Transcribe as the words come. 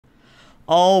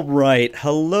All right,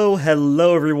 hello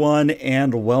everyone,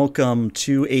 and welcome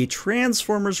to a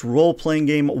Transformers role-playing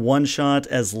game one-shot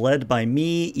as led by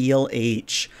me,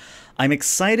 ELH. I'm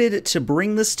excited to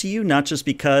bring this to you, not just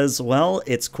because, well,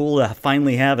 it's cool to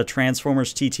finally have a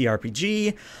Transformers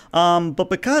TTRPG, but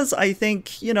because I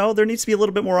think, there needs to be a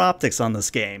little bit more optics on this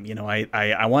game.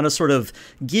 I want to sort of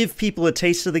give people a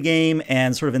taste of the game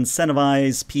and sort of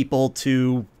incentivize people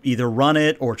to either run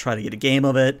it or try to get a game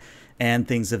of it, and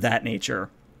things of that nature.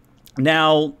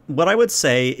 Now, what I would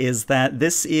say is that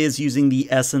this is using the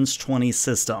Essence 20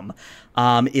 system.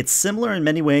 It's similar in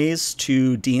many ways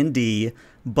to D&D,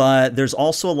 but there's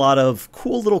also a lot of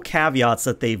cool little caveats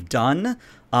that they've done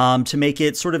to make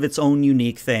it sort of its own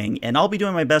unique thing. And I'll be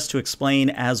doing my best to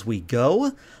explain as we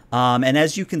go. And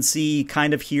as you can see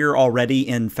kind of here already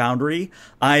in Foundry,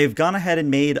 I've gone ahead and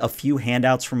made a few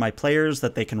handouts for my players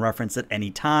that they can reference at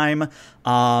any time.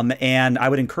 And I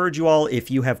would encourage you all, if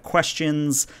you have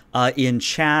questions in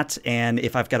chat, and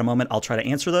if I've got a moment, I'll try to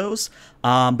answer those.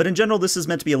 But in general, this is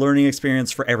meant to be a learning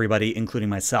experience for everybody, including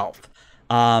myself.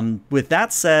 With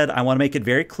that said, I want to make it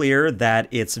very clear that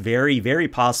it's very, very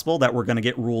possible that we're going to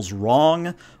get rules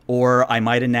wrong, or I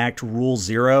might enact Rule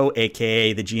 0,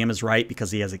 aka the GM is right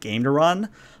because he has a game to run.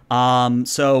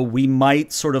 So we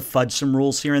might sort of fudge some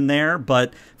rules here and there,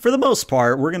 but for the most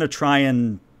part, we're going to try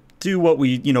and do what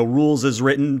we, rules as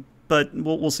written, but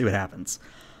we'll see what happens.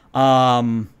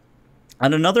 On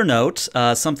another note,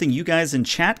 something you guys in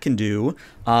chat can do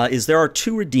is there are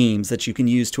two redeems that you can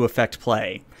use to affect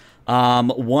play.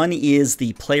 One is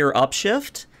the player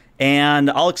upshift, and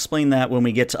I'll explain that when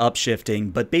we get to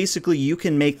upshifting, but basically you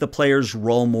can make the players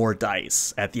roll more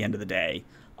dice at the end of the day,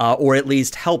 or at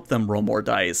least help them roll more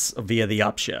dice via the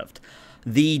upshift.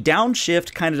 The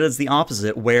downshift kind of does the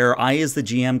opposite, where I as the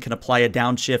GM can apply a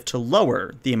downshift to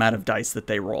lower the amount of dice that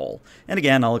they roll. And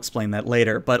again, I'll explain that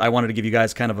later, but I wanted to give you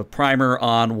guys kind of a primer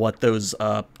on what those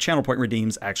channel point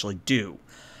redeems actually do.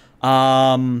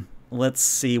 Let's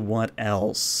see what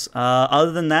else.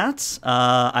 Other than that,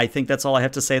 I think that's all I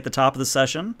have to say at the top of the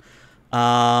session.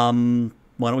 Why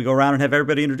don't we go around and have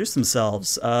everybody introduce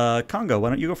themselves? Kongou, why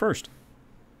don't you go first?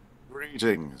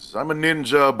 Greetings. I'm a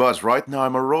ninja, but right now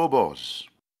I'm a robot.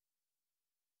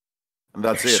 And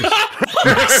that's it.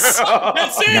 Nice.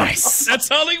 That's it. Nice.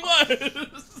 That's all he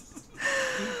was.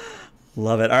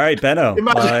 Love it. All right, Benno,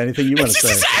 anything you want to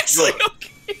say? Exactly. Okay.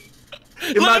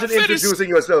 Imagine introducing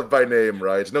yourself by name,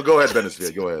 right? No, go ahead,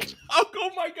 Benosphere. Go ahead. Oh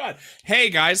my God!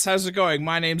 Hey guys, how's it going?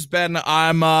 My name's Ben.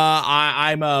 I'm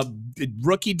a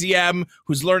rookie DM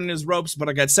who's learning his ropes, but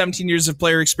I got 17 years of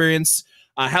player experience.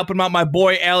 Helping out my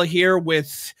boy L here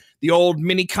with the old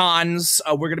mini cons.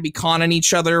 We're gonna be conning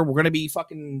each other. We're gonna be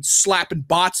fucking slapping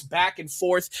bots back and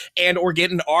forth, and or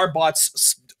getting our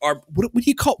bots. What do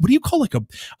you call like an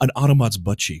Autobot's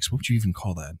butt cheeks? What would you even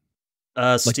call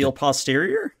that? Steel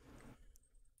posterior.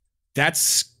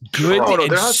 That's good. Oh, no,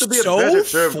 there has to be so a better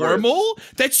term for it. formal.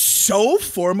 That's so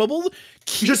formable.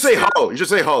 You should say hull. You should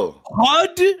say hull.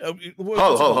 HUD.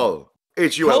 Hull.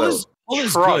 H-U-L-L. Hull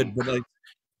is good, but like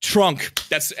trunk.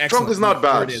 That's excellent. Trunk is not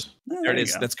bad. There it is. There it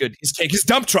is. That's good. His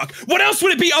dump truck. What else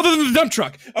would it be other than the dump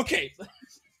truck? Okay.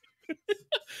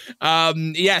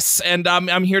 Yes, and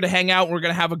I'm here to hang out. We're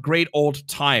gonna have a great old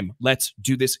time. Let's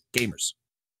do this, gamers.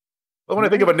 Well, when I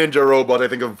think of a ninja robot, I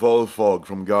think of Volfog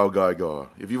from Gao Gai Gar.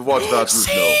 If you've watched that,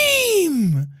 you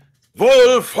know.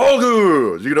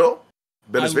 Volfog! You know?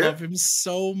 Benosphere? I love him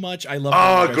so much. I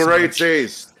love him. Great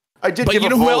taste. I did give a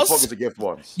Volfog as a gift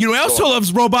once. You know who else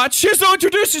loves robots? Shizno,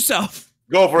 introduce yourself.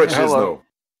 Go for it, Hello. Shizno.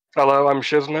 Hello, I'm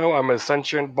Shizno. I'm a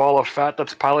sentient ball of fat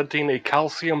that's piloting a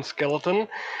calcium skeleton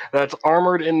that's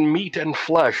armored in meat and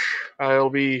flesh. I'll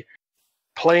be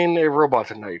playing a robot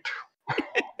tonight. Oh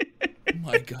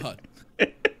my God.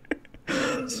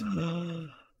 He's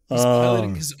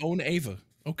piloting his own Ava.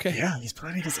 Okay. Yeah, he's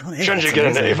piloting his own Ava. Shouldn't you get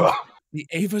an Ava? The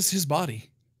Ava's his body.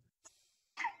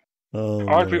 Oh,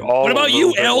 Aren't we all what about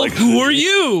you, El? like Who are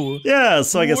you? yeah,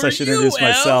 so I guess I should introduce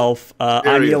myself.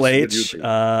 I'm Serious,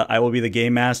 ELH. I will be the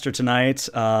game master tonight.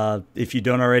 If you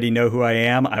don't already know who I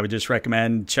am, I would just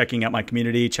recommend checking out my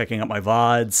community, checking out my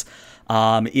VODs.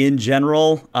 In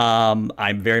general,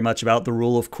 I'm very much about the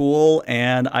rule of cool,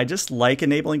 and I just like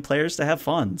enabling players to have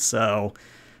fun. So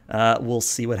we'll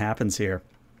see what happens here.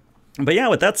 But yeah,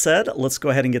 with that said, let's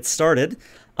go ahead and get started.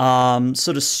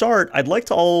 So to start, I'd like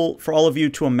to for all of you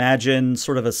to imagine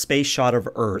sort of a space shot of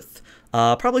Earth,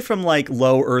 probably from like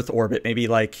low Earth orbit, maybe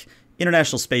like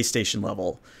International Space Station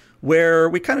level, where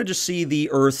we kind of just see the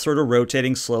Earth sort of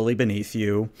rotating slowly beneath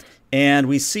you, and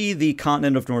we see the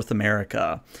continent of North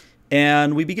America.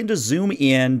 And we begin to zoom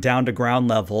in down to ground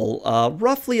level,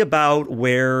 roughly about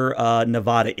where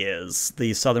Nevada is,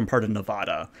 the southern part of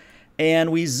Nevada.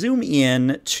 And we zoom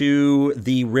in to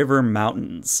the River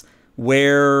Mountains,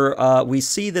 where we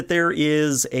see that there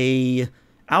is a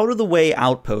out-of-the-way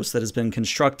outpost that has been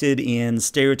constructed in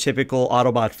stereotypical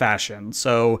Autobot fashion.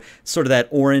 So sort of that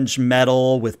orange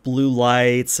metal with blue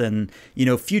lights and, you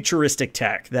know, futuristic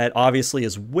tech that obviously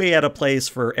is way out of place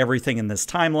for everything in this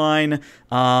timeline,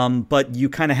 but you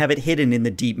kind of have it hidden in the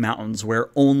deep mountains where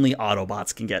only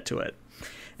Autobots can get to it.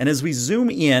 And as we zoom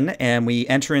in and we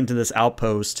enter into this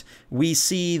outpost, we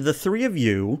see the three of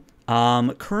you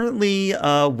currently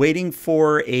waiting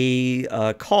for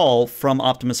a call from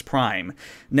Optimus Prime.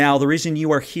 Now, the reason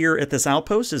you are here at this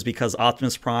outpost is because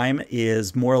Optimus Prime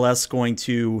is more or less going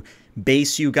to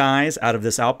base you guys out of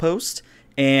this outpost,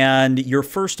 and your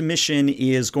first mission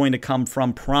is going to come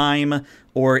from Prime,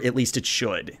 or at least it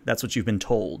should. That's what you've been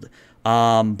told.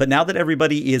 But now that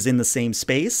everybody is in the same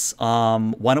space,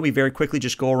 why don't we very quickly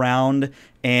just go around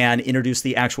and introduce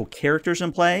the actual characters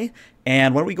in play?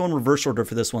 And why don't we go in reverse order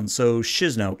for this one? So,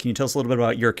 Shizno, can you tell us a little bit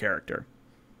about your character?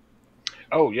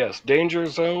 Oh, yes. Danger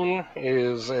Zone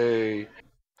is a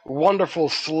wonderful,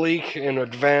 sleek, and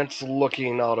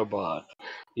advanced-looking Autobot.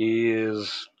 He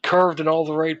is curved in all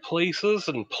the right places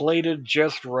and plated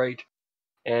just right.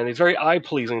 And he's very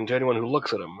eye-pleasing to anyone who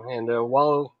looks at him. And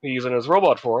while he's in his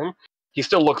robot form, he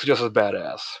still looks just as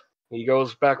badass. He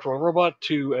goes back from a robot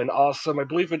to an awesome, I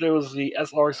believe it was the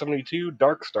SR-72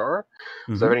 Dark Star.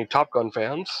 Mm-hmm. So if any Top Gun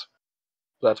fans,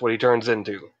 that's what he turns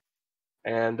into.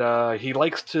 And he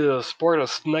likes to sport a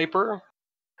sniper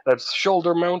that's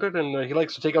shoulder-mounted, and he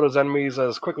likes to take out his enemies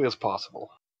as quickly as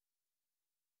possible.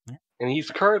 And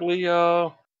he's currently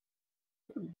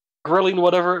grilling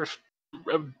whatever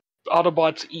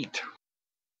Autobots eat.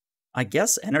 I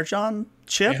guess Energon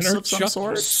chips of some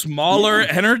sort? Smaller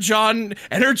Energon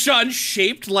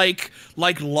shaped like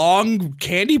long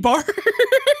candy bars?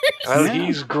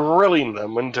 He's grilling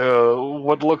them into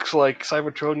what looks like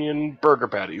Cybertronian burger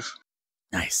patties.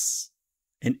 Nice.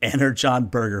 An Energon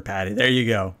burger patty. There you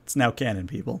go. It's now canon,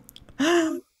 people.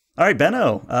 All right,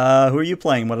 Benno, who are you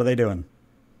playing? What are they doing?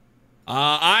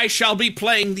 I shall be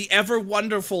playing the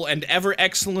ever-wonderful and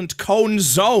ever-excellent Cone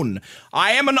Zone.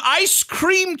 I am an ice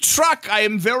cream truck. I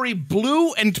am very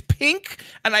blue and pink,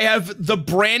 and I have the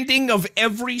branding of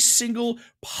every single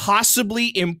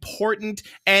possibly important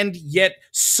and yet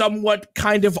somewhat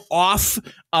kind of off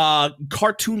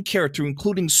cartoon character,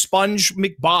 including Sponge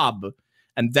McBob.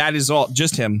 And that is all.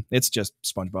 Just him. It's just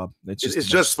SpongeBob. It's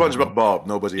just SpongeBob Bob.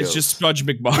 Nobody else. It's just Sponge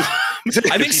McBob.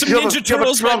 I think some Ninja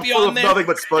Turtles might be on there. Nothing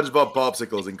but SpongeBob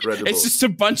popsicles. Incredible. It's just a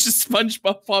bunch of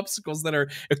SpongeBob popsicles that are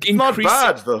not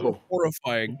bad though.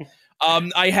 Horrifying.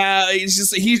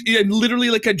 He's literally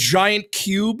like a giant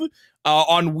cube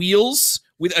on wheels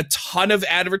with a ton of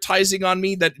advertising on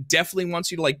me that definitely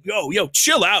wants you to like, yo,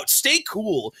 chill out, stay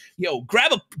cool,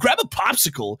 grab a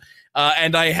popsicle.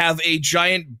 And I have a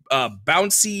giant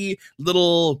bouncy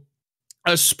little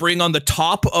spring on the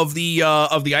top of the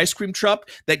ice cream truck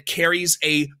that carries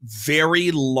a very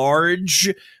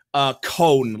large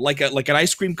cone, like an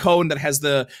ice cream cone that has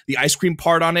the ice cream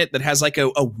part on it that has like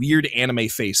a weird anime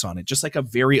face on it, just like a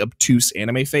very obtuse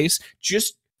anime face,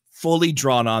 just fully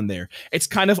drawn on there. It's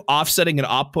kind of offsetting and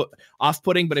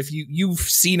off-putting, but if you've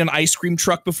seen an ice cream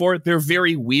truck before, they're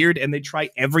very weird and they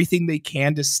try everything they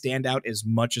can to stand out as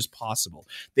much as possible.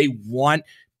 They want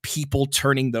people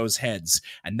turning those heads,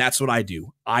 and that's what I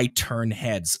do. I turn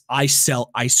heads. I sell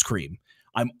ice cream.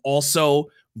 I'm also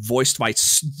voiced by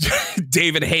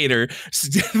David Hayter,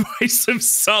 voice of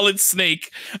Solid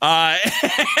Snake, and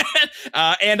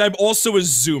I'm also a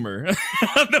zoomer.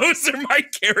 Those are my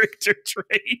character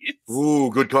traits. Ooh,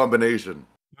 good combination.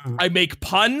 I make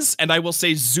puns, and I will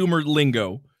say zoomer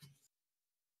lingo.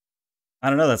 I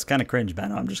don't know, that's kind of cringe,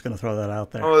 Ben. I'm just going to throw that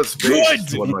out there. Oh, that's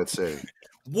good, one might say.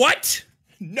 What?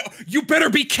 No, you better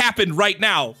be capping right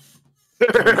now.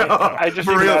 I just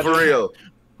for real.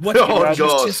 What? Oh,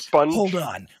 gosh. Hold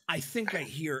on. I think I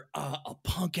hear a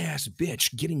punk-ass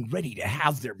bitch getting ready to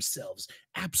have themselves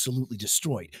absolutely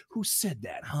destroyed. Who said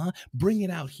that, huh? Bring it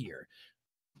out here.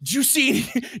 Did you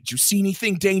see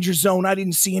anything, Danger Zone? I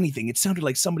didn't see anything. It sounded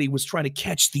like somebody was trying to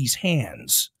catch these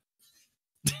hands.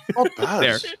 Oh,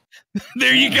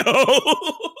 there you go.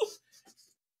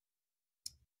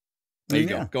 There you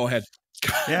go. Go ahead.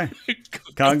 Yeah.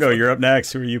 Kongou, you're up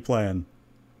next. Who are you playing?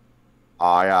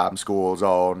 I am School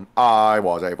Zone. I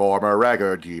was a former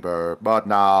record keeper, but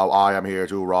now I am here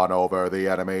to run over the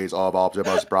enemies of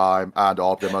Optimus Prime, and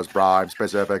Optimus Prime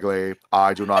specifically.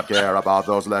 I do not care about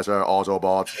those lesser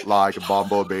Autobots like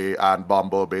Bumblebee and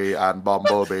Bumblebee and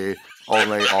Bumblebee.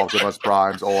 only Optimus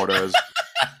Prime's orders.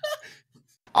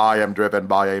 I am driven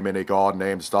by a minigod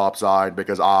named Stop Sign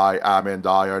because I am in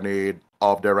dire need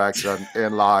of direction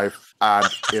in life and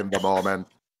in the moment.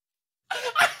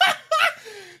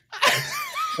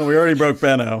 Well, we already broke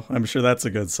Benno. I'm sure that's a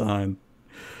good sign.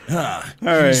 All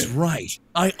right. He's right.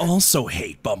 I also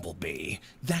hate Bumblebee.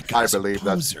 That guy's a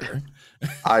poser.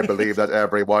 I believe that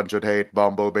everyone should hate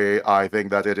Bumblebee. I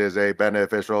think that it is a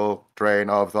beneficial train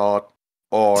of thought,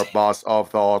 or bus of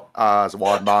thought, as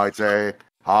one might say.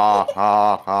 Ha,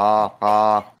 ha, ha,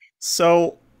 ha.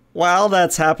 So, while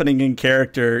that's happening in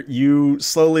character, you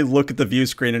slowly look at the view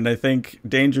screen, and I think,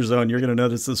 Danger Zone, you're going to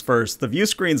notice this first. The view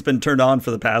screen's been turned on for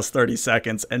the past 30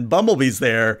 seconds, and Bumblebee's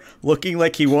there, looking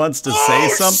like he wants to say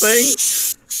something,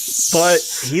 but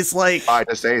he's like... Try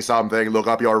to say something, look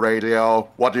up your radio.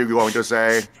 What are you going to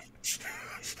say?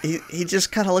 He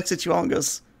just kind of looks at you all and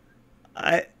goes,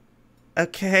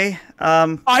 okay,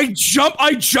 I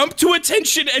jump to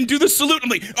attention and do the salute. I'm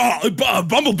like,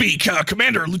 Bumblebee,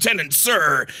 Commander, Lieutenant,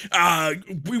 Sir.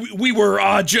 We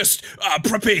were just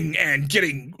prepping and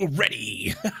getting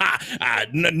ready.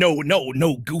 No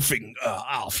goofing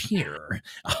off here.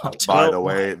 By the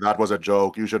way, that was a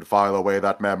joke. You should file away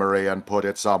that memory and put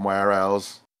it somewhere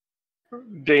else.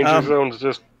 Danger Zone's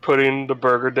just putting the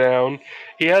burger down.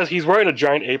 He's wearing a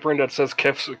giant apron that says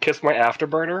 "Kiss my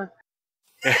afterburner."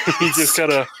 And he just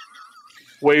kind of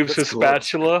waves his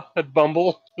spatula at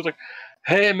Bumble. He's like,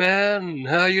 "Hey man,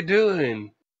 how you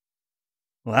doing?"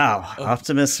 Wow,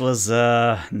 Optimus was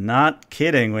not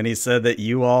kidding when he said that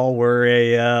you all were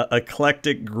a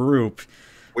eclectic group.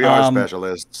 We are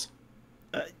specialists.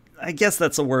 I guess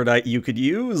that's a word you could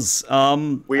use.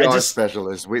 We are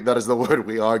specialists. That is the word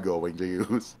we are going to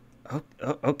use.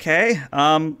 Okay.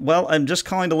 Well, I'm just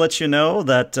calling to let you know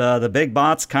that the big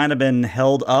bot's kind of been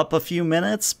held up a few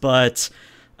minutes, but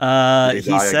he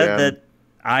said that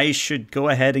I should go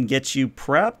ahead and get you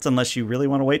prepped unless you really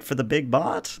want to wait for the big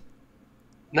bot.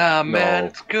 Nah, man,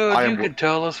 it's good. You can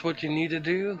tell us what you need to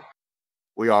do.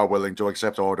 We are willing to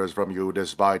accept orders from you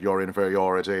despite your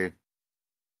inferiority.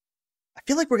 I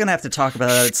feel like we're going to have to talk about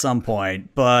that at some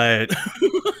point, but...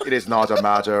 It is not a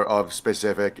matter of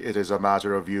specific, it is a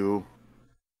matter of you.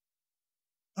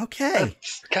 Okay.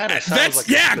 Kind of sounds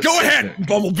like go ahead,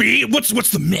 Bumblebee. What's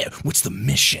the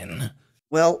mission?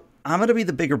 Well, I'm going to be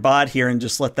the bigger bot here and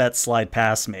just let that slide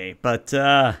past me, but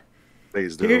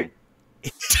please do.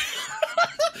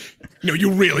 No,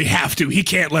 you really have to. He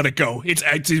can't let it go.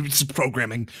 It's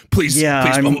programming. Please,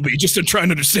 Bumblebee, just to try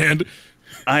and understand.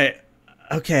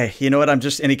 Okay, you know what? And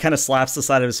he kind of slaps the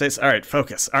side of his face. All right,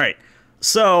 focus. All right.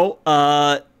 So,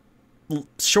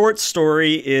 short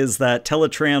story is that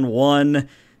Teletran 1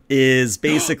 is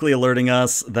basically alerting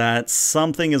us that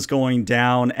something is going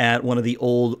down at one of the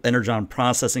old Energon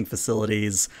processing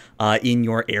facilities in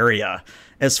your area.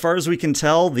 As far as we can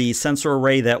tell, the sensor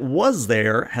array that was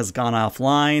there has gone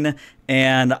offline,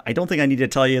 and I don't think I need to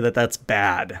tell you that that's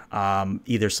bad.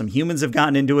 Either some humans have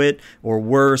gotten into it, or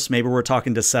worse, maybe we're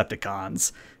talking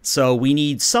Decepticons. So we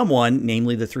need someone,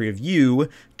 namely the three of you,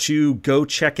 to go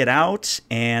check it out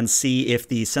and see if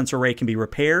the sensor array can be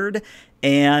repaired.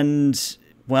 And,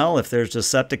 well, if there's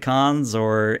Decepticons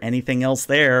or anything else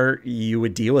there, you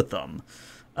would deal with them.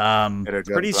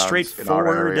 Pretty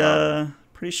straightforward.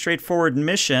 Pretty straightforward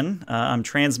mission. I'm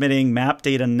transmitting map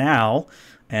data now.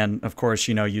 And, of course,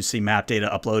 you see map data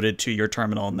uploaded to your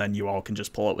terminal, and then you all can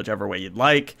just pull it whichever way you'd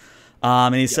like.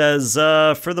 And he says,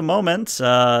 for the moment,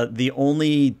 the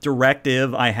only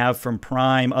directive I have from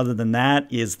Prime other than that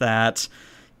is that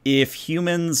if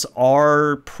humans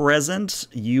are present,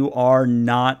 you are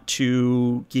not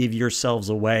to give yourselves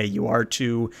away. You are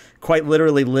to quite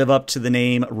literally live up to the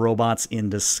name Robots in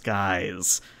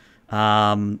Disguise.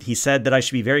 He said that I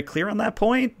should be very clear on that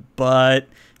point, but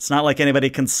it's not like anybody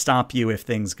can stop you if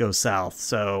things go south.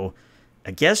 So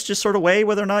I guess just sort of weigh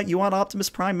whether or not you want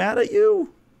Optimus Prime mad at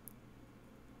you.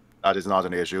 That is not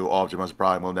an issue. Optimus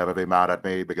Prime will never be mad at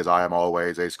me because I am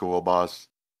always a school bus.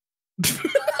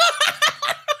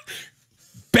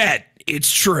 Bet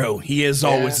it's true. He is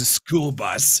always a school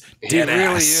bus. He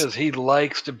really is. He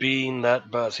likes to be in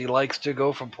that bus. He likes to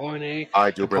go from point A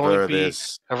to prefer point B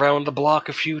this. Around the block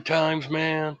a few times,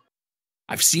 man.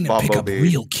 I've seen him pick up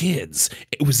real kids.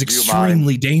 It was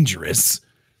extremely dangerous.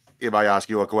 If I ask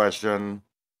you a question?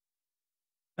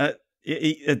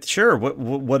 Sure.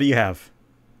 What do you have?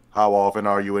 How often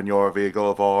are you in your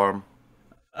vehicle form?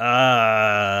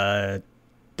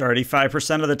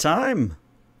 35% of the time.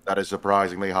 That is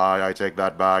surprisingly high. I take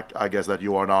that back. I guess that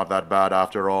you are not that bad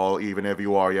after all, even if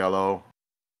you are yellow.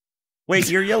 Wait,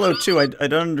 you're yellow too. I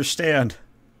don't understand.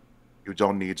 You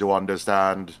don't need to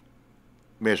understand.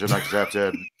 Mission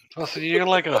accepted. Oh, so you're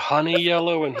like a honey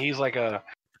yellow, and he's like a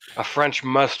French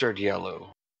mustard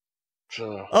yellow.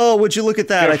 So. Oh, would you look at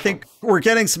that? Careful. I think we're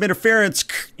getting some interference.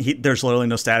 There's literally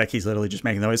no static. He's literally just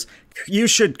making noise. You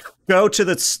should go to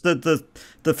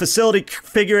the facility,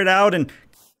 figure it out, and...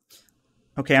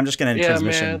 Okay, I'm just going to end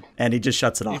transmission. Man. And he just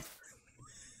shuts it off.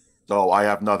 So I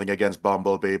have nothing against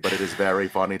Bumblebee, but it is very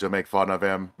funny to make fun of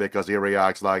him because he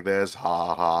reacts like this.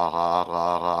 Ha ha ha ha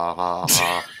ha ha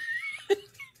ha.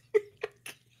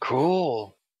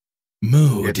 Cool.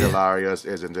 Mood. It's hilarious,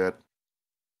 isn't it?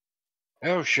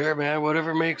 Oh, sure, man.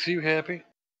 Whatever makes you happy.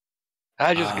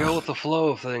 I just go with the flow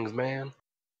of things, man.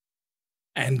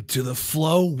 And to the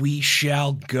flow we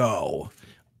shall go.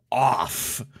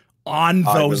 Off on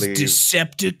those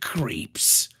deceptive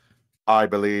creeps. I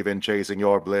believe in chasing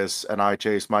your bliss, and I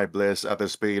chase my bliss at the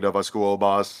speed of a school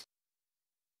bus.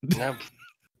 Now,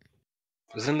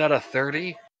 isn't that a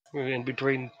 30? In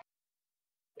between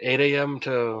 8 a.m.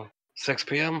 to 6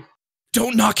 p.m.?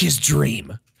 Don't knock his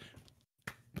dream.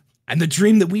 And the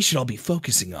dream that we should all be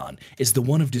focusing on is the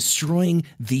one of destroying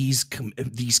these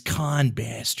con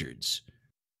bastards.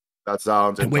 That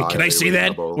sounds wait, can I say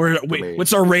that? Wait,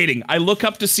 what's our rating? I look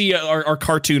up to see our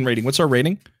cartoon rating. What's our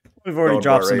rating? We've already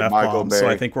dropped some F-bombs, so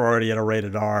I think we're already at a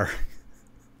rated R.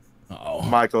 Uh-oh.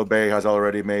 Michael Bay has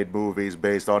already made movies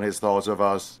based on his thoughts of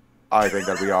us. I think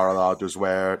that we are allowed to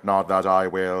swear, not that I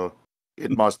will.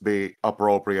 It must be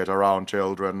appropriate around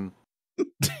children.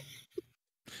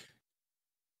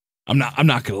 I'm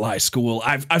not gonna lie, School.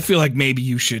 I feel like maybe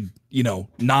you should,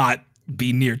 not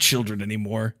be near children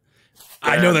anymore.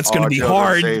 I know that's gonna be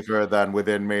hard. Safer than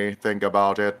within me. Think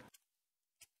about it.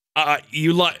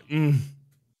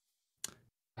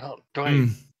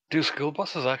 Do school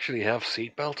buses actually have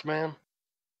seatbelts, man?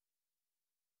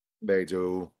 They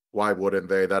do. Why wouldn't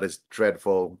they? That is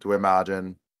dreadful to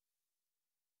imagine.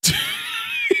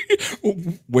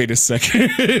 Wait a second.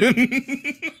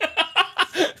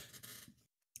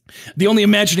 The only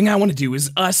imagining I want to do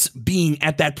is us being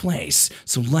at that place.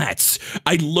 So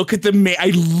I look at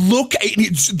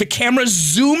the camera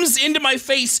zooms into my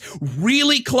face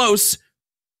really close.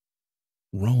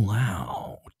 Roll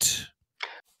out.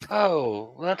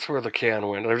 Oh, that's where the can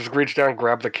went. I just reached down,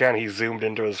 grabbed the can, he zoomed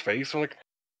into his face. I'm like,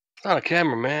 it's not a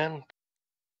camera, man.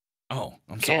 Oh,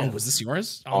 I'm sorry. Was this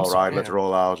yours? Oh, all right, let's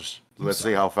roll out. Let's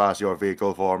see how fast your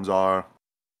vehicle forms are.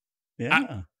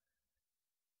 Yeah.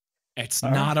 It's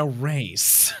not a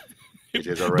race. It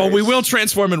is a race. But we will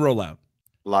transform and roll out.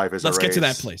 Life is Let's a race. get to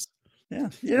that place. Yeah.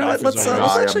 You know what? Let's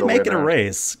actually make it a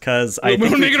race, because I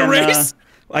think make it a race.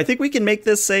 I think we can make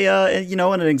this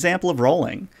an example of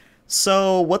rolling.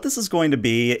 So what this is going to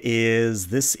be is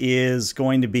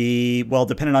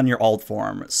depending on your alt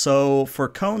form. So for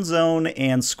Cone Zone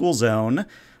and School Zone,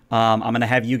 I'm going to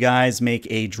have you guys make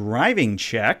a driving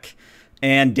check.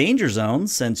 And Danger Zone,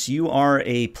 since you are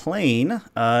a plane,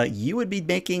 you would be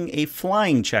making a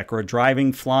flying check or a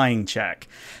driving flying check.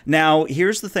 Now,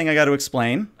 here's the thing I got to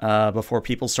explain before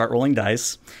people start rolling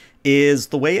dice. Is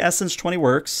the way Essence 20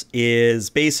 works is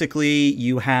basically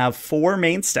you have 4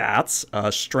 main stats,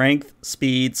 strength,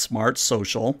 speed, smart,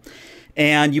 social,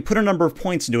 and you put a number of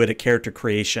points into it at character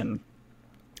creation.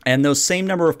 And those same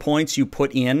number of points you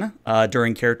put in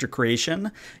during character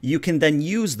creation, you can then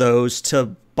use those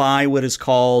to buy what is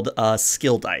called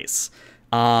skill dice.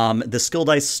 The skill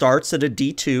dice starts at a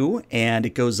D2, and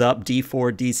it goes up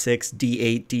D4, D6,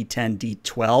 D8, D10,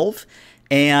 D12.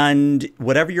 And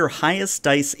whatever your highest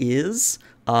dice is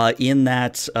in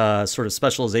that sort of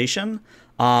specialization,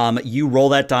 you roll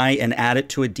that die and add it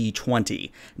to a D20.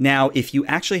 Now, if you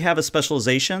actually have a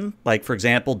specialization, like, for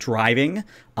example, driving,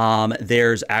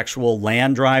 there's actual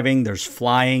land driving, there's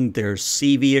flying, there's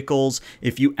sea vehicles.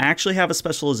 If you actually have a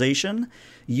specialization,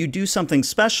 you do something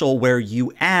special where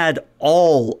you add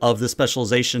all of the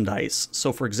specialization dice.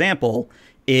 So, for example,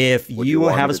 if you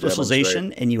have a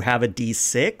specialization and you have a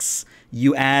D6,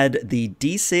 you add the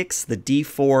D6, the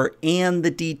D4, and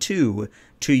the D2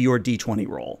 to your D20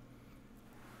 roll.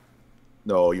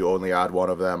 No, you only add one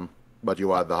of them, but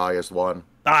you add the highest one.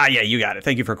 Ah, yeah, you got it.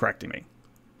 Thank you for correcting me.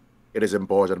 It is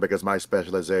important because my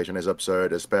specialization is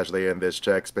absurd, especially in this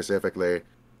check specifically.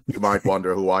 You might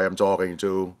wonder who I am talking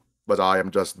to, but I am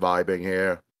just vibing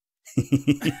here.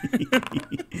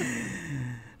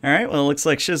 All right, well, it looks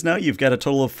like, Shizno, you've got a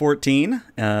total of 14.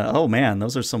 Oh, man,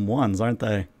 those are some ones, aren't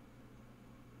they?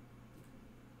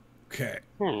 Okay.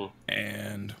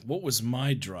 And what was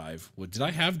my drive? Did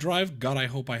I have drive? God, I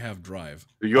hope I have drive.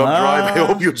 You have drive? I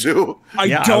hope you do. I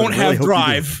don't have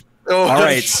drive. Oh, all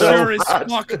right, so sure as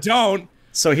fuck don't.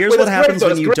 So here's what happens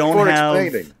when you don't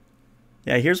have.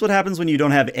 Yeah, here's what happens when you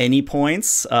don't have any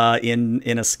points in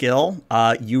a skill.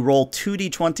 You roll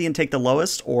 2d20 and take the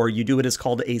lowest, or you do what is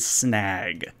called a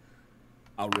snag.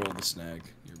 I'll roll the snag.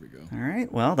 Here we go. All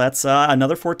right, well, that's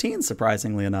another 14,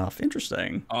 surprisingly enough.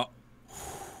 Interesting.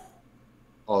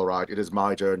 All right, it is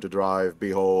my turn to drive.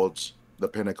 Behold, the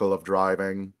pinnacle of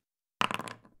driving.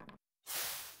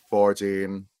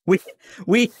 14.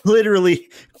 We literally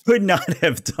could not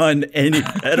have done any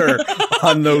better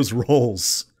on those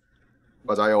rolls.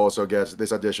 But I also get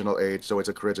this additional 8, so it's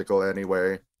a critical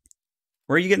anyway.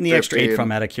 Where are you getting the extra 8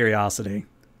 from, out of curiosity?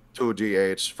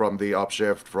 2d8 from the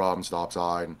upshift from stop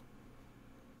sign.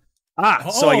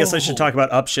 So I guess I should talk about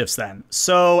upshifts then.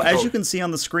 So as you can see on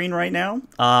the screen right now,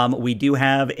 we do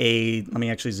have a, let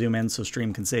me actually zoom in so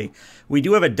stream can see. We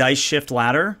do have a dice shift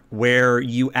ladder where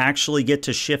you actually get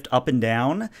to shift up and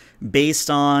down based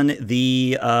on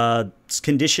the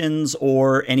conditions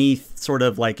or any sort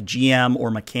of like GM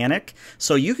or mechanic.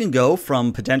 So you can go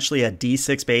from potentially a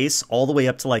D6 base all the way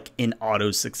up to like an auto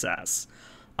success.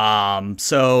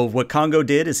 So what Kongou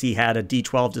did is he had a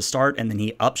D12 to start, and then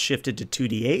he upshifted to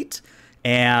 2D8.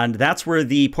 And that's where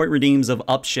the point redeems of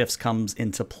upshifts comes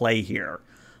into play here.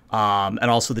 And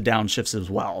also the downshifts as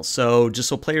well. So just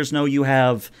so players know, you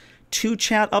have 2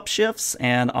 chat upshifts,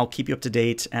 and I'll keep you up to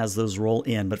date as those roll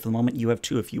in. But for the moment, you have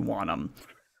 2 if you want them.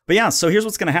 But yeah, so here's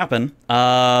what's going to happen.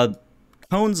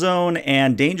 Cone Zone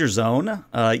and Danger Zone,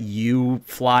 you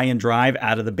fly and drive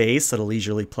out of the base at a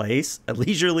leisurely pace.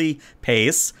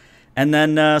 And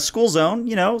then School Zone,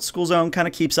 you know, School Zone kind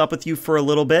of keeps up with you for a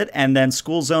little bit, and then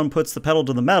School Zone puts the pedal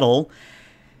to the metal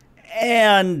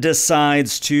and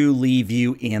decides to leave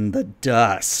you in the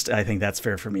dust. I think that's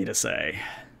fair for me to say.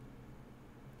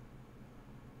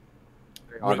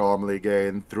 I normally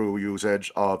gain through usage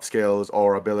of skills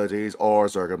or abilities or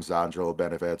circumstantial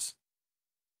benefits.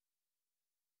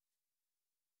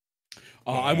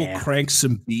 I will crank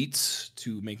some beats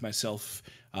to make myself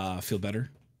feel better.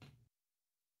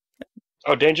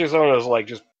 Oh, Danger Zone is like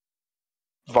just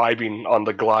vibing on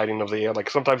the gliding of the air. Like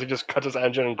sometimes he just cuts his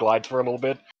engine and glides for a little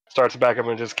bit, starts back up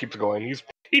and just keeps going.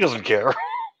 He doesn't care.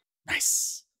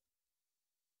 Nice.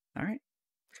 All right.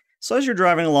 So as you're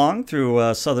driving along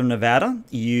through southern Nevada,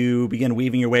 you begin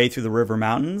weaving your way through the river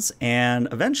mountains, and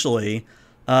eventually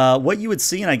what you would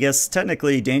see, and I guess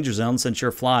technically Danger Zone, since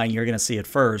you're flying, you're going to see it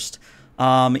first.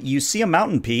 You see a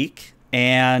mountain peak,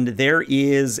 and there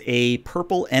is a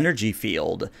purple energy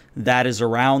field that is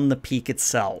around the peak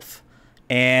itself.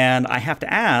 And I have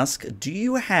to ask, do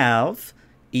you have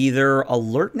either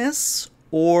alertness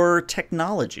or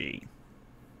technology?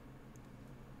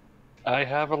 I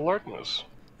have alertness.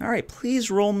 All right,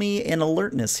 please roll me an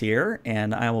alertness here,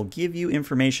 and I will give you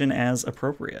information as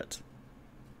appropriate.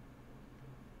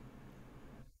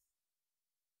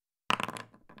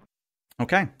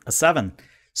 Okay, a 7.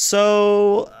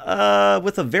 So,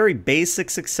 with a very basic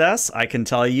success, I can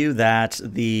tell you that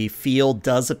the field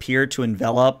does appear to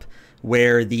envelop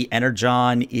where the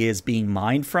energon is being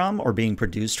mined from or being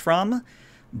produced from.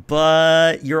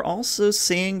 But you're also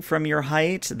seeing from your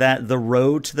height that the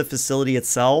road to the facility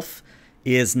itself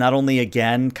is not only,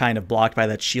 again, kind of blocked by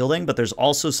that shielding, but there's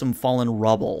also some fallen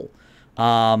rubble.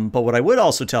 But what I would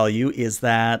also tell you is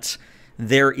that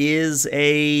there is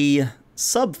a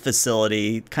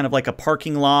sub-facility, kind of like a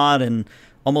parking lot and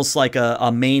almost like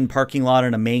a main parking lot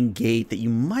and a main gate that you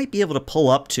might be able to pull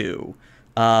up to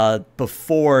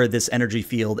before this energy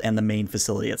field and the main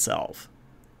facility itself.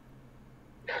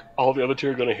 All the other two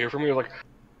are going to hear from me like,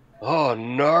 oh,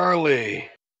 gnarly.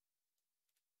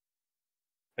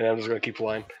 And I'm just going to keep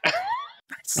flying.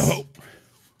 Oh.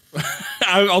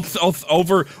 I'll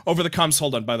over the comms.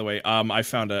 Hold on. By the way, I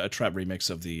found a trap remix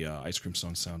of the ice cream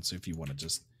song sound. So if you want to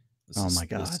just, my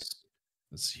god,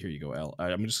 here you go, L.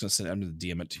 I'm just gonna I'm gonna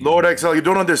DM it to you. Lord XL, you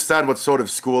don't understand what sort of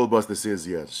school bus this is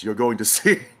yet. You're going to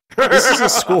see. This is a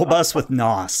school bus with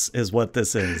NOS, is what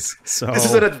this is. So this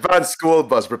is an advanced school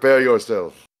bus. Prepare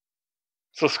yourself.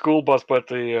 It's a school bus, but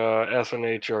the S and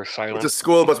H are silent. It's a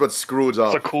school bus, but screwed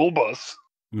up. It's a cool bus.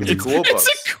 It's a cool bus. It's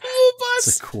a cool bus.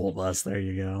 It's a cool bus. There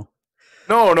you go.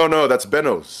 No, that's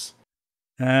Benos.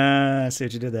 I see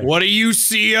what you did there. What do you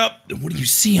see up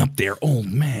there, old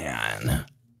man?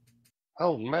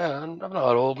 Oh man, I'm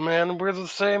not old man. We're the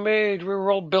same age. We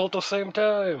were all built the same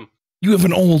time. You have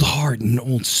an old heart and an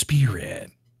old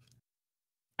spirit.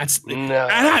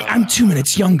 I'm 2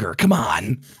 minutes younger. Come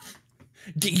on,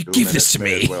 give this to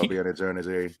me. Will be an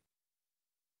eternity.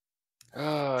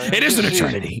 It is an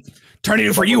eternity.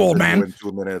 Eternity for you, old man. In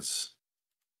 2 minutes.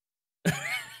 For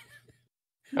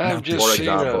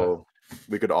example,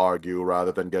 we could argue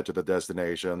rather than get to the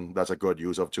destination. That's a good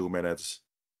use of 2 minutes.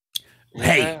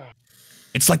 Hey,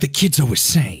 It's like the kids always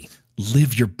say,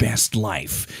 live your best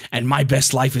life. And my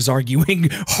best life is arguing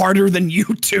harder than you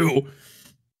two.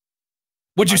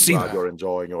 What'd you see? Glad you're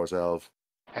enjoying yourself.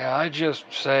 Yeah, I just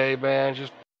say, man,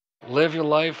 just live your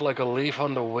life like a leaf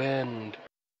on the wind.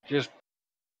 Just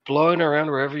blowing around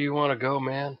wherever you want to go,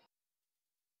 man.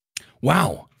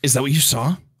 Wow. Is that what you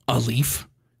saw? A leaf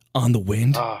on the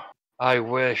wind? Ah, I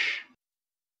wish.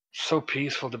 So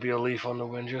peaceful to be a leaf on the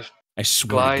wind, just I swear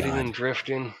gliding to God. and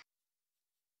drifting.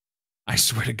 I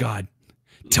swear to God.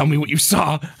 Tell me what you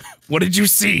saw. What did you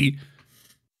see?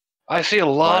 I see a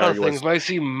lot of things. I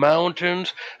see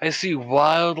mountains. I see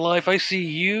wildlife. I see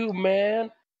you,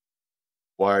 man.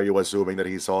 Why are you assuming that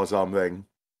he saw something?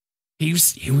 He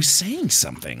was saying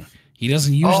something. He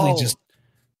doesn't usually just...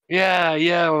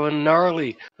 Yeah, well,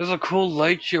 gnarly. There's a cool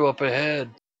light show up ahead.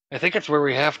 I think it's where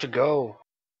we have to go.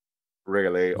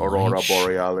 Really? Aurora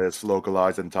Borealis,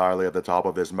 localized entirely at the top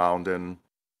of this mountain.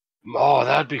 Oh,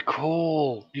 that'd be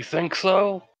cool. You think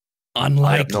so?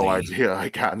 Unlikely. I have no idea. I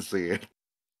can't see it.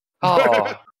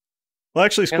 Oh. Well,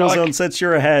 actually, School Zone, since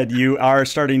you're ahead, you are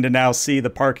starting to now see the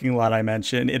parking lot I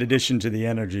mentioned, in addition to the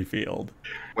energy field.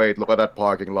 Wait, look at that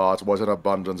parking lot. Was an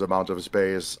abundant amount of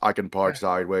space. I can park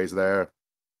sideways there.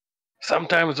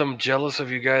 Sometimes I'm jealous of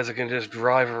you guys that can just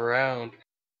drive around.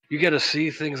 You get to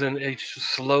see things in a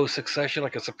slow succession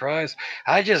like a surprise.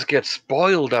 I just get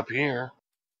spoiled up here.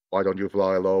 Why don't you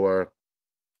fly lower?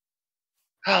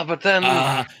 Ah, but then...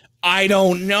 I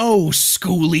don't know,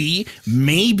 Schoolie.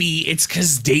 Maybe it's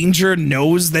because Danger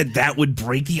knows that would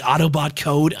break the Autobot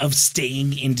code of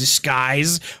staying in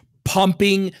disguise,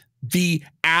 pumping the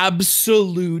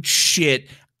absolute shit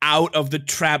out of the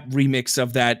trap remix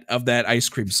of that ice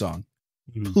cream song.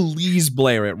 Please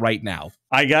blare it right now.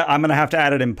 I'm gonna have to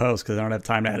add it in post because I don't have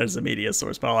time to add it as a media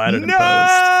source, but I'll add it in post.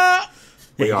 Yeah,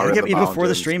 you gotta get me before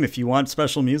the stream if you want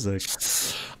special music.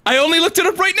 I only looked it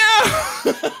up right now.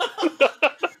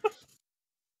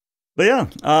 But yeah,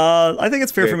 I think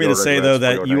it's fair for me to say though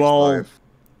that you all.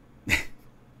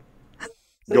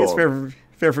 It's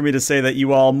fair for me to say that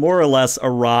you all more or less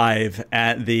arrive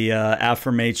at the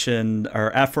aforementioned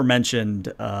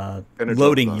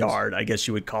loading yard, I guess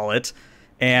you would call it.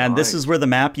 And this is where the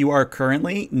map you are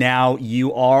currently. Now,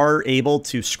 you are able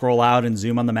to scroll out and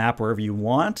zoom on the map wherever you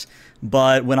want.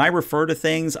 But when I refer to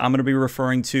things, I'm going to be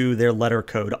referring to their letter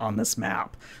code on this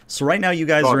map. So right now, you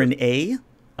guys are in A,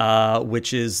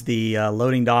 which is the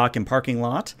loading dock and parking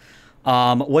lot.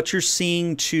 What you're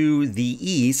seeing to the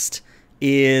east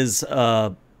is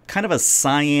kind of a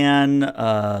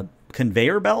cyan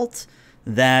conveyor belt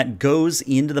that goes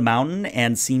into the mountain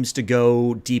and seems to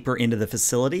go deeper into the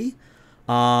facility.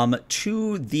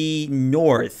 To the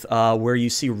north, where you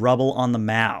see rubble on the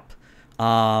map,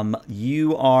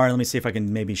 you are, let me see if I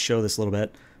can maybe show this a little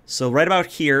bit. So right about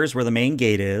here is where the main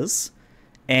gate is.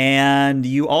 And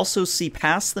you also see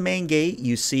past the main gate,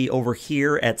 you see over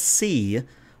here at C,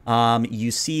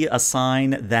 you see a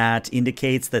sign that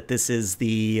indicates that this is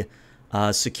the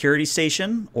security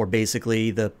station, or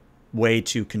basically the way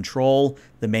to control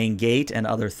the main gate and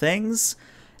other things.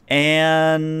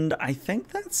 And I think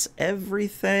that's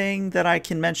everything that I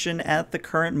can mention at the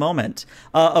current moment.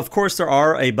 Of course, there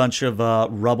are a bunch of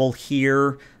rubble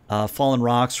here, fallen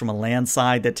rocks from a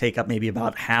landside that take up maybe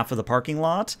about half of the parking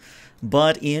lot.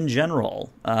 But in general,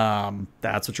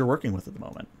 that's what you're working with at the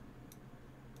moment.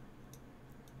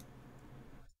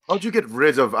 How'd you get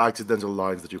rid of accidental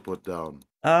lines that you put down?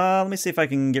 Let me see if I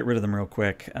can get rid of them real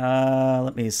quick.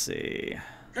 Let me see.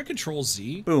 Try Control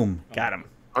Z. Boom, got him.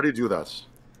 How do you do that?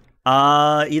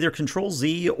 Either Control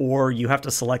Z or you have to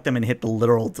select them and hit the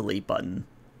literal delete button.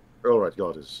 All right,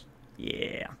 got it.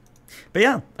 Yeah. But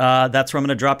yeah, that's where I'm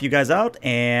going to drop you guys out.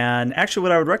 And actually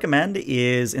what I would recommend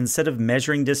is instead of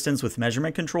measuring distance with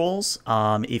measurement controls,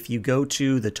 if you go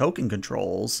to the token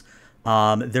controls,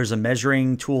 there's a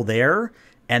measuring tool there,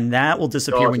 and that will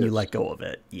disappear when you let go of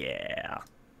it. Yeah.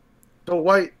 So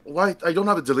why I don't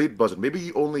have a delete button?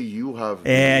 Maybe only you have.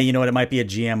 Yeah, you know what? It might be a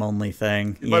GM only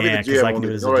thing. Yeah, because I can do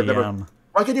it as a GM.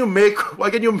 Why can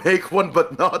you make one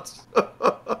but not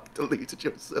delete it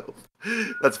yourself?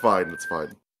 That's fine. That's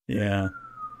fine. Yeah.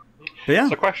 But yeah.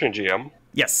 So question, GM.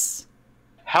 Yes.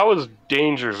 How is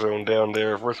Danger Zone down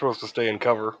there if we're supposed to stay in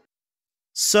cover?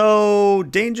 So,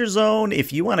 Danger Zone,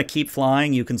 if you want to keep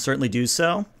flying, you can certainly do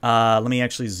so. Let me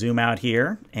actually zoom out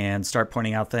here and start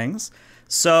pointing out things.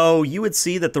 So, you would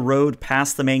see that the road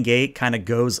past the main gate kind of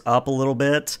goes up a little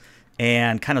bit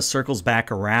and kind of circles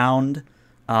back around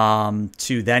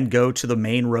to then go to the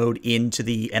main road into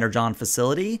the Energon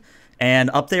facility. And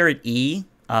up there at E,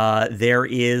 there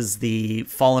is the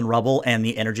fallen rubble and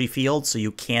the energy field, so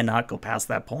you cannot go past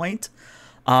that point.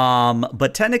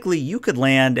 But technically, you could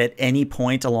land at any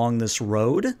point along this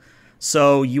road.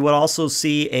 So you would also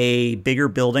see a bigger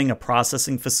building, a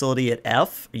processing facility at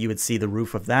F. You would see the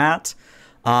roof of that.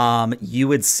 You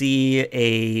would see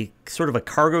a sort of a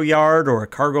cargo yard or a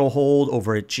cargo hold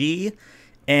over at G.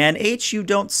 And H you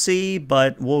don't see,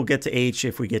 but we'll get to H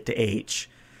if we get to H.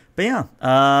 But yeah,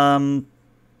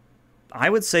 I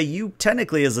would say you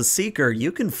technically as a seeker,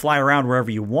 you can fly around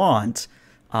wherever you want.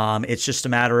 It's just a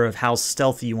matter of how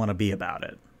stealthy you want to be about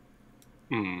it.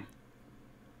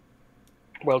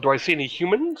 Well, do I see any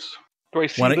humans? Do I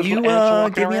see Why don't little you ants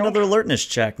walking give me around? another alertness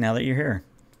check now that you're here?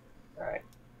 All right.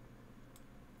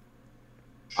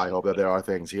 I hope that there are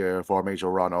things here for me to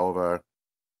run over.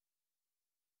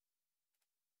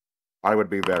 I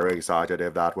would be very excited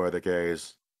if that were the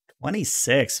case.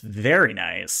 26, very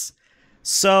nice.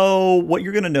 So what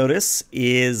you're going to notice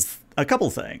is a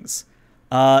couple things.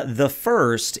 The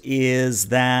first is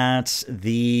that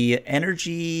the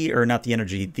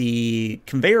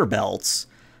conveyor belts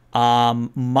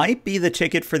might be the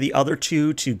ticket for the other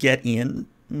two to get in,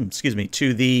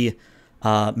 to the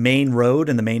main road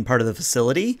and the main part of the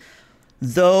facility.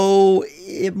 Though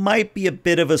it might be a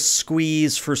bit of a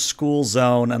squeeze for School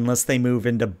Zone unless they move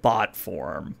into bot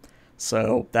form.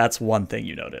 So that's one thing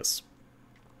you notice.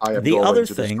 I am The going other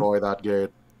to thing- destroy that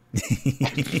gate.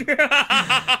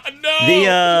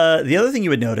 No. The other thing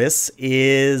you would notice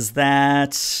is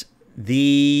that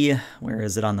where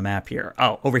is it on the map here?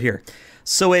 Oh, over here.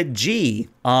 So at G,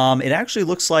 it actually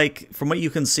looks like, from what you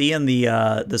can see in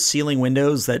the ceiling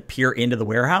windows that peer into the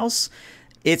warehouse,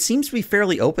 it seems to be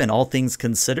fairly open, all things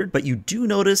considered, but you do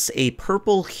notice a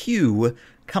purple hue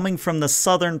coming from the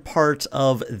southern part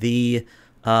of the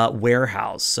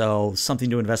warehouse. So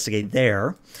something to investigate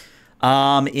there.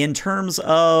 In terms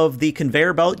of the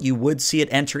conveyor belt, you would see it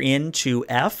enter into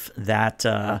F, that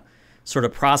sort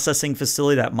of processing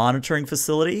facility, that monitoring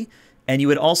facility. And you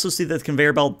would also see that the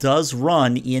conveyor belt does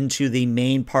run into the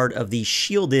main part of the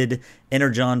shielded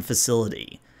Energon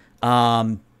facility.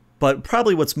 But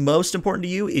probably what's most important to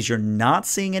you is you're not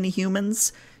seeing any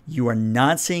humans. You are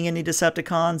not seeing any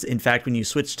Decepticons. In fact, when you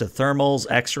switch to thermals,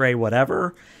 X-ray,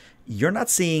 whatever, you're not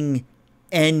seeing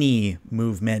any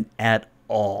movement at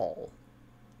all.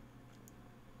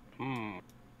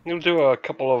 You'll do a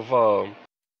couple of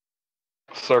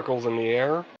circles in the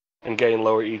air and getting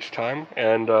lower each time.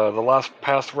 And the last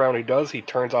pass round he does, he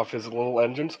turns off his little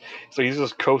engines. So he's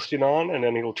just coasting on, and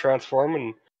then he'll transform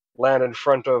and land in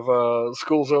front of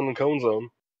School Zone and Cone Zone.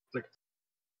 It's like,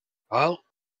 well,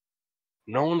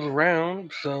 no one's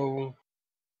around, so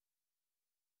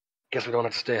guess we don't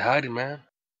have to stay hiding, man.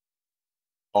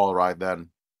 All right, then.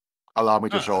 Allow me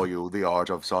to show you the art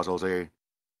of subtlety.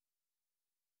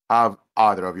 Have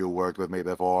either of you worked with me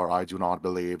before? I do not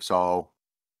believe so.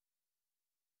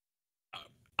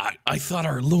 I thought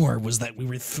our lore was that we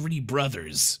were three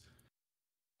brothers.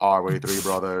 Are we three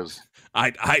brothers?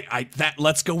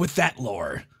 Let's go with that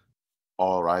lore.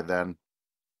 All right, then.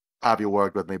 Have you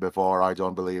worked with me before? I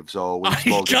don't believe so. We've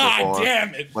spoken God before,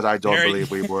 damn it. but I don't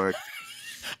believe we've worked.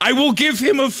 I will give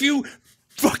him a few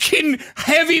fucking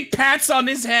heavy pats on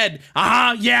his head.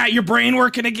 Yeah, your brain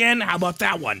working again? How about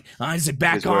that one? Is it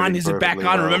back It's on? working Is it back perfectly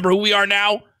on? well. Remember who we are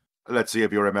now? Let's see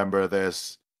if you remember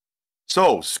this.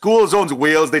 So, School Zone's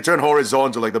wheels, they turn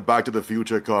horizontal like the Back to the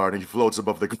Future car, and he floats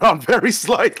above the ground very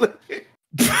slightly.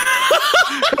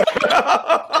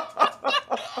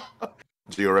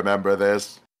 Do you remember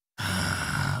this?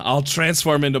 I'll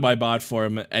transform into my bot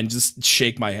form and just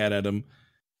shake my head at him.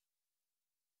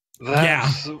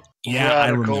 That's Yeah,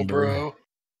 I radical, remember. bro.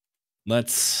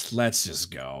 Let's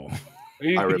just go.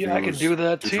 I refuse I can do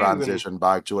that to too. transition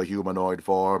back to a humanoid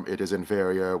form. It is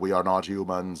inferior. We are not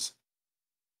humans.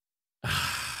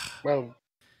 Well,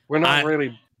 we're not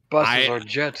really buses or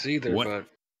jets either, what- but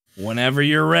Whenever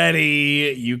you're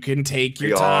ready, you can take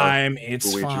your We are time.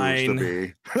 It's Who we choose fine.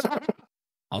 to be.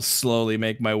 I'll slowly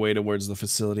make my way towards the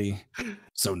facility.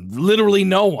 So literally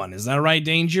no one. Is that right,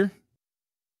 Danger?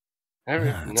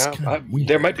 That's kinda weird.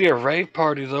 there might be a rave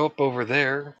party though up over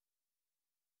there.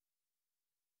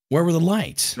 Where were the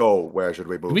lights? So, where should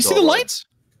we move? Do we see the toward? lights?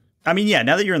 I mean, yeah,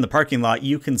 now that you're in the parking lot,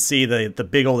 you can see the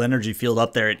big old energy field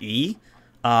up there at E.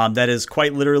 That is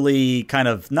quite literally kind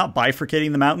of not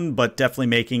bifurcating the mountain, but definitely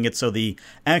making it so the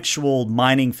actual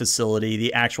mining facility,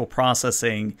 the actual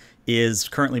processing, is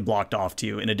currently blocked off to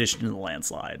you in addition to the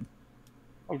landslide.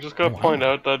 I'm just gonna point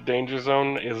out that Danger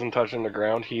Zone isn't touching the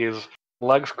ground. He is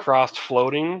legs crossed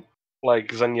floating like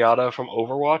Zenyatta from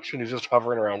Overwatch, and he's just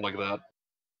hovering around like that.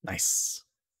 Nice.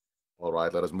 All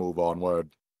right, let us move onward.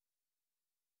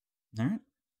 All right.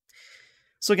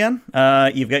 So again,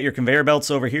 you've got your conveyor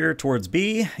belts over here towards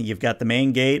B. You've got the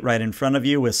main gate right in front of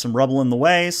you with some rubble in the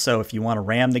way. So if you want to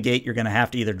ram the gate, you're going to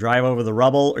have to either drive over the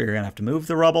rubble or you're going to have to move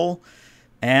the rubble.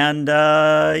 And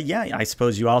yeah, I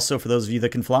suppose you also, for those of you that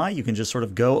can fly, you can just sort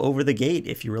of go over the gate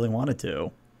if you really wanted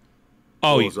to.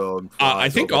 Oh, I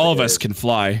think all of us can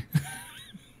fly.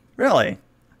 Really?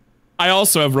 I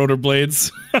also have rotor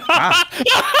blades. Why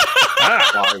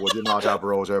would you not have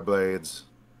rotor blades?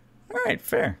 All right,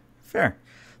 fair.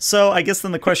 So I guess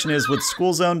then the question is, would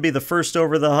School Zone be the first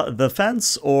over the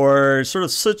fence, or sort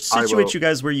of situate you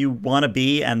guys where you want to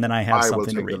be, and then I have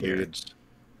something to read here?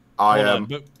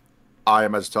 I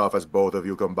am as tough as both of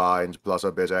you combined, plus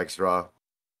a bit extra.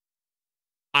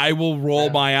 I will roll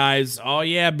my eyes. Oh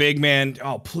yeah, big man.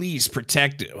 Oh, please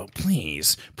protect it. Oh,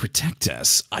 please protect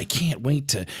us. I can't wait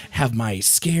to have my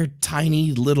scared,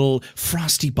 tiny, little,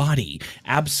 frosty body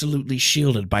absolutely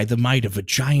shielded by the might of a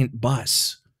giant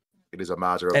bus. It is a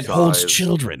matter of that size. holds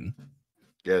children.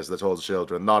 Yes, that holds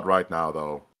children. Not right now,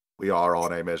 though. We are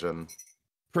on a mission.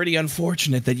 Pretty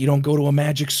unfortunate that you don't go to a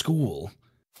magic school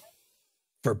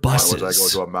for buses. Why would I go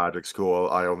to a magic school?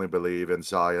 I only believe in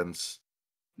science.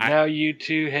 Now you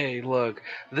two, hey, look,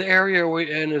 the area we're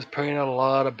in is putting out a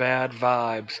lot of bad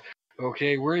vibes.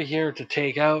 Okay, we're here to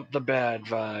take out the bad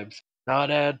vibes, not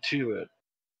add to it.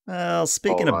 Well,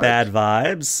 speaking of bad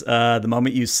vibes, the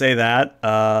moment you say that,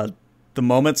 the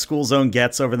moment School Zone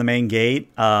gets over the main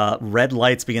gate, red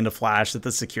lights begin to flash at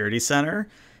the security center,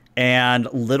 and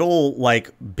little, like,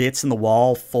 bits in the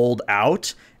wall fold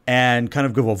out and kind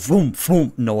of give a vroom,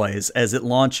 vroom noise as it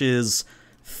launches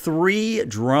 3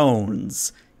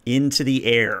 drones into the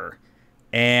air.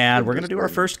 And we're going to do our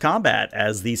first combat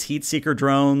as these Heat Seeker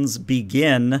drones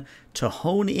begin to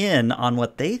hone in on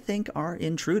what they think are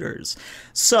intruders.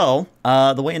 So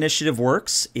the way initiative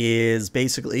works is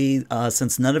basically,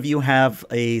 since none of you have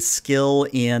a skill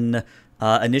in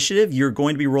initiative, you're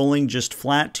going to be rolling just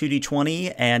flat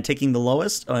 2d20 and taking the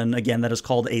lowest. And again, that is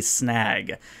called a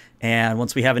snag. And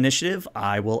once we have initiative,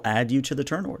 I will add you to the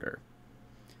turn order.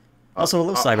 Also,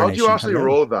 hello, Cyber Nation. How do you actually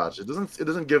roll that? It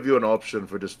doesn't give you an option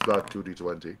for just flat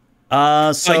 2d20.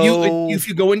 If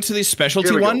you go into the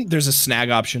specialty one, there's a snag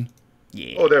option.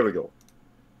 Yeah. Oh, there we go.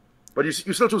 But you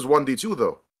still choose 1d2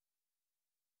 though.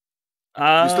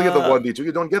 You still get the 1d2.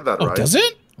 You don't get that, right? Does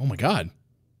it? Oh my god.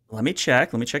 Let me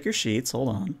check. Let me check your sheets. Hold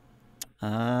on.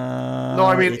 No,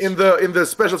 I mean in the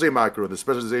specialty macro, the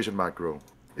specialization macro.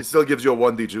 It still gives you a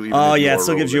 1d2. Even oh, yeah, it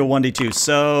still gives you a 1d2.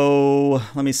 So,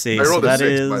 let me see. I rolled a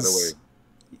 6, by the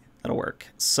way. That'll work.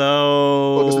 So...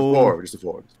 Oh, just a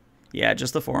 4. Yeah,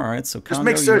 just the 4. All right, so just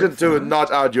make certain to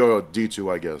not add your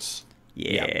d2, I guess.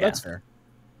 Yeah. That's fair.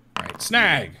 All right,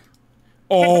 snag.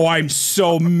 Oh, I'm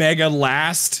so mega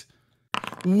last.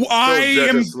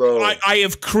 I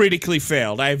have critically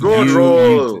failed. I have Good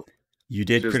roll. You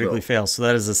did critically fail. So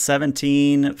that is a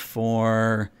 17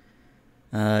 for...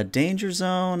 Danger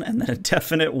Zone, and then a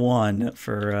definite 1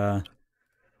 for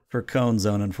Cone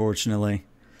Zone, unfortunately.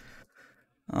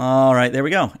 All right, there we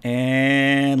go.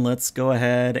 And let's go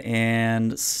ahead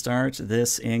and start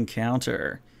this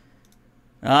encounter.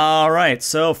 All right,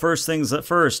 so first things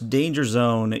first, Danger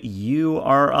Zone, you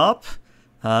are up.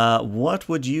 What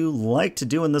would you like to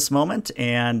do in this moment?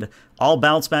 And I'll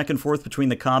bounce back and forth between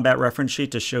the combat reference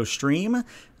sheet to show stream,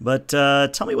 but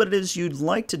tell me what it is you'd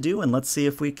like to do, and let's see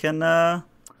if we can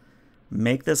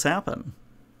make this happen.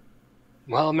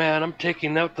 Well, man, I'm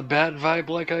taking out the bad vibe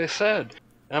like I said.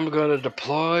 I'm going to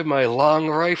deploy my long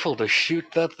rifle to shoot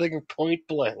that thing point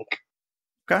blank.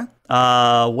 Okay.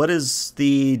 What is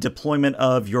the deployment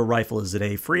of your rifle? Is it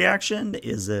a free action?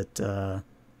 Is it...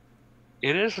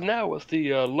 It is now with the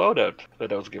loadout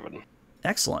that I was given.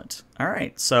 Excellent. All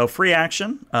right. So free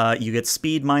action. You get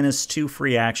speed minus 2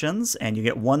 free actions, and you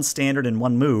get 1 standard and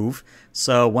 1 move.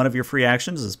 So one of your free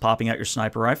actions is popping out your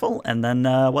sniper rifle, and then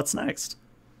what's next?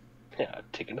 Yeah,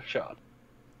 taking a shot.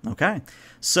 Okay.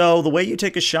 So the way you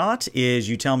take a shot is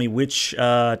you tell me which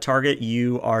target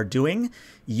you are doing.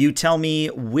 You tell me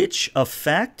which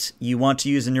effect you want to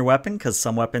use in your weapon, because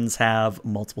some weapons have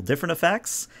multiple different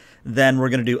effects. Then we're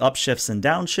going to do upshifts and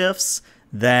downshifts.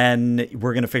 Then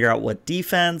we're going to figure out what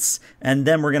defense, and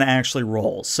then we're going to actually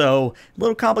roll. So a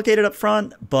little complicated up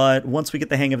front, but once we get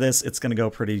the hang of this, it's going to go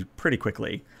pretty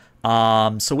quickly.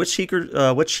 So which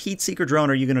Heat Seeker drone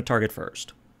are you going to target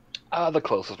first? The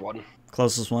closest one.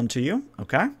 Closest one to you,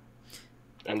 okay.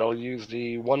 And I'll use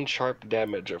the 1 sharp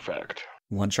damage effect.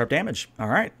 1 sharp damage, all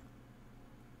right.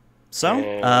 So,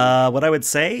 what I would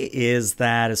say is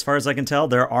that, as far as I can tell,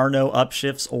 there are no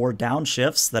upshifts or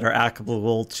downshifts that are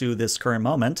applicable to this current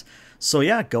moment. So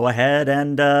yeah, go ahead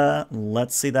and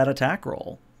let's see that attack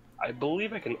roll. I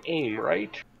believe I can aim,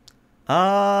 right?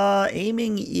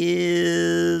 Aiming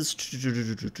is...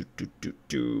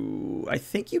 I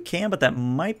think you can, but that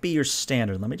might be your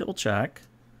standard. Let me double check.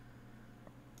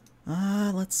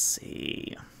 Let's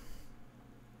see.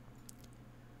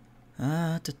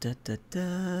 I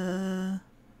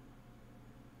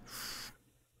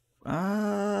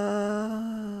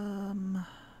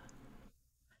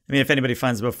mean, if anybody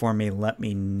finds it before me, let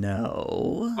me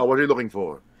know. Oh, what are you looking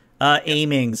for?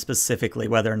 Aiming specifically,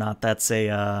 whether or not that's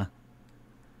a...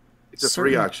 It's a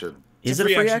free action. Is it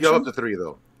a free action? You have up to 3,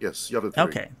 though. Yes, you have up to 3.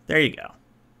 Okay, there you go.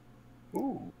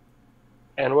 Ooh.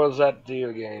 And what does that do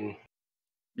again?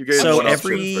 You gain So one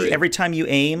option, every time you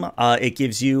aim, it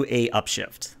gives you a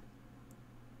upshift.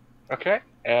 Okay.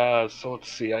 So let's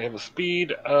see. I have a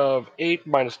speed of 8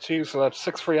 minus 2, so that's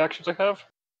 6 free actions I have.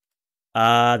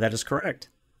 That is correct.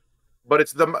 But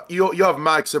it's you have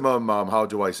maximum, how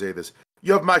do I say this?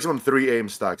 You have maximum 3 aim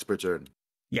stacks per turn.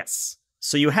 Yes.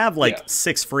 So you have like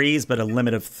 6 frees, but a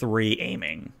limit of 3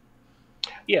 aiming.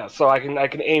 Yeah, so I can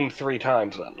aim 3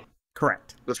 times then.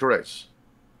 Correct. That's correct.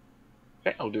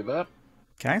 Okay, I'll do that.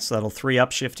 Okay, so that'll 3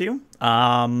 upshift you.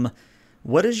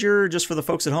 What is your, just for the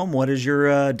folks at home, what is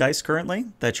your dice currently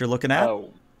that you're looking at?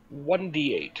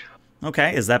 1d8.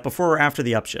 Okay, is that before or after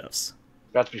the upshifts?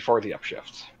 That's before the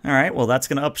upshifts. All right, well, that's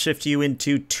going to upshift you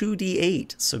into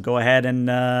 2d8. So go ahead and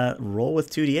roll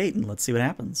with 2d8, and let's see what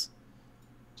happens.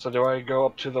 So do I go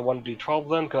up to the 1d12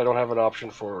 then? Because I don't have an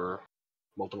option for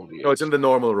multiple d8s. No, it's in the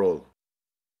normal roll.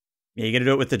 Yeah, you got to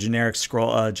do it with the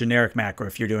generic macro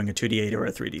if you're doing a 2d8 or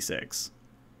a 3d6.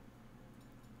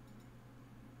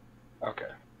 Okay.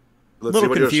 A little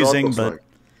confusing, but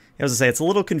I was to say it's a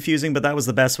little confusing, but that was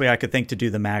the best way I could think to do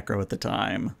the macro at the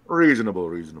time. Reasonable.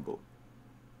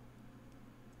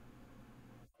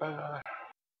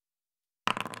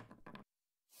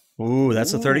 Ooh,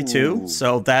 that's a 32.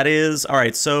 So that is all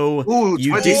right. So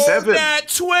you did that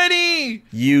 20.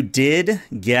 You did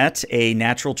get a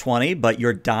natural 20, but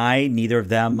your die, neither of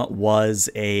them was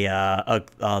the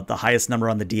highest number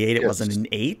on the D8. It wasn't an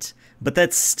 8, but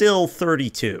that's still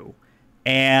 32.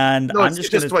 And no, I'm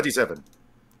just going to 27.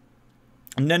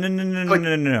 No.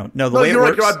 No, the way it you're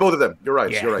works, right. You had both of them. You're right.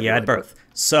 Yeah, you're right. You had both.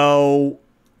 So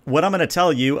what I'm going to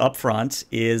tell you up front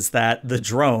is that the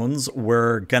drones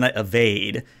were going to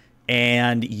evade,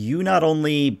 and you not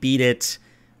only beat it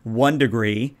 1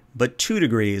 degree, but 2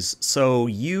 degrees, so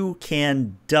you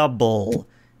can double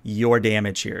your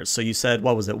damage here. So you said,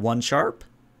 what was it, 1 sharp?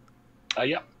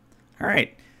 Yeah. All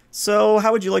right. So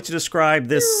how would you like to describe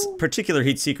this particular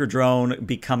Heatseeker drone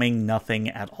becoming nothing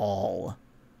at all?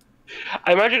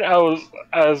 I imagine as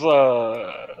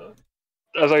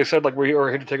I said, like we were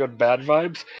here to take out bad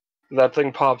vibes. That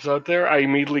thing pops out there. I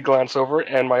immediately glance over it,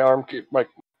 and my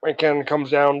cannon comes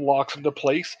down, locks into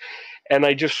place, and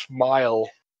I just smile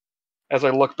as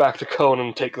I look back to Cone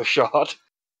and take the shot.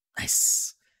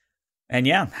 Nice. And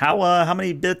yeah, how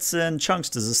many bits and chunks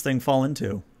does this thing fall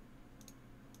into?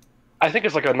 I think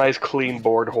it's like a nice clean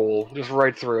board hole, just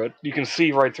right through it. You can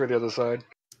see right through the other side.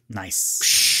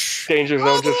 Nice. Danger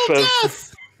Zone just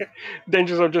says.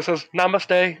 Danger Zone just says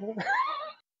namaste.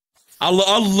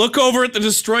 I'll look over at the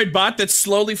destroyed bot that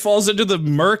slowly falls into the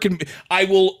murk, and I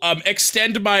will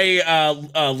extend my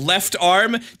left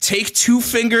arm, take 2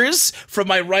 fingers from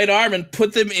my right arm, and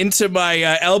put them into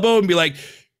my elbow, and be like,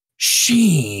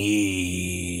 sheesh.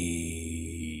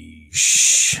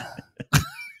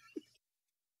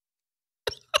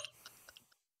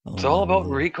 It's all about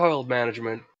recoil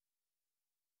management.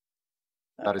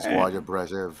 That is quite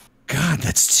impressive. God,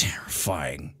 that's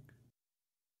terrifying.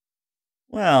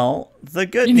 Well, the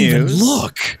good You didn't news... even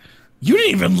look. You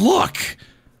didn't even look.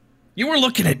 You were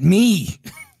looking at me.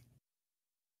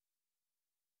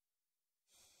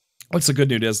 What's the good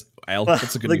news, Al?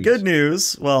 What's the good news? The good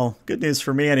news, well, good news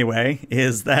for me anyway,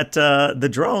 is that the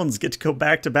drones get to go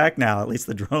back to back now, at least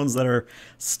the drones that are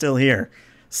still here.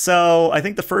 So I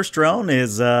think the first drone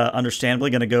is understandably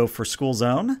going to go for School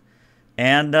Zone.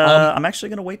 And I'm actually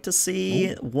going to wait to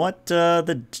see what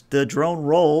the drone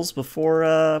rolls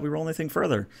before we roll anything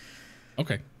further.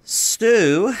 Okay.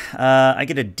 Stu, I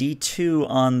get a D2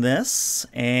 on this,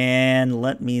 and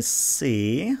let me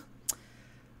see.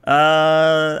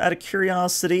 Out of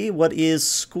curiosity, what is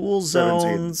School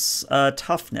Zone's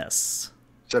toughness?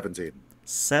 17.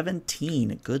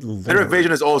 17. Good lord. Their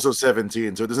evasion is also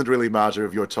 17, so it doesn't really matter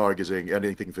if you're targeting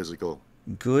anything physical.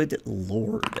 Good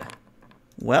lord.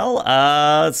 Well,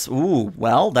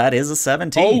 well, that is a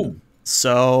 17. Oh.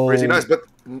 So crazy nice, but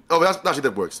actually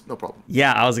that works. No problem.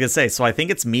 Yeah, I was gonna say. So I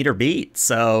think it's meet or beat.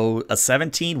 So a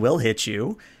 17 will hit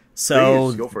you. So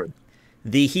please, go for it.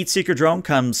 The Heatseeker drone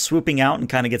comes swooping out and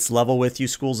kind of gets level with you,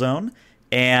 School Zone.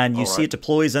 And you see it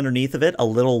deploys underneath of it a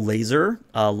little laser,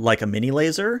 like a mini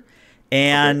laser.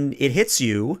 And it hits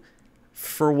you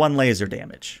for 1 laser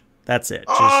damage. That's it.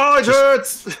 It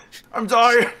hurts! I'm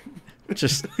dying!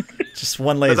 Just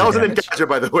 1 laser That wasn't damage. in character,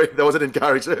 by the way. That wasn't in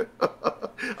character.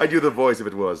 I knew the voice if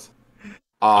it was.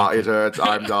 It hurts.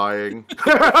 I'm dying.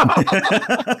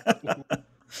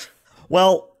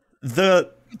 Well,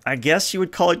 I guess you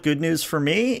would call it good news for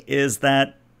me is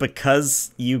that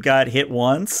because you got hit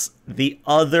once, the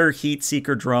other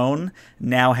Heatseeker drone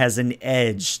now has an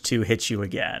edge to hit you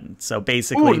again. So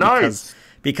basically,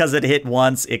 because it hit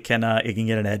once, it can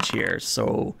get an edge here.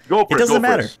 So it doesn't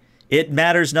matter. It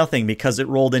matters nothing because it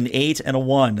rolled an 8 and a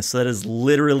 1, so that is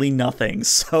literally nothing.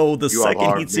 So the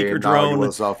second Heatseeker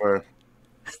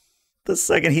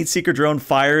drone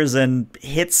fires and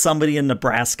hits somebody in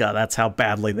Nebraska. That's how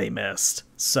badly they missed.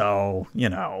 So, you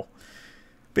know.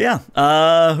 But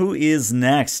yeah, who is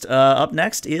next? Up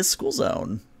next is School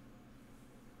Zone.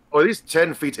 Oh, are these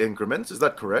 10 feet increments? Is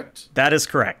that correct? That is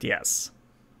correct, yes.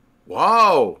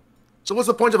 Wow. So what's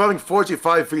the point of having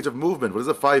 45 feet of movement? What does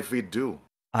the 5 feet do?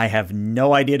 I have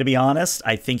no idea, to be honest.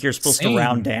 I think you're supposed to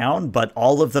round down, but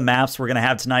all of the maps we're going to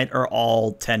have tonight are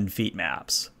all 10 feet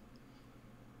maps.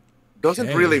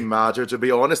 Doesn't really matter, to be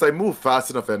honest. I move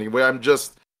fast enough anyway. I'm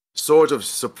just sort of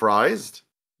surprised.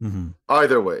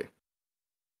 Either way.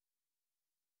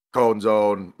 Cone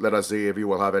Zone, let us see if you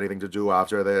will have anything to do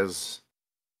after this.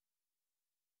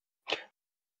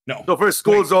 No. So first,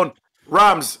 School Zone,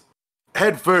 Rams,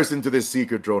 head first into this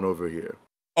Seeker drone over here.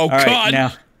 Oh, God.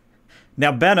 Right,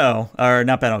 now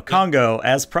Kongou,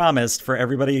 as promised, for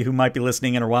everybody who might be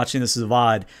listening and or watching this as a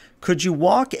VOD, could you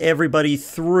walk everybody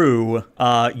through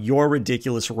your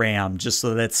ridiculous RAM just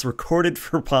so that it's recorded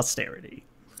for posterity?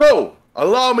 So,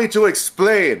 allow me to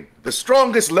explain the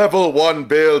strongest level 1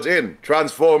 build in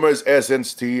Transformers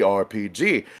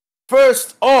TTRPG.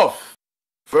 First off,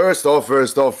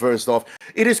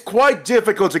 it is quite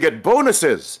difficult to get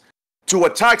bonuses to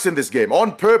attacks in this game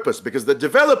on purpose because the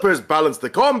developers balance the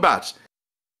combat.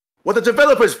 What the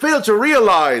developers failed to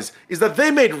realize is that they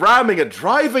made ramming a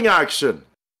driving action.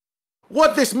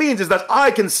 What this means is that I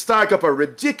can stack up a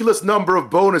ridiculous number of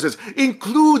bonuses,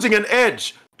 including an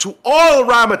edge, to all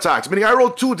ram attacks, meaning I roll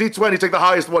 2d20, take the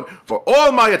highest one for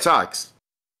all my attacks.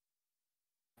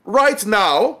 Right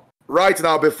now,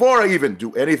 before I even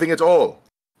do anything at all,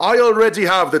 I already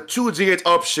have the 2d8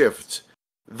 upshift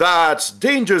that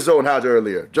Danger Zone had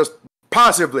earlier, just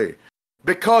passively,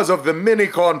 because of the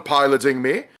Minicon piloting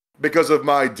me, because of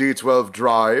my D12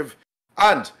 drive,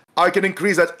 and I can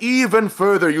increase that even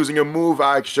further using a move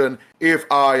action if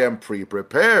I am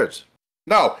pre-prepared.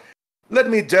 Now, let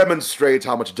me demonstrate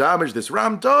how much damage this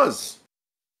ram does.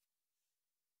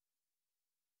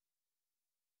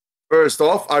 First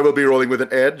off, I will be rolling with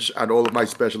an edge and all of my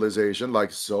specialization,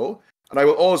 like so, and I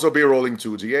will also be rolling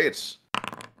 2d8.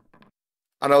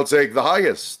 And I'll take the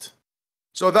highest.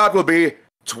 So that will be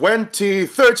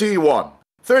 31.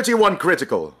 31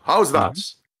 critical. How's that?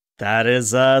 That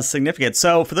is significant.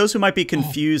 So for those who might be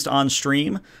confused on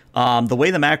stream, the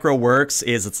way the macro works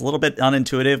is it's a little bit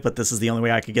unintuitive, but this is the only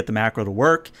way I could get the macro to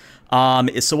work.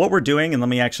 So what we're doing, and let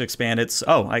me actually expand it.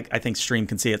 I think stream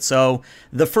can see it. So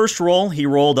the first roll, he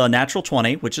rolled a natural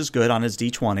 20, which is good on his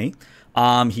D20.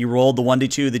 He rolled the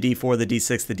 1d2, the d4, the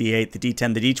d6, the d8, the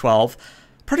d10, the d12.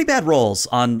 Pretty bad rolls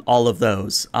on all of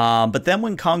those. But then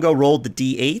when Kongou rolled the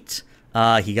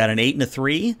d8, he got an 8 and a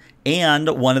 3, and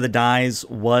one of the dies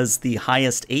was the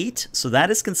highest 8, so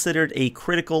that is considered a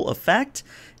critical effect.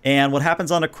 And what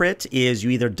happens on a crit is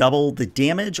you either double the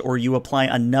damage or you apply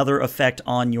another effect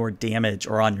on your damage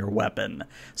or on your weapon.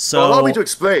 So allow me to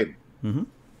explain.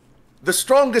 The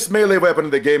strongest melee weapon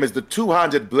in the game is the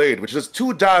two-handed blade, which does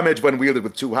 2 damage when wielded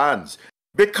with 2 hands.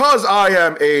 Because I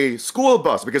am a school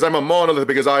bus, because I'm a monolith,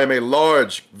 because I am a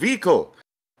large vehicle,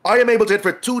 I am able to hit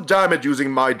for 2 damage using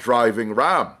my driving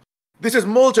ram. This is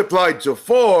multiplied to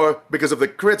 4 because of the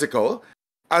critical,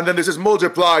 and then this is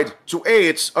multiplied to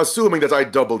 8, assuming that I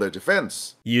double their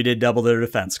defense. You did double their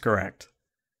defense, correct?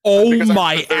 Oh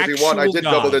my actual I did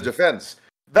double their defense.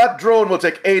 That drone will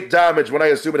take 8 damage when I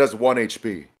assume it has 1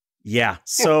 HP. Yeah,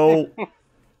 so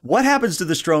what happens to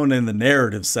this drone in the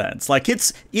narrative sense? Like,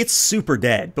 it's super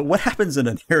dead, but what happens in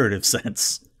a narrative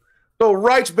sense? So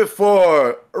right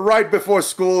before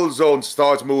School Zone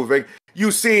starts moving,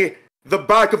 you see the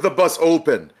back of the bus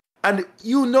open, and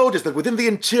you notice that within the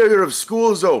interior of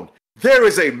School Zone, there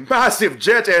is a massive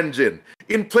jet engine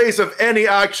in place of any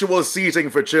actual seating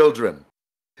for children.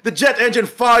 The jet engine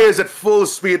fires at full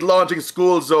speed, launching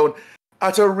School Zone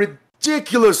at a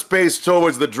ridiculous pace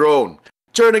towards the drone.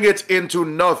 turning it into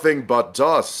nothing but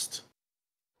dust.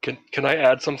 Can I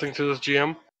add something to this,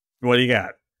 GM? What do you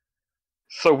got?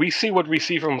 So we see what we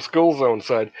see from Skull Zone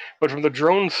side, but from the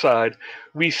drone side,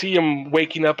 we see him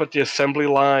waking up at the assembly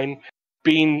line,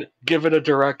 being given a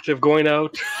directive, going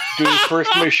out, doing his first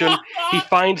mission. He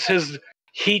finds his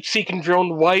heat-seeking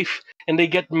drone wife, and they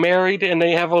get married, and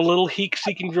they have a little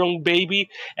heat-seeking drone baby,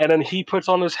 and then he puts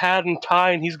on his hat and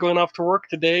tie, and he's going off to work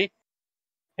today,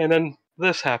 and then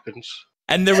this happens.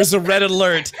 And there was a red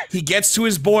alert. He gets to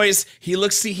his boys. He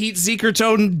looks to Heat Seeker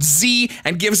Tone Z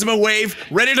and gives him a wave.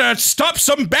 Ready to stop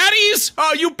some baddies?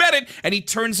 Oh, you bet it. And he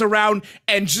turns around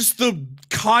and just the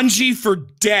kanji for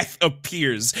death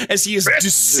appears as he is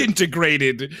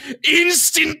disintegrated,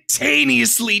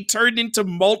 instantaneously turned into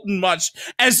molten mush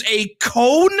as a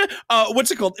cone.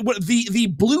 What's it called? The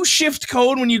blue shift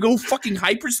cone when you go fucking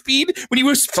hyperspeed, when you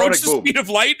approach the speed of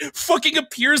light, fucking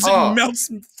appears and melts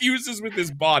and fuses with his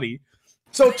body.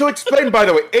 So to explain, by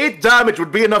the way, 8 damage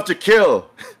would be enough to kill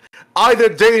either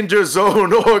Danger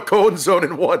Zone or Cone Zone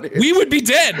in one hit. We would be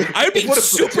dead. I would be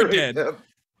super dead. Them.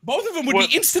 Both of them would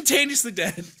be instantaneously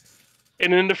dead.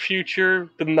 And in the future,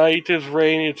 the night is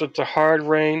rain. It's a hard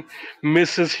rain.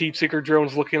 Mrs. Heatseeker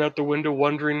Drone's looking out the window,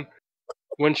 wondering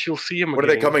when she'll see him again. When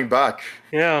are they coming back?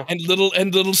 Yeah. And little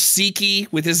Siki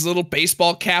with his little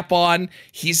baseball cap on,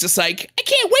 he's just like, I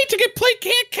can't wait to play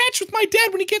catch with my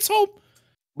dad when he gets home.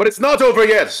 But it's not over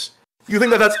yet. You think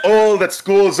that that's all that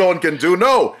School Zone can do?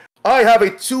 No! I have a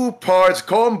 2-part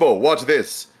combo. Watch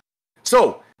this.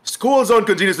 So, School Zone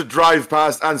continues to drive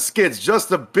past and skids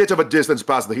just a bit of a distance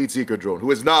past the Heatseeker drone,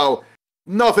 who is now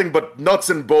nothing but nuts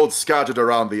and bolts scattered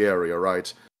around the area,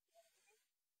 right?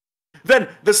 Then,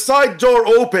 the side door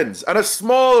opens, and a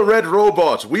small red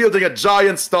robot wielding a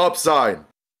giant stop sign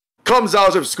comes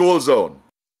out of School Zone.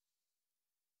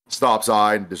 Stop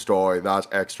sign, destroy that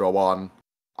extra one.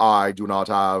 I do not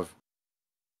have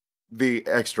the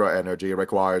extra energy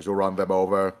required to run them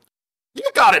over. You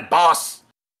got it, boss!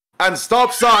 And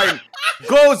stop sign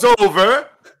goes over,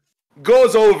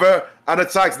 and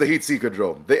attacks the Heatseeker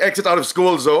drone. They exit out of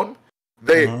School Zone,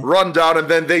 they run down, and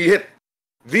then they hit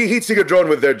the Heatseeker drone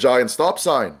with their giant stop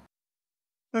sign.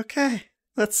 Okay,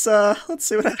 let's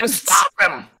see what happens. Stop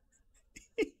him!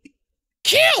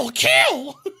 Kill!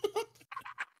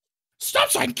 Stop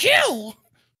sign, kill!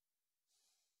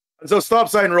 So stop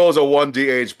sign rolls a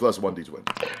 1d8 plus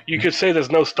 1d20. You could say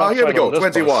there's no stop sign. Here we go, on this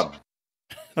 21. bus.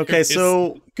 Okay,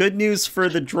 so good news for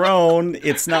the drone.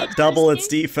 It's not double its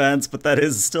defense, but that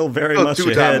is still very much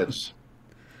 2 a damage. hit.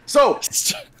 So,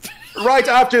 right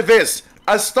after this,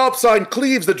 as stop sign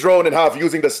cleaves the drone in half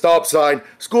using the stop sign,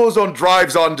 School Zone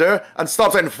drives under, and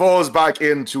stop sign falls back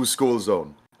into School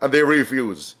Zone. And they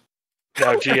refuse.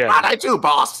 Now, GM. I do,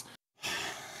 boss!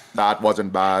 That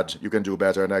wasn't bad. You can do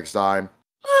better next time.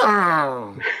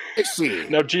 I see.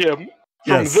 Now, GM,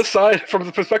 from this side, from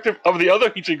the perspective of the other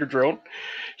Heatseeker drone,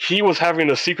 he was having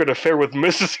a secret affair with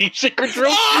Mrs. Heatseeker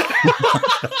drone.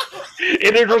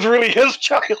 And it was really his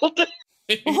child.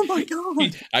 Oh my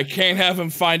god! I can't have him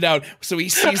find out. So he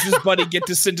sees his buddy get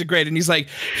disintegrated, and he's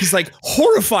like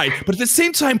horrified, but at the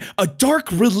same time, a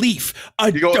dark relief,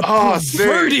 a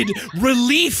perverted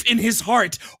relief in his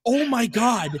heart. Oh my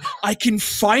god! I can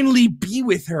finally be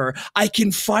with her. I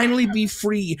can finally be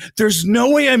free. There's no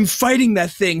way I'm fighting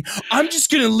that thing. I'm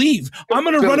just gonna leave. I'm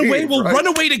gonna run away. We'll run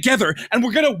away together, and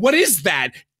we're gonna. What is that?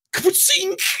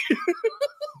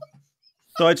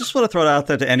 So I just want to throw it out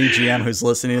there to any GM who's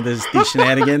listening to these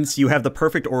shenanigans. You have the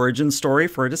perfect origin story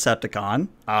for a Decepticon.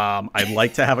 I'd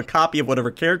like to have a copy of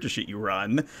whatever character sheet you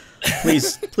run.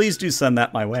 Please do send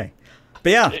that my way.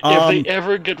 But yeah, if they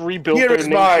ever get rebuilt, their names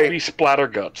will be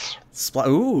Splatterguts.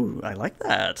 Ooh, I like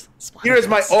that. Here is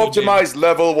my optimized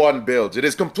level 1 build. It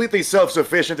is completely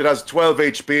self-sufficient. It has 12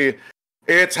 HP.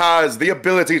 It has the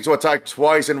ability to attack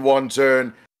twice in one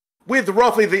turn, with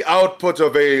roughly the output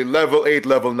of a level 8,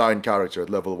 level 9 character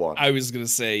at level 1. I was gonna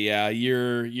say, yeah,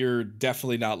 you're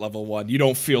definitely not level 1. You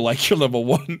don't feel like you're level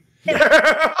 1.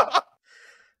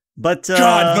 But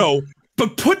God, no.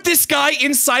 But put this guy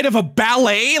inside of a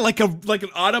ballet, like an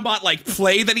Autobot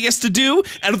play that he has to do,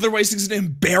 and otherwise he's gonna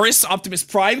embarrass Optimus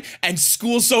Prime, and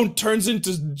School Zone turns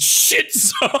into shit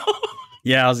zone.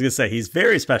 Yeah, I was gonna say he's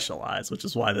very specialized, which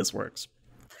is why this works.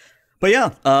 But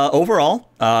yeah, overall,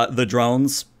 the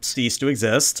drones cease to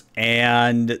exist,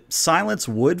 and silence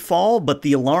would fall, but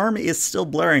the alarm is still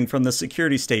blaring from the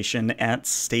security station at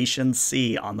Station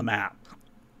C on the map.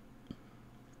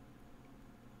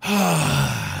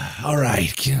 All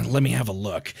right, let me have a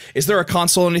look. Is there a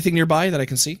console or anything nearby that I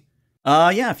can see?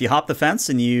 Yeah, if you hop the fence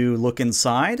and you look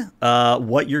inside,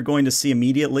 what you're going to see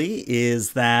immediately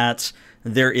is that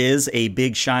there is a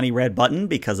big shiny red button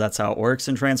because that's how it works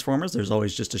in Transformers. There's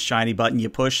always just a shiny button you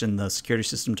push and the security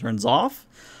system turns off.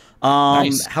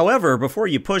 Nice. However, before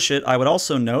you push it, I would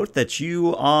also note that you,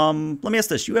 let me ask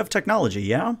this, you have technology,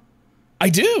 yeah? I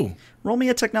do. Roll me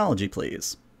a technology,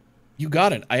 please. You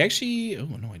got it. I actually, oh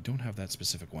no, I don't have that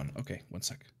specific one. Okay, one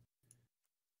sec.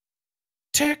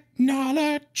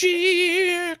 Technology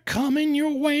coming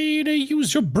your way to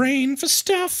use your brain for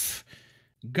stuff.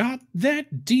 Got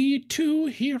that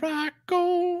D2, here I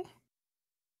go.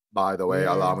 By the way,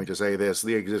 allow me to say this.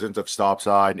 The existence of Stop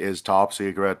Sign is top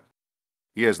secret.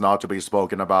 He is not to be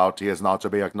spoken about. He is not to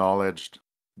be acknowledged.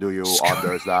 Do you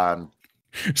understand?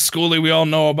 Schoolie, we all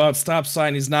know about Stop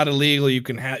Sign. He's not illegal. You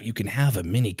can have a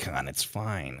mini-con. It's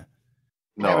fine.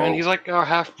 No, Yeah, man, he's like our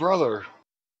half brother.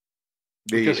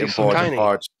 the because he's so important tiny.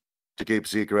 part to keep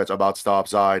secret about Stop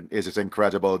Sign is its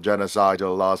incredible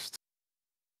genocidal lust.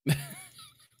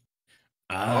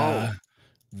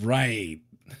 Right.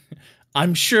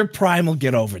 I'm sure Prime will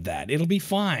get over that. It'll be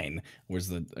fine. Where's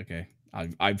the okay?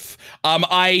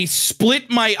 I split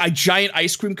my giant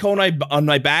ice cream cone on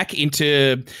my back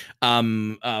into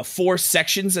 4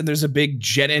 sections, and there's a big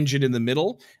jet engine in the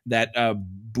middle that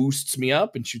boosts me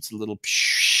up and shoots a little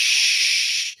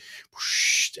psh,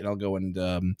 psh, and I'll go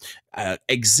and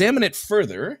examine it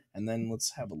further, and then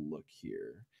let's have a look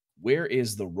here. Where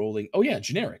is the rolling? Oh yeah,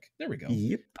 generic. There we go.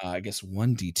 Yep. I guess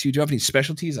 1d2. Do I have any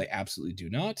specialties? I absolutely do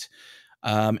not.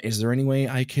 Is there any way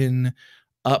I can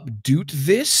updoot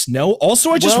this? No. Also,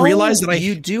 I just realized that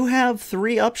you do have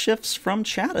 3 upshifts from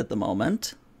chat at the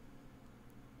moment.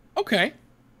 Okay.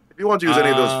 If you want to use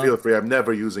any of those, feel free. I'm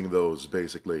never using those,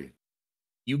 basically.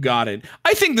 You got it.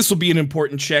 I think this will be an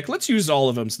important check. Let's use all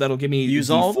of them. So that'll give me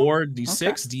D4, D6,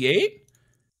 okay. D8.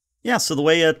 Yeah, so the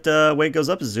way it goes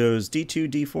up is D2,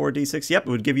 D4, D6. Yep, it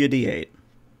would give you a D8.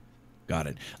 Got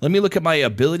it. Let me look at my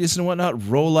abilities and whatnot.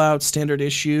 Rollout, standard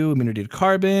issue, immunity to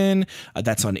carbon.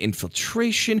 That's on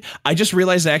infiltration. I just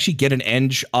realized I actually get an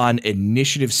edge on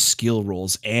initiative skill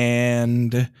rolls.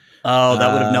 And oh,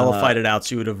 that would have nullified it out,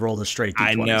 so you would have rolled a straight D20.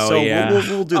 I know, so yeah.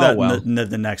 we'll do that in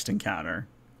the next encounter.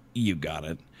 You got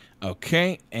it.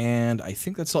 Okay, and I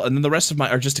think that's all. And then the rest of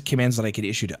mine are just commands that I can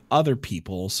issue to other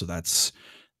people, so that's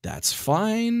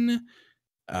fine.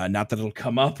 Not that it'll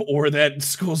come up or that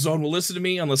School Zone will listen to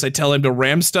me unless I tell him to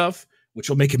ram stuff, which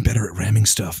will make him better at ramming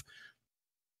stuff.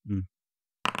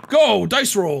 Go,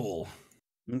 dice roll.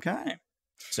 Okay.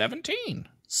 17.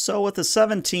 So with the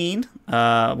 17,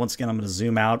 once again, I'm going to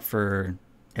zoom out for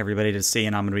everybody to see,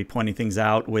 and I'm going to be pointing things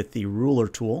out with the ruler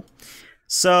tool.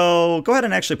 So go ahead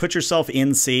and actually put yourself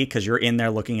in C, because you're in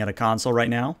there looking at a console right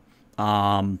now.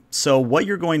 So what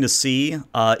you're going to see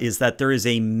is that there is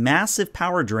a massive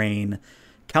power drain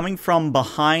coming from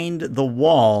behind the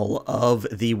wall of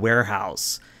the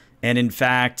warehouse. And in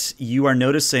fact, you are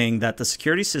noticing that the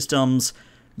security systems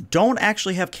don't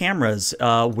actually have cameras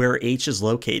where H is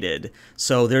located.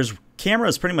 So there's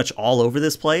cameras pretty much all over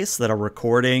this place that are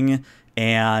recording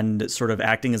and sort of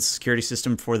acting as a security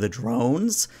system for the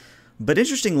drones. But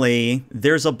interestingly,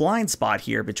 there's a blind spot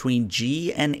here between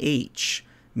G and H,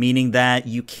 meaning that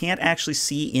you can't actually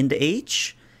see into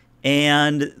H.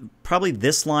 And probably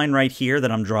this line right here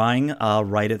that I'm drawing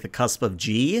right at the cusp of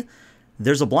G,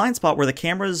 there's a blind spot where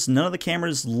none of the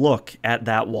cameras look at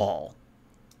that wall.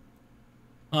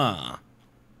 And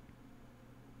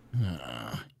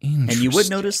you would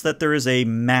notice that there is a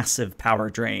massive power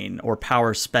drain or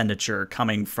power expenditure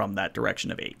coming from that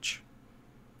direction of H.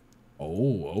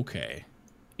 Oh, okay.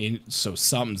 So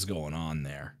something's going on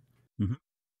there. Mm-hmm.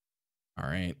 All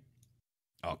right.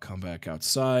 I'll come back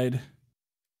outside.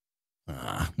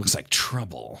 Looks like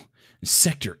trouble.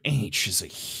 Sector H is a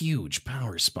huge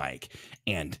power spike.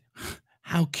 And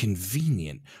how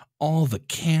convenient. All the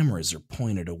cameras are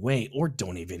pointed away or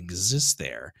don't even exist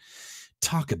there.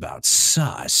 Talk about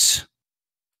sus.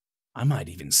 I might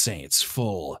even say it's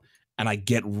full. And I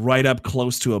get right up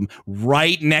close to him,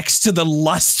 right next to the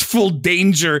lustful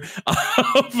danger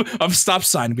of Stop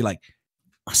Sign, and be like,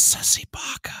 a sussy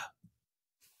baka.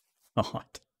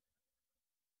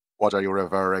 What are you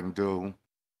referring to?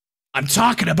 I'm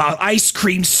talking about ice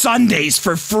cream sundaes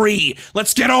for free.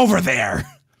 Let's get over there.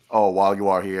 Oh, while you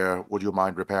are here, would you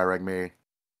mind repairing me?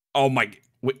 Oh my!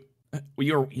 Wait,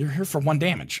 you're here for 1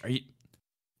 damage. Are you?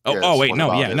 Oh, Yes, oh wait, what no,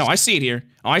 about yeah, this? no, I see it here.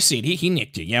 Oh, I see it. He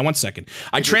nicked you. Yeah, 1 second.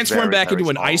 I It is transformed very, back into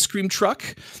very an small. ice cream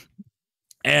truck.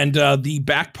 and the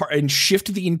back part, and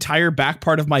shift the entire back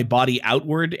part of my body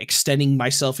outward, extending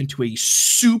myself into a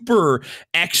super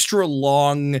extra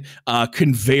long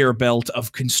conveyor belt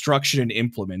of construction and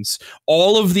implements.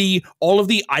 All of the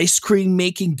ice cream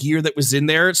making gear that was in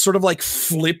there sort of like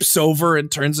flips over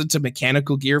and turns into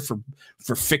mechanical gear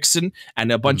for fixing,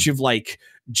 and a bunch of like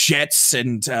jets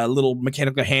and little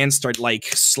mechanical hands start like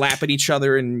slapping each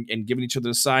other and giving each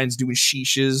other signs, doing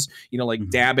sheeshes, like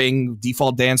dabbing,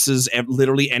 default dances,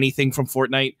 literally anything from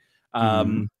Fortnite.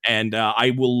 And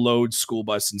I will load school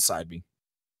bus inside me.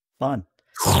 Fun.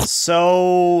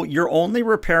 So you're only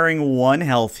repairing 1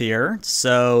 health here,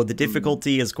 so the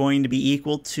difficulty is going to be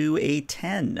equal to a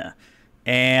 10.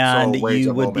 And So,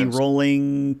 you would be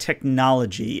rolling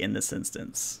technology in this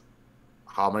instance.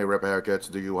 How many repair kits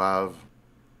do you have,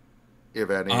 if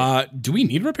any? Do we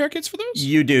need repair kits for those?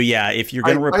 You do, yeah. If you're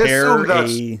going to repair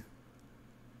if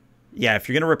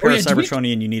you're going to repair a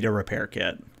Cybertronian, you need a repair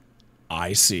kit.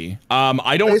 I see.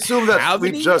 I don't. I assume that have we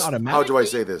any just. How automatically? do I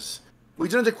say this? We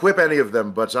didn't equip any of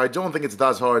them, but I don't think it's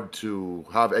that hard to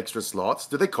have extra slots.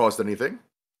 Do they cost anything?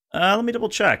 Let me double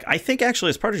check. I think actually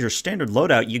as part of your standard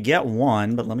loadout, you get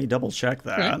 1, but let me double check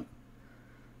that. Okay.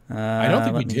 I don't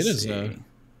think we did as a...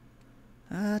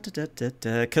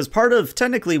 Because part of,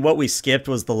 technically, what we skipped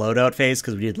was the loadout phase,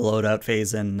 because we did the loadout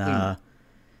phase in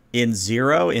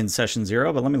session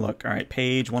 0, but let me look. All right,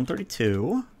 page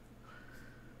 132.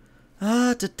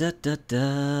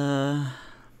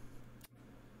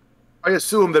 I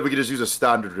assume that we could just use a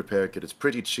standard repair kit. It's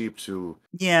pretty cheap to...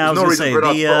 Yeah, There's no reason for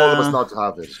all of us not to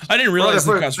have it. I didn't realize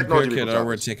the cost repair technology kit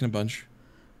were taking a bunch.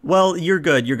 Well, you're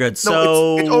good. You're good. So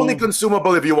No, it's only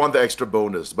consumable if you want the extra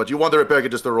bonus, but you want the repair kit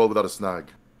just to roll without a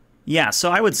snag. Yeah, so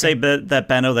I would say that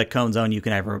Benno, that Cone Zone, you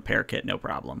can have a repair kit, no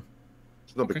problem.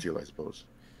 It's no big deal, I suppose.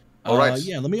 All right.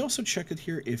 Yeah, let me also check it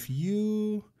here. If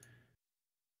you...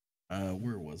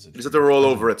 where was it? You just have to roll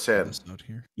over a 10.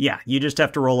 Yeah, you just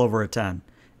have to roll over a 10.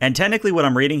 And technically what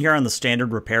I'm reading here on the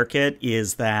standard repair kit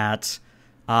is that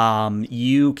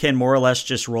you can more or less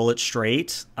just roll it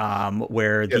straight,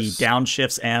 where the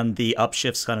downshifts and the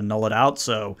upshifts kind of null it out.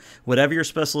 So whatever your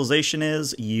specialization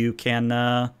is, you can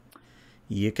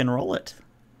roll it.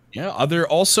 Yeah,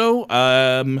 also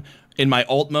in my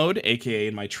alt mode, aka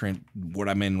in my what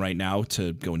I'm in right now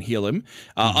to go and heal him,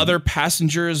 other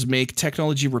passengers make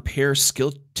technology repair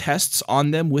skill tests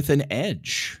on them with an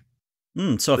edge.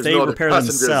 So if they repair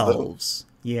themselves,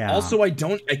 yeah. Also, I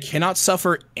cannot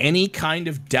suffer any kind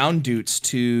of down doots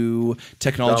to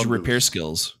technology repair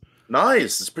skills.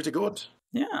 Nice, it's pretty good.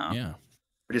 Yeah.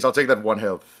 Please, I'll take that 1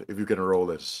 health if you can roll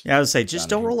this. Yeah, I would say just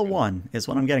don't roll a 1 is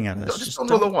what I'm getting out of this. Just don't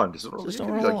roll a 1. Just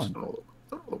don't roll a 1. Don't roll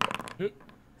a 1.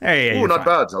 Hey, ooh, not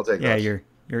bad. I'll take that. Yeah,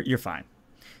 you're fine.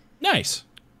 Nice.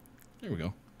 There we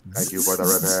go. Thank you for the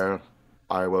repair.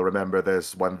 I will remember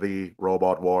this when the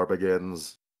robot war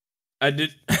begins. I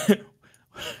did.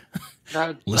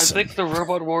 I think the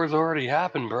robot war's already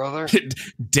happened, brother.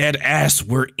 Dead ass,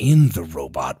 we're in the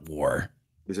robot war.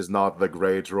 This is not the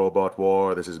great robot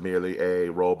war. This is merely a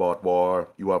robot war.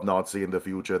 You have not seen the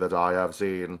future that I have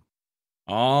seen.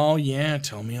 Oh, yeah.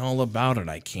 Tell me all about it.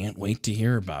 I can't wait to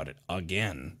hear about it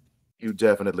again. You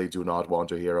definitely do not want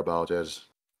to hear about it.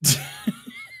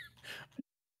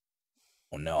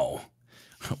 Oh, no.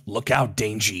 Look out,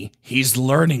 Dangy. He's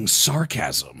learning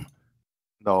sarcasm.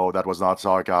 No, that was not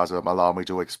sarcasm. Allow me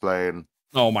to explain.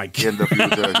 Oh my god. In the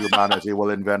future, humanity will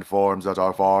invent forms that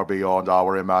are far beyond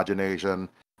our imagination.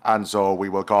 And so we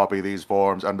will copy these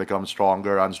forms and become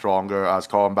stronger and stronger as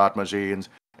combat machines.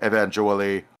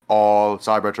 Eventually, all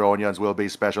Cybertronians will be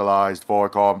specialized for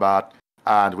combat.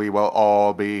 And we will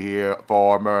all be here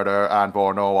for murder and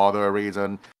for no other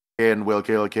reason. Kin will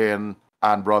kill kin,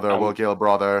 and brother will kill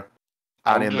brother.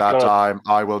 And in that time,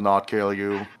 I will not kill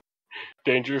you.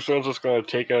 Danger Zone's just gonna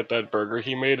take out that burger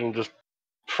he made and just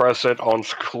press it on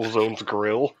School Zone's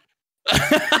grill.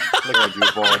 Thank you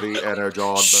for the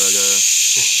Energon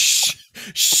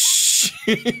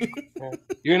burger.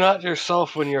 You're not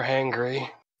yourself when you're hangry.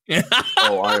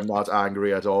 Oh, I am not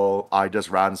angry at all. I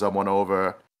just ran someone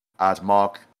over at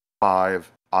Mach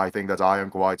 5. I think that I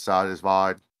am quite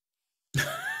satisfied.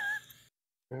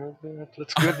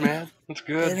 That's good, man. That's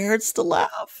good. It hurts to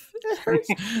laugh. It hurts.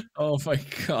 Oh my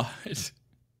god.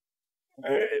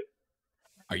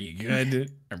 Are you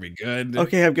good? Are we good?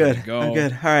 Okay, I'm good. I'm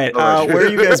good. All right. Where are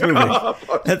you guys moving?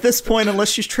 At this point,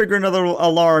 unless you trigger another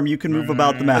alarm, you can move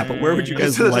about the map. But where would you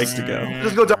guys like to go?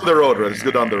 Just go down the road, bro. Just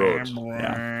go down the road.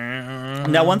 Yeah.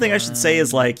 Now, one thing I should say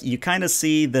is, like, you kind of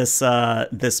see this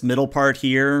this middle part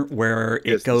here where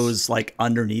it goes like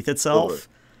underneath itself.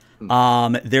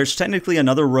 There's technically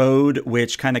another road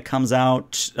which kind of comes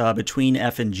out between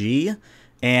F and G,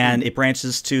 and it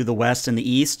branches to the west and the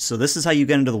east. So this is how you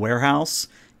get into the warehouse,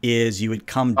 is you would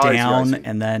come down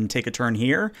and then take a turn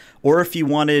here. Or if you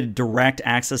wanted direct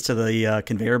access to the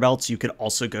conveyor belts, you could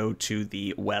also go to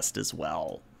the west as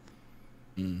well.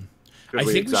 I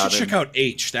think we should check out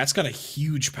H. That's got a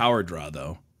huge power draw,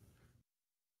 though.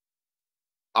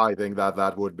 I think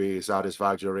that would be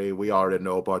satisfactory. We are in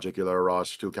no particular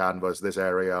rush to canvas this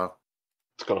area.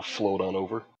 It's gonna float on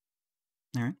over.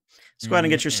 All right. Let's go ahead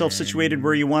and get yourself situated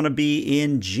where you want to be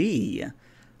in G.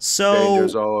 So Danger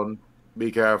zone.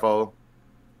 Be careful.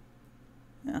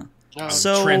 Yeah.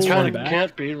 So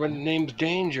can't be when the name's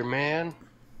Danger, man.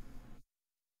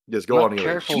 Just go on here.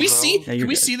 Careful, can we see? Yeah, can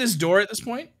we see this door at this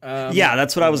point? Yeah,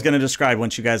 that's what I was going to describe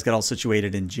once you guys get all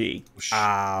situated in G.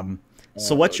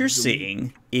 So what you're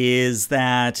seeing is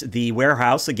that the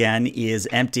warehouse, again, is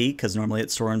empty, because normally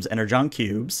it stores energon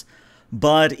cubes.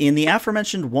 But in the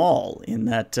aforementioned wall, in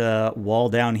that wall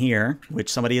down here, which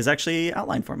somebody has actually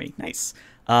outlined for me, nice.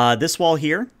 This wall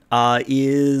here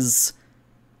is,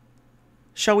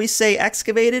 shall we say,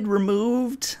 excavated,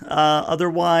 removed,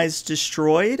 otherwise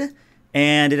destroyed.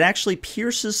 And it actually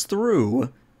pierces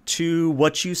through to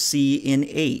what you see in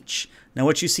H. Now,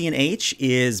 what you see in H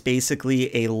is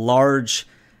basically a large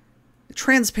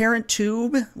transparent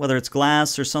tube, whether it's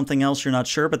glass or something else, you're not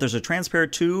sure, but there's a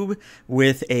transparent tube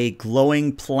with a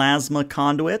glowing plasma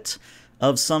conduit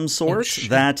of some sort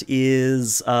that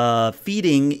is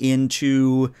feeding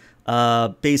into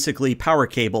basically power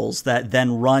cables that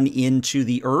then run into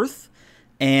the earth.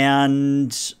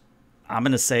 And I'm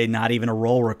going to say not even a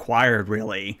roll required,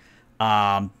 really.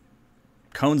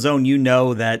 Cone Zone, you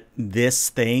know that this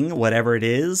thing, whatever it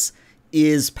is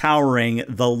powering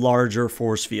the larger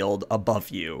force field above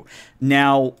you.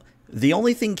 Now, the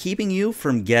only thing keeping you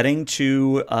from getting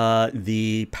to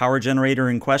the power generator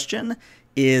in question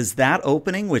is that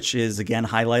opening, which is, again,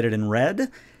 highlighted in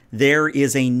red. There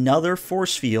is another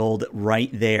force field right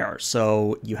there.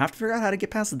 So you have to figure out how to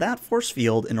get past that force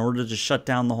field in order to shut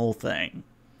down the whole thing.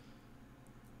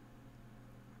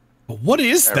 What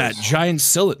is that giant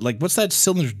cylinder? Like, what's that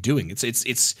cylinder doing? It's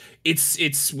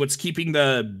what's keeping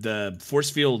the force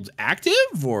field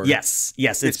active, or yes,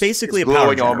 it's basically a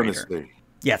power generator. Ominously.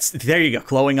 Yes, there you go,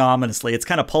 glowing ominously. It's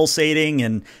kind of pulsating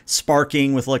and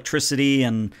sparking with electricity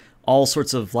and all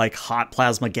sorts of like hot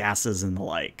plasma gases and the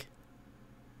like.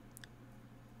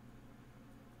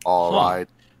 All right.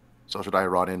 So should I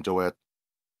run into it?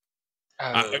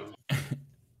 I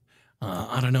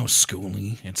don't know,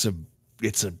 Schoolie.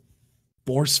 It's a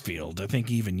force field. I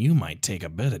think even you might take a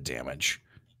bit of damage.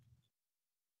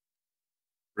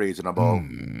 Reasonable.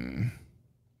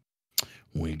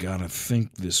 We gotta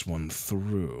think this one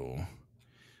through.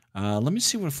 Let me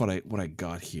see what I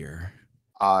got here.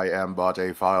 I am but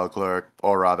a file clerk,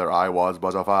 or rather, I was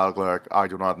but a file clerk. I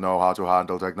do not know how to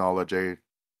handle technology.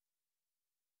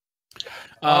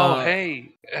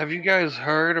 Hey, have you guys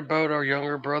heard about our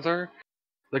younger brother?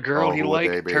 The girl he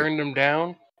liked turned him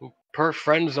down. Per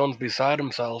friend zone's beside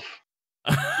himself.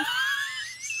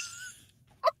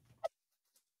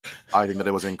 I think that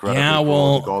it was incredibly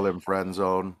cool to call him friend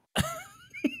zone. God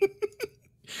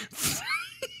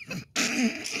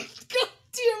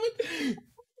damn it!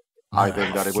 I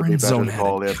think that it would be better to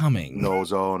call him no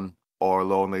zone or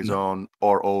lonely zone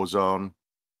or ozone,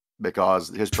 because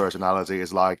his personality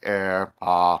is like air.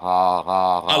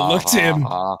 I looked at him,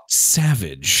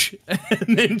 savage,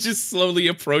 and then just slowly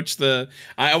approach the.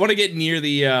 I want to get near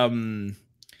the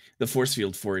force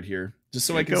field for it here, just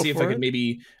so I can see if I can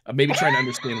maybe try to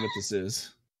understand what this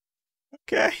is.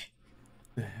 Okay.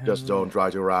 Just don't try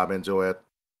to ram into it.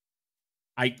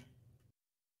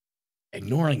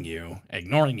 Ignoring you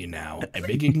now. I'm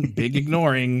big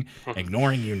ignoring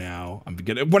you now. I'm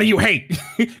gonna. What do you hate?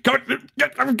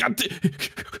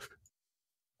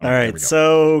 All right,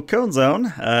 so Cone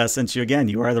Zone, since you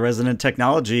are the resident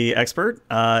technology expert,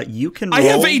 you can roll. I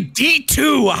have a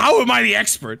D2. How am I the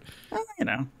expert?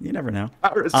 You never know.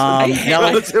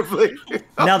 Relatively.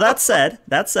 Now that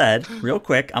said, real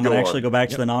quick, I'm going to actually go back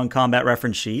to the non-combat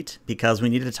reference sheet because we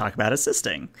needed to talk about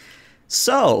assisting.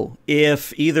 So,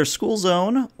 if either School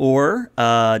Zone or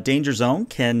Danger Zone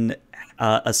can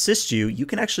assist you, you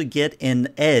can actually get an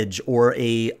edge or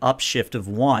a upshift of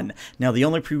 1. Now, the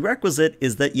only prerequisite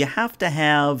is that you have to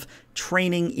have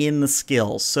training in the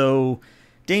skill. So,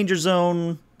 Danger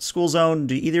Zone, School Zone,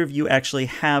 do either of you actually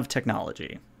have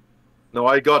technology? No,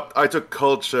 I took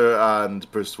culture and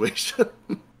persuasion.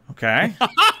 Okay.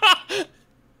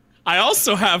 I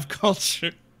also have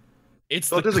culture. It's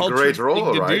the a great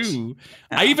role, right?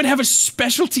 I even have a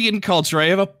specialty in culture. I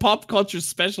have a pop culture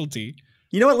specialty.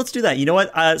 You know what? Let's do that. You know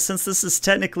what? Since this is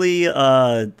technically it's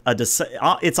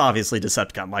obviously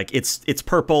Decepticon. Like it's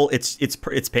purple.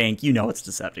 It's pink. You know it's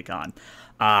Decepticon.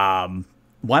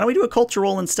 Why don't we do a culture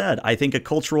roll instead? I think a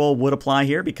culture roll would apply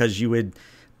here because you would.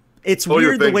 It's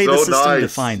weird the way the system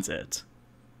defines it.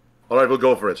 All right, we'll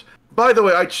go for it. By the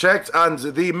way, I checked, and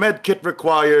the med kit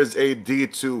requires a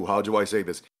D2. How do I say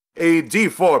this? A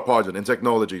D4, pardon, in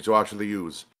technology to actually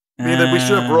use. Meaning that we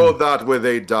should have rolled that with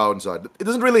a downside. It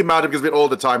doesn't really matter because we had all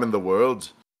the time in the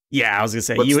world. Yeah, I was gonna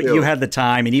say you had the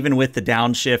time, and even with the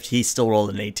downshift, he still rolled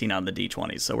an 18 on the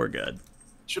D20, so we're good.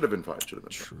 Should have been fine.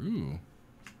 True.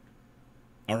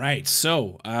 All right,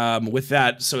 so with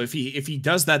that, so if he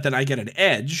does that, then I get an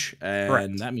edge, and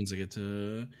Correct. that means I get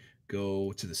to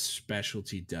go to the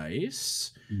specialty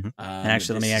dice. And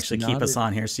actually, let me actually keep us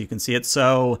on here so you can see it.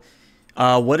 So,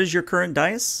 what is your current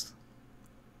dice?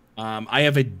 I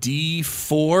have a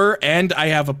D4, and I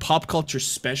have a pop culture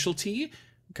specialty.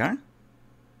 Okay.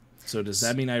 So does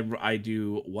that mean I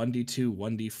do 1d2,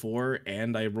 1d4,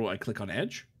 and I click on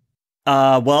edge?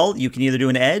 Well, you can either do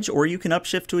an edge or you can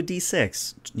upshift to a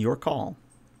D6. Your call.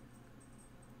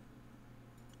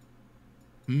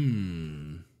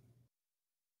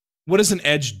 What does an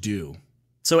edge do?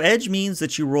 So edge means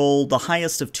that you roll the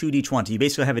highest of 2d20. You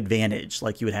basically have advantage,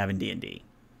 like you would have in D&D.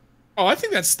 Oh, I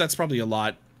think that's probably a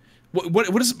lot.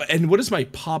 What is my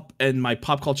pop and my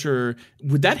pop culture?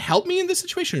 Would that help me in this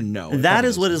situation or no? That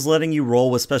is what is letting you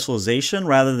roll with specialization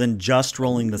rather than just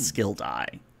rolling the skill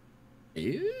die.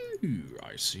 Ooh,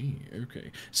 I see.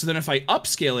 Okay. So then if I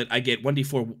upscale it, I get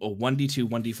 1d4, 1d2,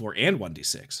 1d4, and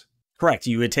 1d6. Correct.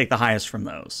 You would take the highest from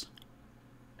those.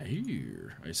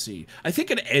 Here, I see. I think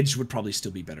an edge would probably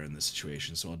still be better in this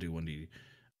situation, so I'll do 1d.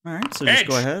 All right, so just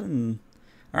go ahead and...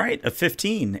 All right, a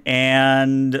 15.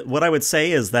 And what I would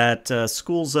say is that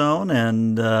School Zone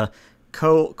and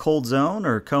Cold Zone,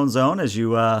 or Cone Zone, as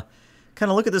you kind of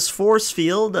look at this force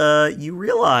field, you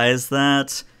realize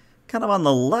that kind of on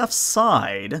the left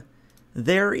side,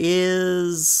 there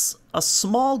is a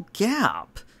small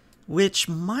gap, which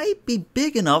might be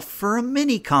big enough for a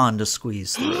mini-con to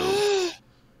squeeze through.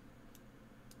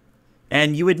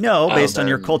 And you would know, based on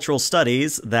your cultural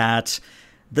studies, that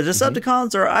the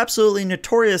Decepticons are absolutely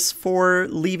notorious for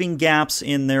leaving gaps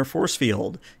in their force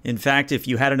field. In fact, if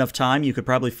you had enough time, you could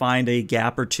probably find a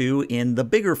gap or two in the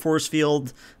bigger force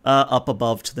field up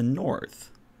above to the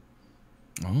north.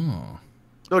 Oh.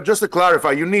 So just to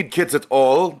clarify, you need kits at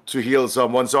all to heal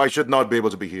someone, so I should not be able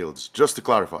to be healed. Just to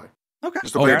clarify. Okay.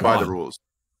 Just to play by the rules.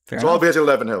 So I'll be at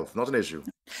 11 health, not an issue.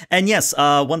 And yes,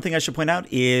 one thing I should point out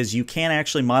is you can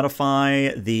actually modify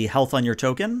the health on your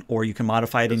token, or you can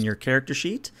modify it in your character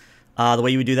sheet. The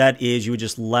way you would do that is you would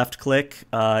just left-click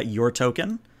your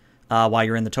token while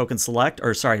you're in the token select,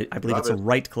 or sorry, I believe it's a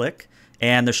right-click,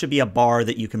 and there should be a bar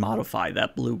that you can modify,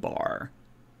 that blue bar.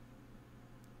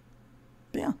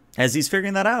 But yeah, as he's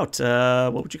figuring that out,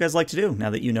 what would you guys like to do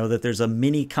now that you know that there's a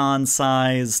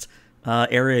mini-con-sized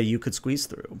area you could squeeze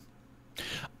through?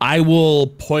 I will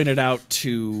point it out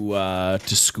to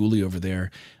Schoolie over there.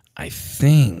 I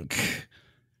think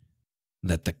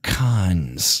that the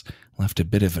cons left a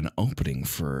bit of an opening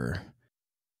for,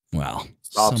 well,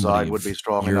 Stop side would be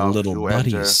strong your enough little to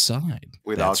buddy's enter side.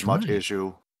 without That's much right.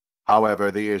 issue.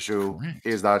 However, the issue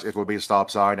is that it will be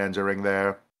stop sign entering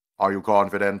there. Are you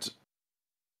confident?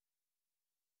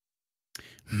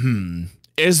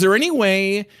 Is there any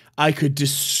way I could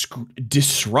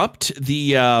disrupt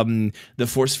the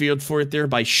force field for it there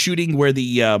by shooting where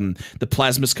the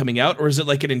plasma's coming out, or is it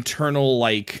like an internal,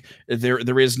 like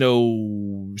there is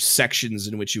no sections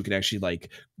in which you can actually like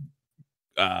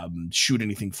shoot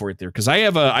anything for it there? Because I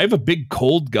have a big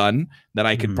cold gun that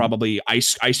I could probably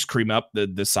ice cream up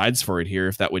the sides for it here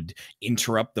if that would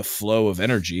interrupt the flow of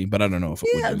energy, but I don't know if it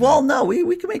would. Well, no,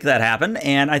 we can make that happen,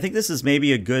 and I think this is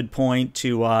maybe a good point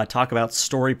to talk about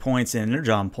story points and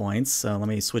energon points. So let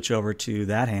me switch over to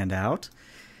that handout.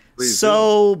 Please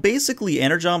so basically,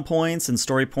 energon points and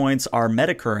story points are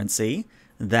meta currency.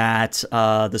 That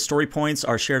the story points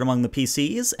are shared among the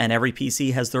PCs, and every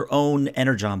PC has their own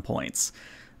energon points.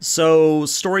 So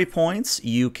story points,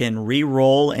 you can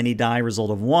re-roll any die result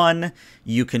of 1.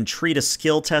 You can treat a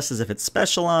skill test as if it's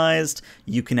specialized.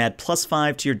 You can add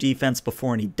 +5 to your defense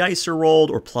before any dice are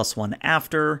rolled, or +1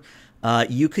 after.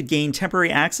 You could gain temporary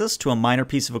access to a minor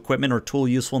piece of equipment or tool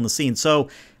useful in the scene. So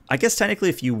I guess technically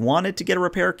if you wanted to get a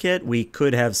repair kit, we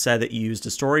could have said that you used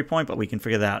a story point, but we can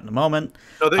figure that out in a moment.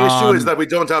 No, the issue is that we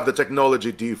don't have the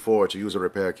technology D4 to use a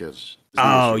repair kit.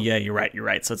 Oh, yeah, you're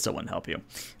right. So it still wouldn't help you.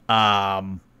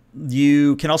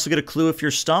 You can also get a clue if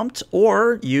you're stumped,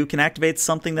 or you can activate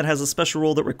something that has a special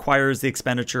rule that requires the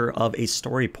expenditure of a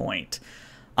story point.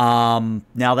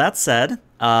 Now that said,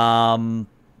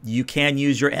 you can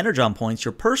use your Energon points,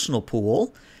 your personal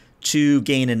pool, to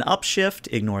gain an upshift,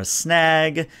 ignore a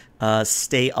snag,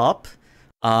 stay up.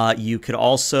 You could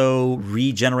also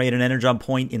regenerate an Energon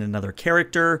point in another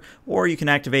character, or you can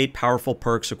activate powerful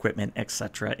perks, equipment,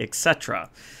 etc., etc.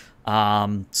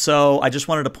 So I just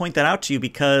wanted to point that out to you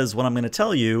because what I'm going to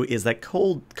tell you is that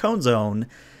Cone Zone,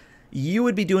 you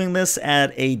would be doing this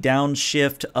at a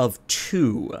downshift of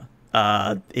 2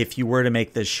 if you were to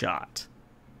make this shot.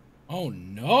 Oh,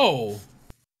 no.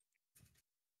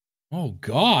 Oh,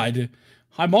 God.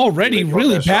 I'm already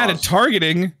really bad at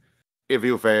targeting. If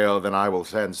you fail, then I will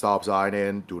send stop sign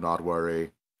in. Do not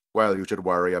worry. Well, you should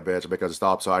worry a bit because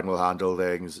stop sign will handle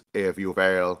things if you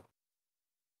fail.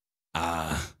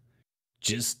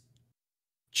 Just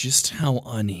how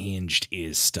unhinged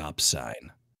is stop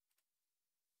sign?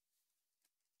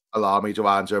 Allow me to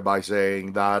answer by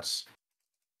saying that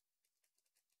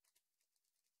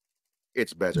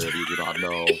it's better if you do not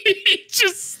know. He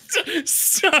just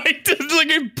sighed like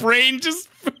a brain just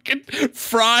fucking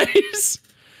fries.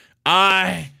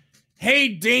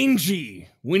 Hey, Dangy,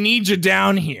 we need you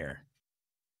down here.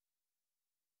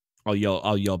 I'll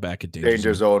yell back at Danger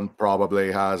Danger Zone probably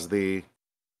has the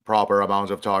proper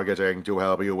amount of targeting to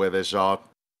help you with this shot.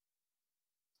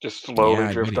 Just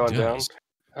slowly drift on down.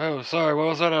 Oh, sorry, what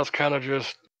was that? I was kind of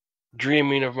just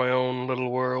dreaming of my own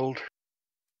little world.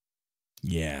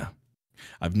 Yeah.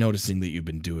 I'm noticing that you've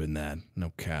been doing that.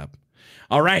 No cap.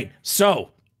 All right, so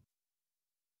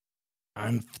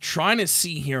I'm trying to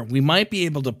see here. We might be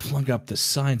able to plug up the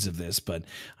sides of this, but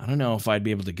I don't know if I'd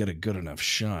be able to get a good enough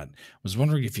shot. I was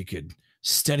wondering if you could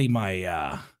steady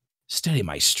my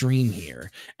stream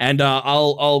here, and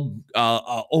I'll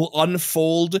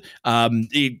unfold.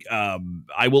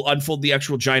 I will unfold the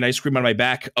actual giant ice cream on my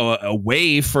back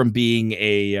away from being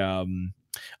a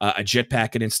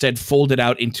jetpack, and instead fold it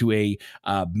out into a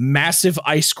massive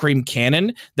ice cream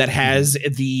cannon that has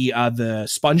the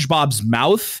SpongeBob's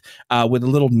mouth with a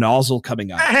little nozzle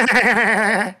coming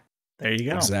out. There you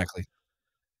go. Exactly.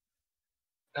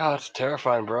 Oh, that's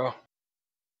terrifying, bro.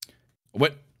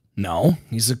 What? No,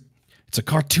 it's a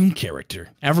cartoon character.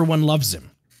 Everyone loves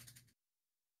him,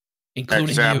 including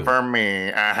Except you. for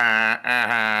me.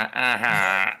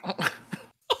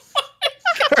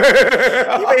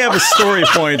 You may have a story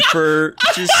point for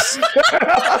just.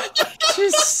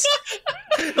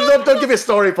 Don't give me a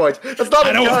story point. That's not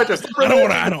a character.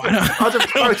 I don't. Out of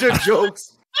character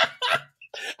jokes.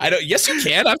 I don't. Yes, you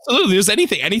can. Absolutely. There's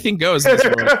anything goes in this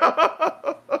world.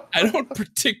 I don't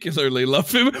particularly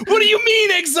love him. What do you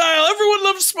mean, Exile? Everyone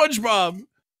loves SpongeBob.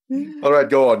 All right,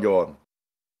 go on.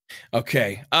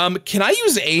 Okay. Can I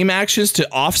use aim actions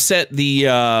to offset the?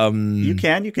 You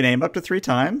can aim up to 3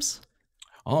 times.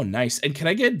 Oh, nice. And can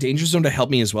I get Danger Zone to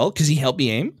help me as well? Because he helped me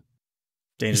aim.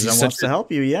 Danger Zone wants to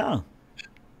help you. Yeah.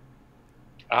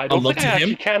 I don't think I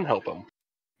actually can help him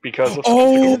because of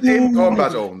in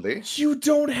combat only. You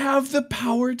don't have the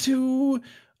power to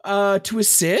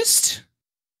assist,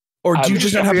 or do you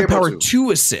just not have the power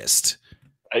to assist?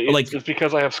 It's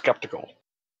because I have skeptical.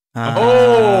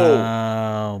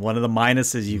 One of the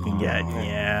minuses you can get.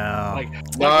 Yeah.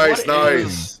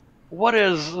 Nice. What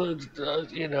is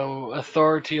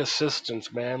authority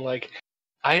assistance, man? Like,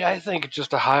 I think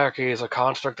just a hierarchy is a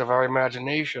construct of our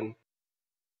imagination.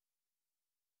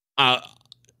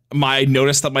 I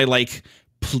noticed that my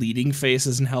pleading face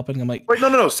isn't helping. I'm like, wait,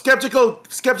 no.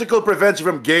 Skeptical prevents you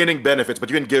from gaining benefits, but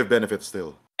you can give benefits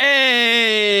still.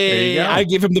 Hey, there you go. I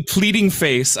gave him the pleading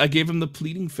face.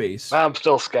 I'm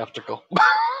still skeptical.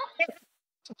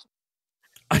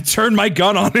 I turned my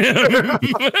gun on him.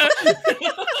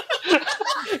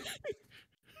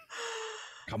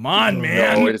 Come on,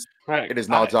 man. No, it is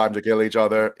not time to kill each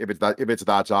other. If it's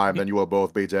that time, then you will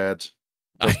both be dead.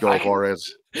 Let's go for it.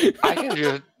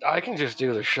 I can just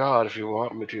do the shot if you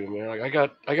want me to, man. Like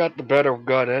I got the better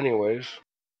gun anyways.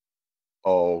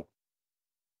 Oh.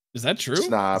 Is that true?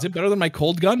 Snap. Is it better than my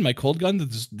cold gun? My cold gun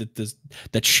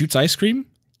that shoots ice cream?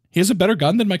 He has a better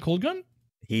gun than my cold gun?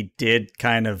 He did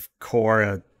kind of core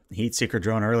a heat seeker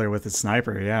drone earlier with his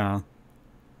sniper, yeah.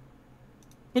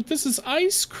 But this is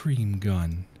ice cream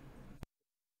gun.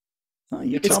 Well,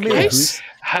 you tell me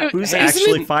who's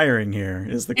actually firing here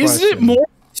is the question. Is it more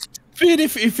stupid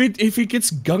if it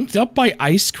gets gunked up by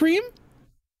ice cream?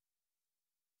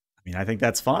 I mean, I think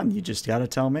that's fun. You just got to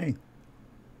tell me.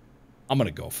 I'm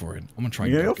gonna go for it. I'm gonna try.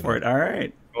 You're gonna go for it. All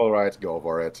right. All right, go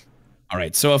for it. All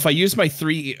right. So if I use my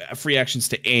 3 free actions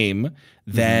to aim,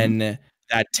 then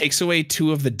that takes away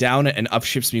 2 of the down and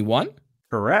upshifts me 1.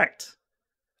 Correct.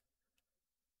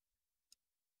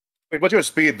 Wait, what's your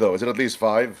speed though? Is it at least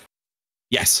 5?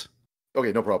 Yes.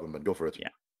 Okay, no problem, man. Go for it. Yeah.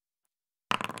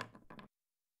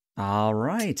 All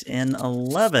right, an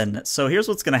 11. So here's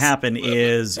what's going to happen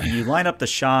is you line up the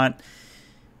shot.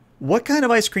 What kind of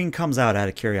ice cream comes out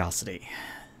of curiosity?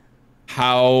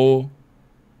 How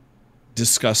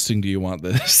disgusting do you want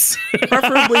this?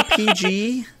 Preferably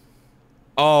PG.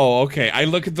 Oh, okay. I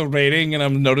look at the rating and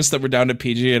I've noticed that we're down to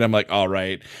PG and I'm like, all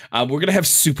right. We're going to have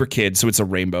Super Kid, so it's a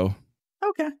rainbow.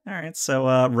 Okay, all right.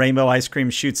 So rainbow ice cream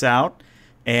shoots out,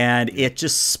 and it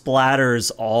just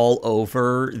splatters all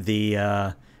over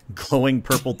the glowing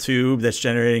purple tube that's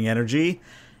generating energy,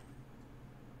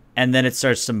 and then it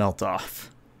starts to melt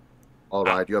off. All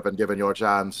right, you have been given your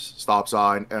chance. Stop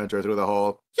sign, enter through the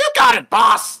hole. You got it,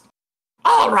 boss!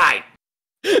 All right.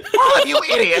 All of you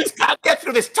idiots gotta get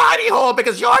through this tiny hole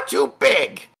because you're too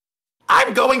big.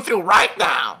 I'm going through right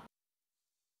now.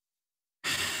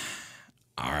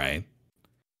 All right.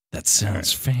 That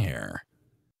sounds fair.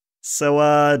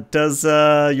 So does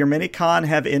your mini-con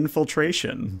have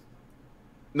infiltration?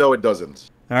 No, it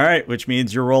doesn't. All right, which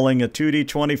means you're rolling a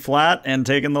 2d20 flat and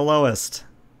taking the lowest.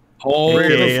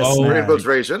 Holy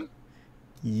Infiltration?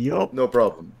 Yup. No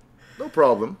problem. No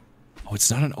problem. Oh,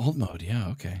 it's not an alt mode. Yeah,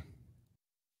 okay.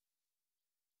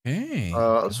 Hey.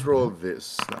 Let's roll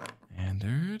this.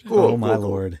 Standard. Oh, my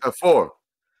lord. 4.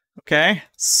 Okay,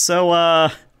 so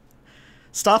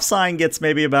stop sign gets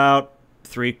maybe about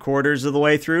 3/4 of the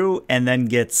way through and then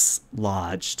gets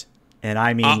lodged. And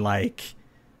I mean like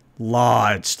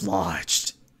lodged.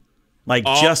 Like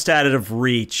just out of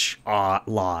reach,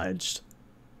 lodged.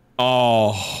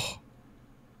 Oh.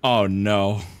 Oh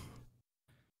no.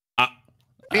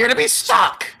 Appear to be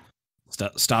stuck.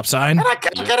 Stop sign? And I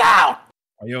can't get out.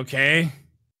 Are you okay?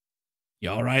 You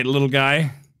all right, little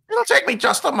guy? It'll take me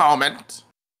just a moment.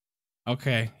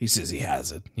 Okay. He says he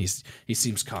has it. He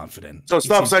seems confident. So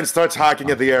stop sign starts hacking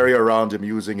at the area around him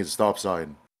using his stop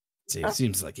sign. It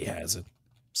seems like he has it.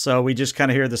 So we just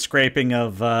kind of hear the scraping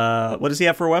of what does he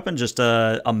have for a weapon? Just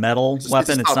a metal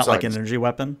weapon. It's not like an energy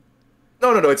weapon.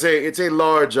 No. It's a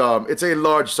large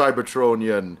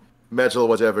Cybertronian metal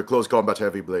whatever close combat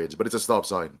heavy blades, but it's a stop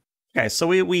sign. Okay, so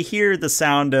we hear the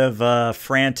sound of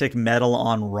frantic metal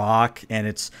on rock, and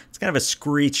it's kind of a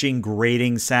screeching,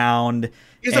 grating sound.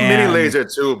 He's a mini laser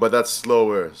too, but that's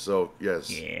slower. So yes.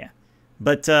 Yeah,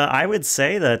 but I would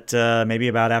say that maybe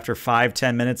about after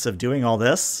 5-10 minutes of doing all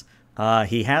this,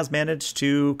 he has managed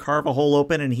to carve a hole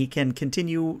open, and he can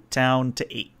continue down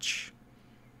to H.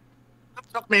 It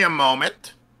took me a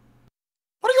moment.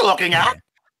 What are you looking at?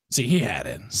 See, he had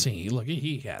it. See, look,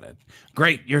 he had it.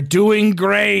 Great, you're doing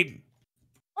great.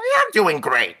 I am doing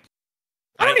great.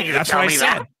 I don't need you to tell me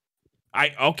that.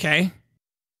 Okay.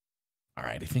 All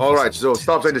right. All right. So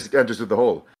stop sign just enters through the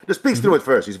hole. Just peeks through it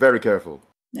first. He's very careful.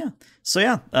 Yeah. So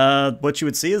yeah, what you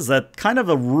would see is that kind of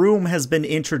a room has been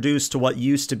introduced to what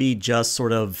used to be just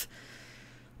sort of,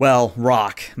 well,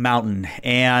 rock, mountain.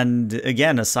 And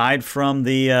again, aside from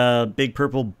the big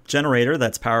purple generator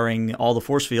that's powering all the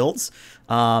force fields,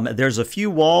 there's a few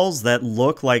walls that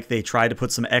look like they tried to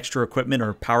put some extra equipment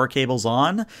or power cables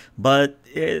on, but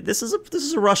this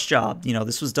is a rush job. You know,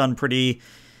 this was done pretty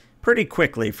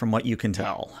quickly from what you can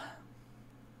tell.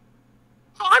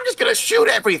 I'm just gonna shoot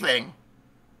everything.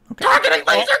 Okay. Targeting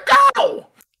laser, go!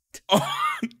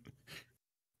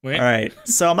 Wait. All right,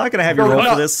 so I'm not going to have you roll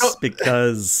for this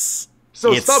because...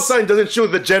 So stop sign doesn't shoot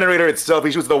the generator itself,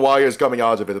 he shoots the wires coming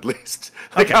out of it at least.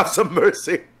 Like, have some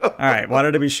mercy. All right,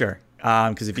 wanted to be sure.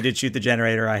 Because if you did shoot the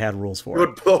generator, I had rules for it. It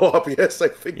would blow up, yes, I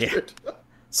figured. Yeah.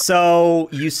 So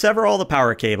you sever all the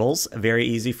power cables, very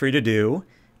easy for you to do.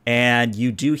 And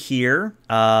you do hear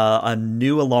a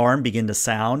new alarm begin to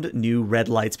sound, new red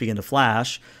lights begin to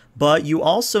flash. But you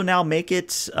also now make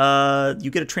it, you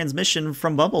get a transmission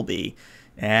from Bumblebee.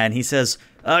 And he says,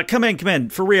 come in,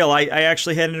 for real, I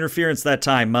actually had interference that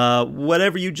time.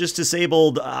 Whatever you just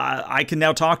disabled, I can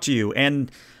now talk to you. And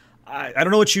I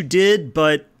don't know what you did,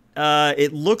 but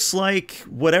it looks like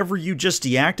whatever you just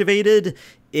deactivated,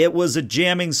 it was a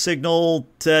jamming signal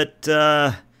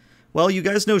that, well, you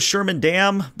guys know Sherman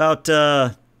Dam, about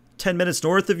 10 minutes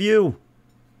north of you?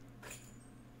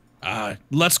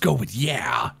 Let's go with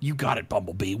yeah. You got it,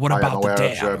 Bumblebee. What about the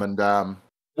dam? Sherman Dam.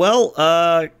 Well,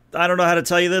 I don't know how to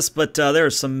tell you this, but there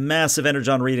are some massive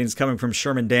energon readings coming from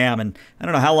Sherman Dam, and I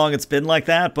don't know how long it's been like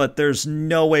that, but there's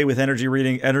no way with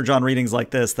energon readings like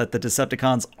this that the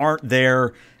Decepticons aren't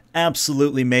there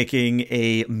absolutely making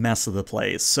a mess of the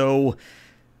place. So,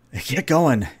 get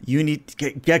going. You need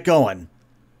to get going.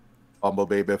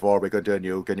 Bumblebee, before we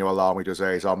continue, can you allow me to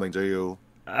say something to you?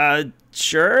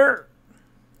 Sure.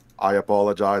 I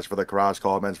apologize for the crass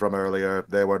comments from earlier.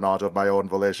 They were not of my own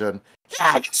volition.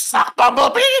 Yeah, you suck,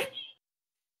 Bumblebee!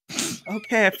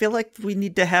 Okay, I feel like we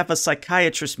need to have a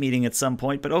psychiatrist meeting at some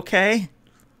point, but okay.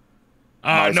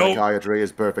 My No. psychiatry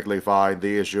is perfectly fine.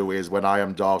 The issue is when I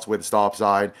am docked with stop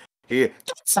sign, don't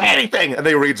say anything, and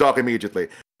they redock immediately.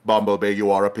 Bumblebee,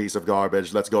 you are a piece of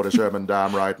garbage. Let's go to Sherman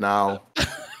Dam right now.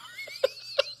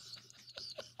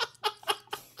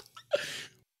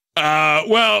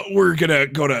 Well, we're gonna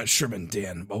go to Sherman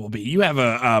Dam, Bumblebee. You have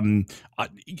Have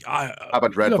a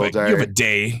dreadful day. You have a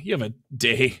day. You have a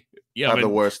day. You Have the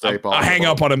worst day possible. I hang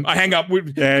up on him. I hang up.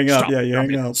 Hang up. Yeah, you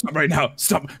hang up. Stop right now.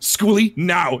 Stop. Schoolie,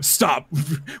 now. Stop.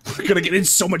 We're gonna get in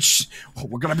so much.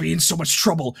 We're gonna be in so much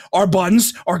trouble. Our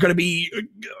buns are gonna be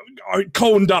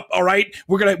coned up. All right.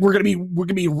 We're gonna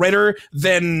be redder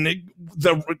than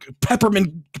the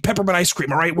peppermint ice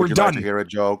cream. All right. We're Would you done. like to hear a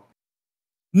joke?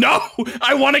 No,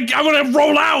 I want to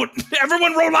roll out.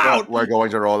 Everyone roll out. We're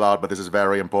going to roll out, but this is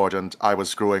very important. I was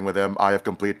screwing with him. I have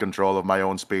complete control of my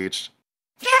own speech.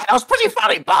 Yeah, that was pretty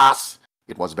funny, boss.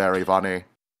 It was very funny.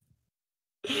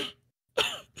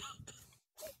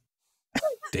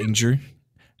 Danger,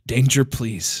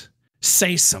 please.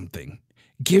 Say something.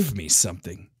 Give me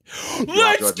something.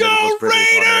 Let's go,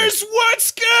 Raiders!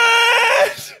 What's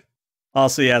good?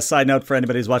 Also, yeah, side note for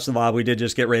anybody who's watching the VOD, we did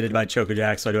just get raided by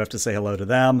Chocojack, so I do have to say hello to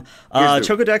them.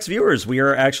 Chocojack's viewers, we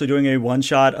are actually doing a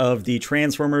one-shot of the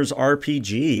Transformers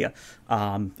RPG.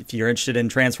 If you're interested in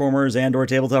Transformers and or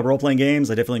tabletop role-playing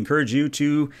games, I definitely encourage you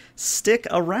to stick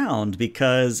around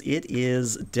because it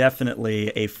is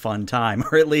definitely a fun time.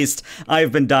 Or at least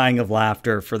I've been dying of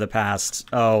laughter for the past,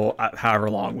 however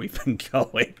long we've been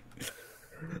going.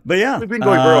 But yeah. We've been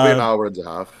going for probably an hour and a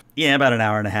half. Yeah, about an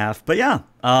hour and a half. But yeah,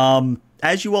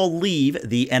 as you all leave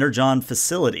the Energon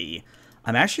facility,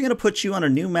 I'm actually going to put you on a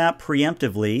new map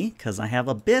preemptively because I have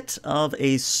a bit of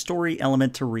a story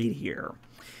element to read here.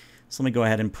 So let me go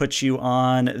ahead and put you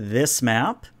on this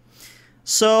map.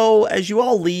 So as you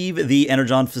all leave the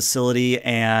Energon facility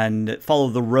and follow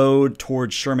the road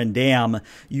towards Sherman Dam,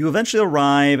 you eventually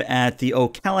arrive at the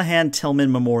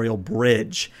O'Callahan-Tillman Memorial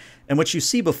Bridge. And what you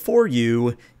see before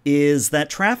you is that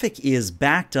traffic is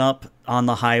backed up on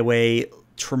the highway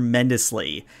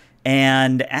tremendously.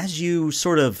 And as you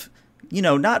sort of,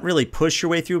 not really push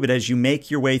your way through, but as you make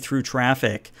your way through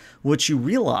traffic, what you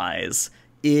realize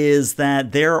is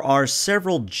that there are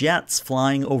several jets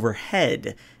flying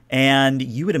overhead, and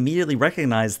you would immediately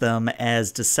recognize them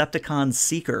as Decepticon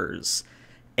Seekers.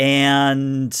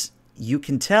 And you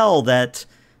can tell that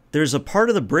there's a part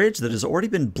of the bridge that has already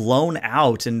been blown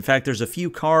out. In fact, there's a few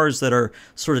cars that are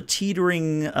sort of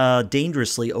teetering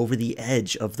dangerously over the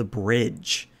edge of the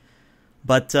bridge.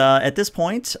 But at this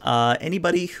point,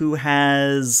 anybody who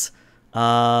has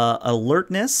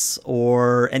alertness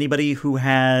or anybody who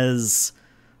has...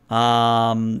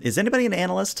 is anybody an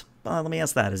analyst? Let me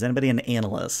ask that. Is anybody an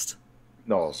analyst?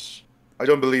 No, I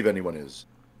don't believe anyone is.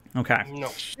 Okay. No.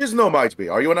 Shizno might be.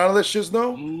 Are you an analyst,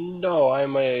 Shizno? No,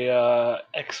 I'm a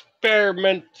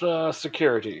experiment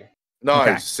security. Nice.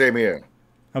 Okay. Same here.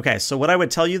 Okay, so what I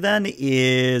would tell you then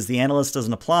is the analyst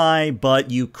doesn't apply, but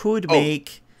you could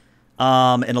make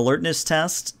an alertness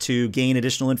test to gain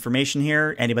additional information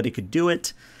here. Anybody could do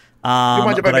it. Do you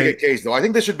mind if I make a case, though? I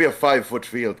think this should be a 5-foot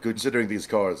field, considering these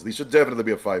cars. These should definitely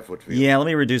be a 5-foot field. Yeah, let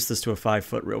me reduce this to a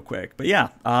 5-foot real quick. But yeah,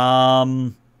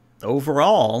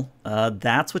 overall,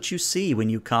 that's what you see when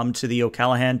you come to the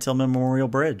O'Callahan-Tillman Memorial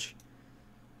Bridge.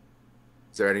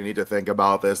 Is there any need to think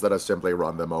about this? Let us simply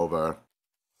run them over.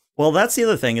 Well, that's the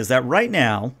other thing, is that right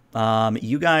now,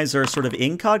 you guys are sort of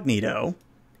incognito,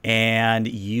 and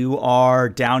you are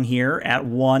down here at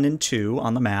 1 and 2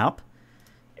 on the map.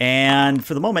 And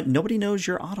for the moment, nobody knows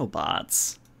your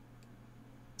Autobots.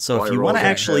 So if you want to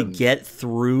actually get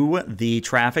through the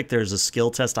traffic, there's a skill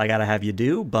test I got to have you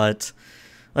do. But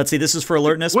let's see, this is for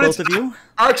alertness, both of you.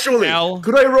 Actually,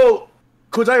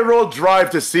 could I roll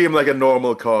drive to seem like a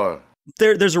normal car?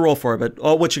 There's a roll for it,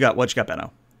 but what you got? What you got,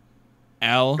 Benno?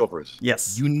 Al, go for it.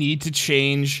 Yes. You need to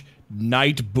change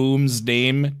Night Boom's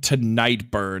name to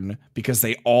Nightburn because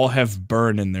they all have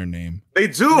burn in their name. They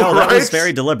do, no, right? That was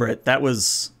very deliberate. That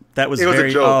was very...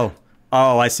 a joke.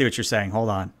 Oh, I see what you're saying. Hold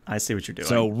on. I see what you're doing.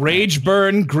 So, Rage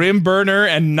Burn, Grim Burner,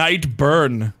 and Night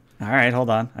Burn. All right, hold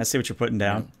on. I see what you're putting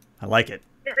down. I like it.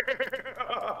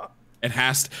 It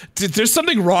has to. There's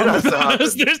something wrong with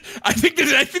us. I think the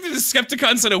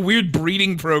Decepticons had a weird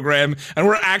breeding program, and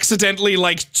we're accidentally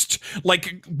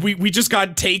we just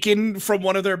got taken from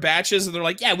one of their batches, and they're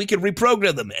like, yeah, we can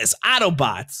reprogram them as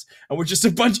Autobots, and we're just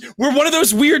we're one of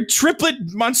those weird triplet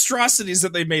monstrosities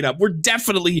that they made up. We're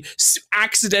definitely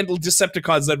accidental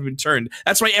Decepticons that have been turned.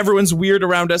 That's why everyone's weird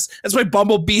around us. That's why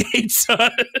Bumblebee hates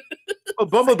us. Well,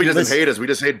 Bumblebee doesn't Listen- hate us. We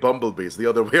just hate Bumblebee. It's the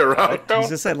other way around. I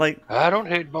just said, like, I don't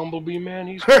hate Bumblebee, man.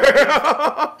 He's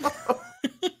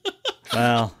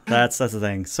well, that's the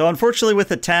thing. So unfortunately, with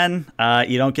the 10,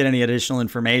 you don't get any additional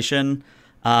information.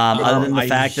 Other than the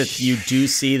fact that you do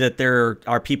see that there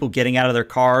are people getting out of their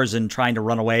cars and trying to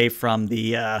run away from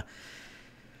the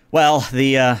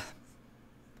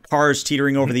cars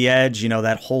teetering over the edge, you know,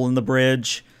 that hole in the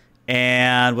bridge.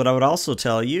 And what I would also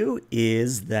tell you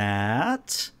is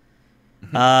that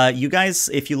you guys,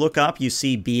 if you look up, you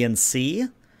see B and C.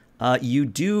 You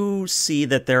do see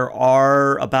that there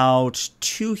are about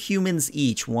 2 humans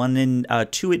each, one in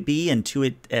 2 at B and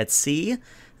 2 at C,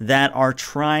 that are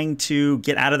trying to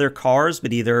get out of their cars,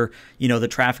 but either, you know, the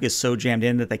traffic is so jammed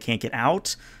in that they can't get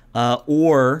out,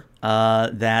 or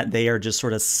that they are just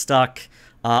sort of stuck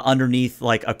underneath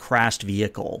like a crashed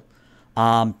vehicle.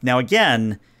 Now,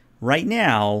 again, right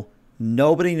now,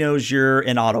 nobody knows you're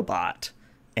an Autobot.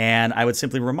 And I would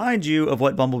simply remind you of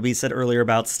what Bumblebee said earlier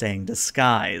about staying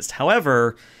disguised.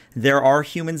 However, there are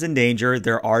humans in danger.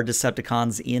 There are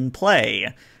Decepticons in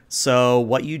play. So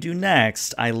what you do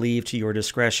next, I leave to your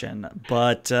discretion.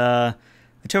 But I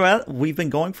tell you what, we've been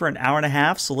going for an hour and a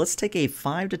half, so let's take a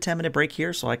 5 to 10 minute break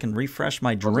here so I can refresh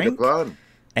my drink.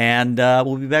 And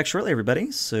we'll be back shortly, everybody.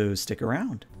 So stick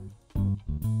around.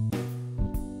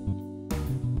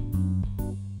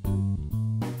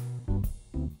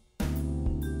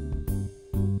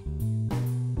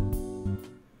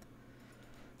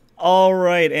 All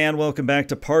right, and welcome back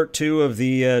to part 2 of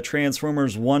the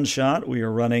Transformers one-shot. We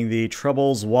are running the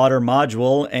Troubles Water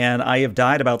module, and I have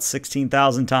died about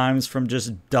 16,000 times from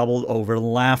just doubled over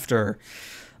laughter.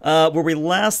 Where we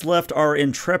last left our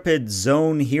intrepid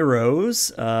zone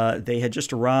heroes, they had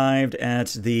just arrived at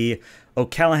the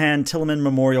O'Callahan-Tillman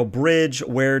Memorial Bridge,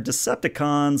 where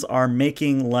Decepticons are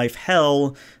making life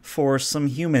hell for some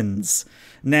humans.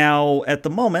 Now, at the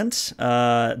moment,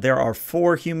 there are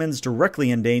 4 humans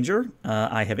directly in danger.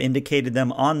 I have indicated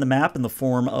them on the map in the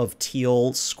form of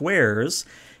teal squares.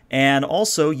 And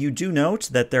also, you do note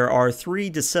that there are 3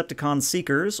 Decepticon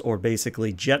Seekers, or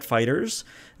basically jet fighters,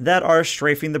 that are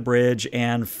strafing the bridge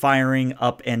and firing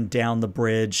up and down the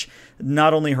bridge,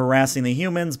 not only harassing the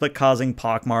humans, but causing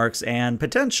pockmarks, and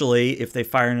potentially, if they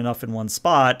fire enough in one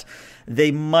spot,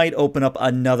 they might open up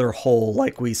another hole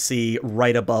like we see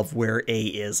right above where A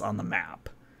is on the map.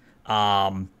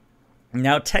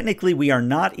 Now, technically, we are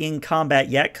not in combat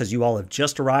yet because you all have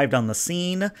just arrived on the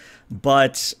scene,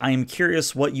 but I am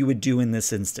curious what you would do in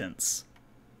this instance.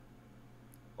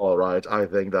 All right, I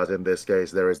think that in this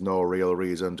case, there is no real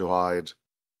reason to hide.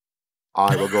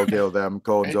 I will go kill them.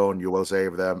 Cone Zone, you will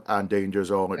save them. And Danger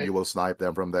Zone, you will snipe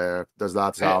them from there. Does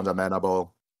that sound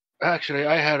amenable? Actually,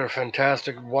 I had a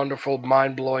fantastic, wonderful,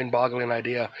 mind-blowing, boggling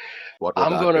idea. What would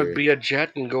I'm that going to be? be a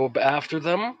jet and go after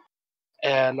them,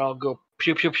 and I'll go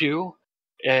pew, pew, pew,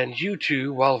 and you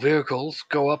two, while vehicles,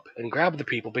 go up and grab the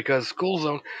people, because School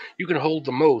Zone, you can hold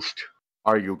the most.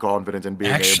 Are you confident in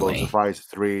being able to fight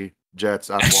 3 jets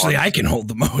at once? Actually, I can hold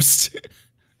the most.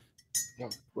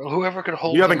 Well, whoever can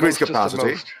hold You have the increased most is the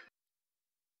capacity? most.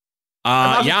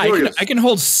 Yeah, curious. I can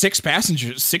hold 6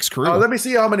 passengers, 6 crew. Let me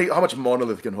see how much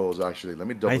Monolith can hold, actually. Let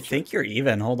me double I check. think you're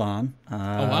even. Hold on. Oh,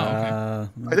 wow,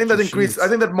 I think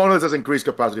that Monolith has increased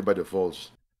capacity by default,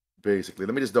 basically.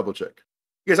 Let me just double check.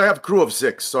 Yes, I have crew of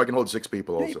 6, so I can hold 6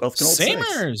 people Hey, also. both can hold 6.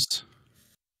 Samers.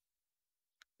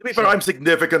 To be fair, I'm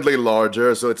significantly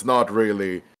larger, so it's not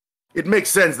really... It makes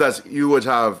sense that you would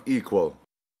have equal.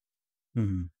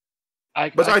 Mm-hmm.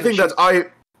 But I think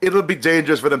that it'll be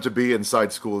dangerous for them to be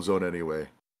inside School Zone anyway.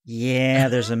 Yeah,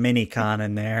 there's a mini con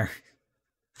in there.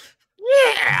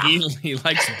 Yeah, he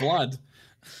likes blood.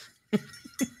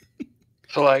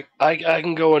 So, like, I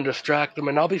can go and distract them,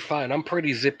 and I'll be fine. I'm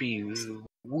pretty zippy.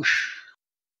 Whoosh.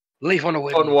 Leave on a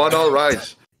whim. On one, all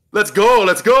right. Let's go,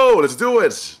 let's do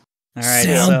it. All right,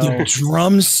 Sound so the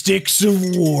drumsticks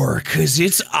of war, because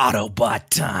it's Autobot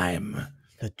time.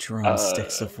 the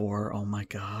drumsticks of war. Oh my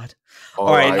god. All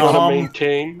right, I want to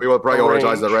maintain. we will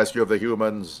prioritize the range. rescue of the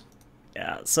humans.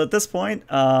 Yeah, so at this point,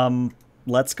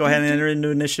 let's go ahead and enter into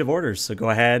initiative orders. So go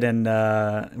ahead and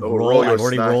roll. your I've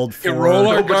already snack. rolled Yeah, 4. roll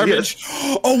our Nobody garbage.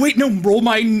 Oh, wait, no, roll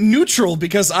my neutral,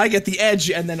 because I get the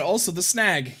edge and then also the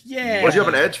snag. Yeah. What, you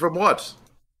have an edge from what?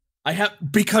 I have,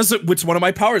 because it's one of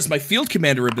my powers, my field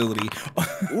commander ability.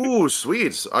 Ooh,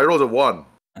 sweet. I rolled a 1.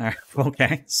 All right,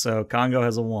 okay, so Kongou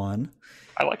has a 1.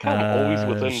 I like how I'm always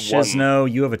within one.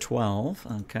 Shizno, you have a 12.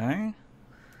 Okay.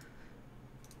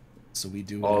 So we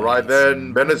do. All right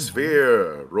then,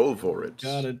 Benosphere, roll for it.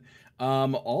 Got it.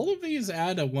 All of these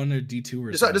add a 1 or D2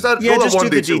 or Just something. Yeah, roll a just do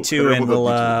the 1d2, D2 and remove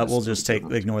the D2. we'll just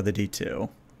ignore the D2.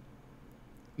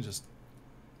 Just.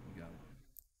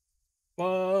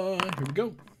 Here we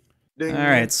go. Ding. All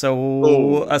right,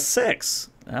 so a 6.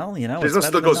 Well, you know, it's Shizno better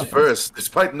still than goes nothing. first,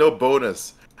 despite no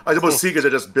bonus. I suppose Seekers are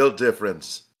just build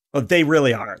difference. Oh, they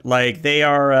really are. Like, they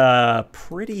are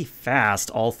pretty fast,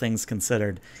 all things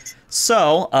considered.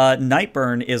 So,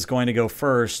 Nightburn is going to go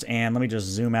first, and let me just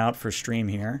zoom out for stream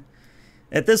here.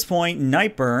 At this point,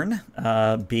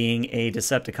 Nightburn, being a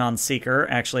Decepticon Seeker,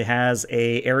 actually has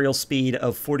a aerial speed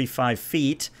of 45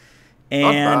 feet,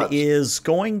 and is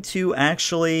going to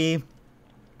actually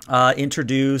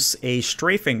introduce a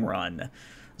strafing run.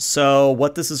 So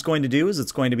what this is going to do is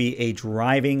it's going to be a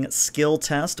driving skill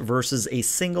test versus a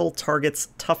single target's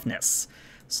toughness.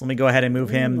 So let me go ahead and move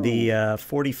him the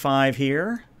 45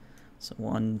 here. So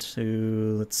 1,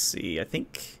 2, let's see, I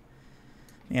think...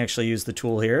 Let me actually use the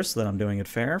tool here so that I'm doing it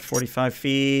fair. 45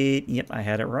 feet, yep, I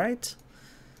had it right.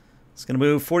 It's going to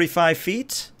move 45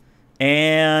 feet.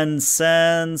 And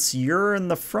since you're in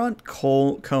the front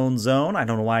cone zone, I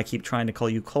don't know why I keep trying to call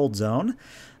you cold zone,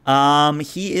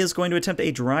 he is going to attempt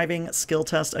a driving skill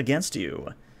test against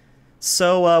you.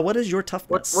 So what is your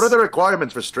toughness? What are the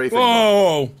requirements for strafing?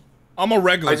 Whoa! I'm a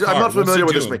regular car. I'm not familiar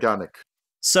with this mechanic.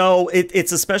 So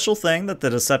it's a special thing that the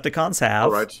Decepticons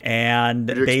have, and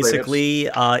basically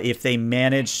if they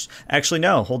manage... Actually,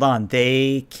 no, hold on.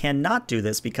 They cannot do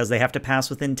this because they have to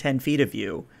pass within 10 feet of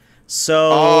you.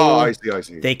 So I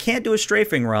see. They can't do a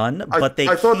strafing run, but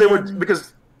I thought they would,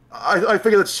 because I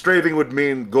figured that strafing would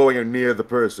mean going near the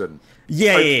person.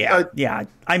 Yeah.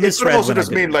 I misread. It could also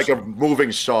just mean like a moving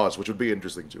shot, which would be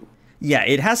interesting too. Yeah,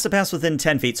 it has to pass within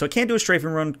 10 feet, so it can't do a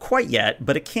strafing run quite yet,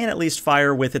 but it can at least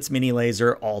fire with its mini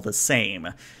laser all the same.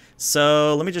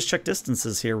 So let me just check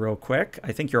distances here real quick.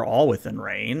 I think you're all within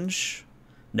range.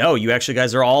 No, you actually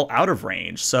guys are all out of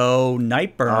range. So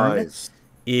Nightburn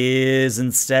is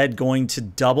instead going to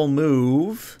double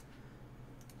move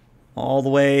all the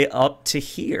way up to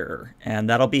here, and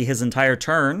that'll be his entire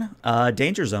turn.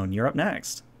 Danger Zone, you're up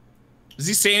next. Does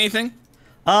he say anything?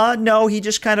 No, he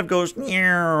just kind of goes,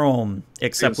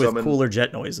 except with cooler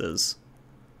jet noises.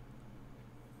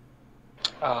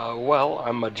 Well,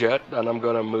 I'm a jet, and I'm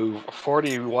going to move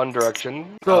 41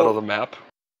 direction out of the map.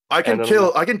 I can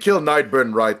kill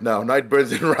Nightburn right now.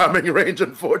 Nightburn's in ramming range,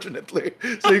 unfortunately.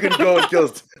 So you can go and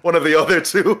kill one of the other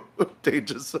two.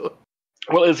 Danger Zone.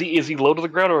 Well, is he low to the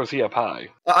ground, or is he up high?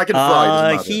 I can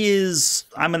fly. He is,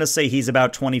 I'm going to say he's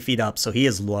about 20 feet up, so he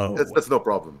is low. That's no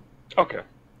problem. Okay.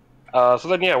 So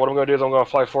then, yeah, what I'm going to do is I'm going to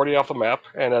fly 40 off the map,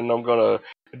 and then I'm going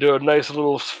to do a nice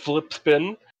little flip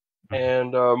spin,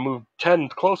 and move 10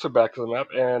 closer back to the map,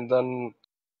 and then...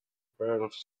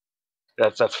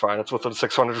 That's fine. It's within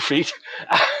 600 feet.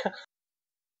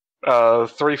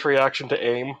 3 free action to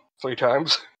aim 3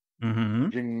 times. Mm-hmm.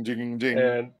 Ding, ding, ding.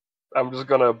 And I'm just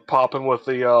going to pop him with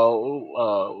the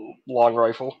long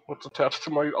rifle that's attached to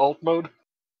my alt mode.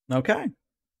 Okay.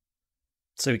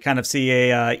 So we kind of see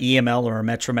a EML or a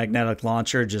electromagnetic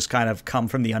launcher just kind of come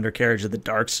from the undercarriage of the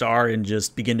Dark Star and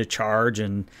just begin to charge,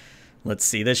 and let's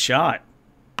see this shot.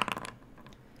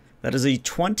 That is a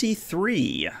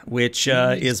 23, which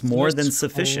is more than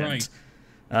sufficient.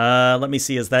 Let me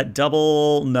see, is that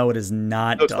double? No, it is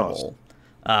not double.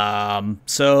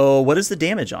 So what is the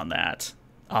damage on that?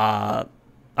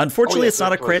 Unfortunately, it's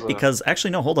not a crit because... Actually,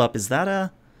 no, hold up. Is that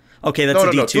a... Okay, that's a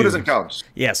D2. No, 2 doesn't count.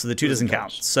 Yeah, so the 2 doesn't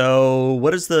count. So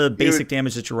what is the basic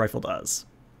damage that your rifle does?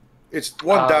 It's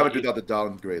 1 damage without the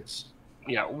downgrades.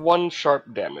 Yeah, 1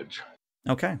 sharp damage.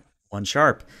 Okay, 1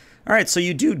 sharp. All right, so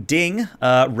you do ding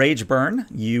Rage Burn.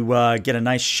 You get a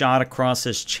nice shot across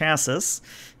his chassis,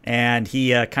 and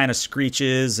he kind of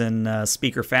screeches in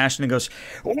speaker fashion and goes,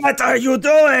 "What are you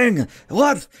doing?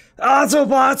 What?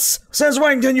 Autobots? Since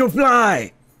when can you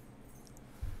fly?"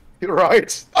 You're right.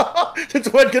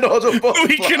 Since when can Autobots fly?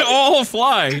 We can all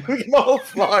fly. We can all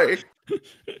fly.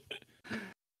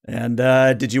 And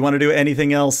did you want to do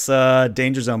anything else,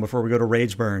 Danger Zone, before we go to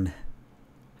Rage Burn?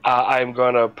 I'm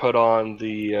going to put on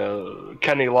the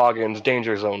Kenny Loggins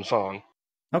Danger Zone song.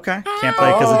 Okay. Can't play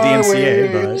it because of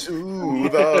DMCA, but... To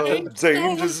the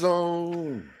Danger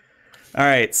Zone. All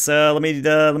right, so let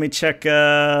me check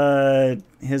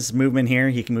his movement here.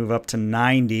 He can move up to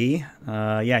 90.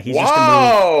 Yeah, he's just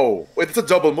gonna move. Wait, it's a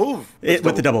double move.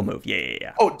 With the double move,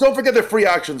 yeah. Oh, don't forget their free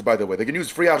actions, by the way. They can use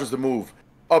free actions to move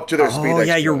up to their speed. Oh,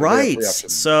 yeah, you're right.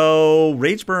 So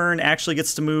Rage Burn actually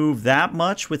gets to move that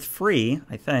much with free,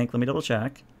 I think. Let me double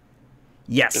check.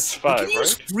 Yes. It's 5, you can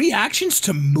use free actions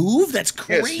to move? That's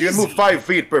crazy. Yes, you can move 5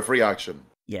 feet per free action.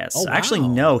 Yes. Oh, wow. Actually,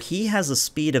 no. He has a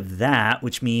speed of that,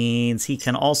 which means he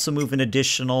can also move an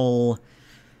additional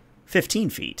 15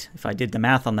 feet, if I did the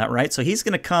math on that right. So he's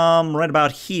going to come right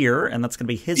about here, and that's going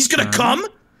to be his turn. He's going to come?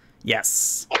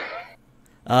 Yes.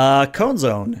 Cone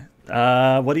Zone. What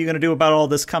are you going to do about all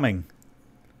this coming?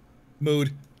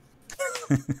 Mood.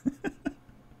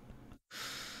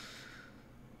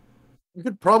 You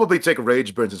could probably take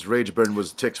Rage Burn, since Rage Burn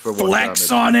was ticks for 1 Flex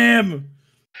damage. on him!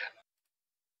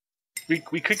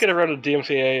 We could get around to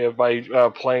DMCA by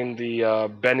playing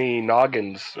the Benny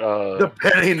Noggins The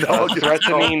Penny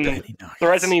Noggins.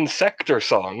 threatening sector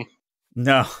song.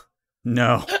 No.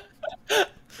 No.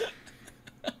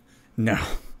 No.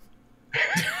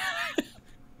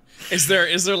 Is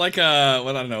there like a,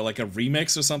 what, I don't know, like a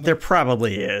remix or something? There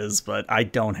probably is, but I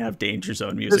don't have Danger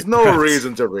Zone music. There's no prepped.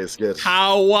 reason to risk it.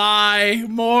 How, why,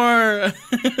 more?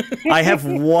 I have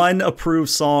one approved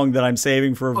song that I'm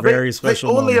saving for a very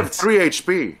special They only moment. have 3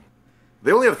 HP.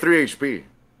 They only have 3 HP.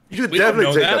 You should We don't definitely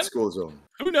know take that? that school zone.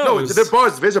 Who No, knows? their bar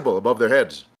is visible above their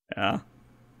heads. Yeah.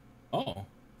 Oh.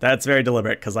 That's very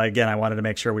deliberate, because I wanted to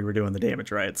make sure we were doing the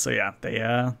damage right. So yeah, they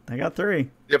got 3.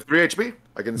 They have 3 HP?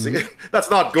 I can see it.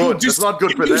 That's not good. That's not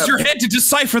good for Use them. your head to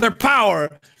decipher their power.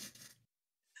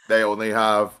 They only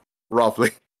have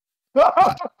roughly.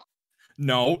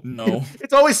 No.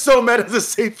 It's always so meta to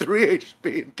say 3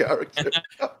 HP in character.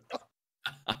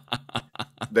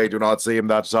 They do not seem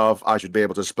that tough. I should be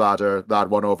able to splatter that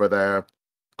one over there.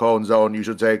 Cone Zone, you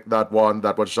should take that one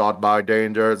that was shot by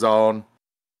Danger Zone.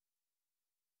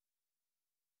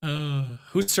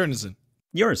 Whose turn is it?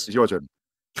 Yours. It's your turn.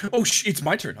 Oh, it's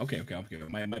my turn. Okay.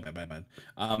 My bad.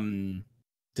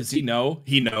 Does he know?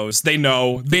 He knows. They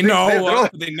know. They know.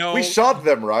 They know. We shot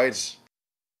them, right?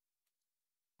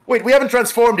 Wait, we haven't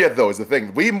transformed yet, though, is the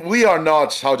thing. We are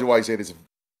not, how do I say this?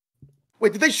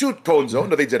 Wait, did they shoot Cone Zone?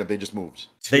 No, they didn't. They just moved.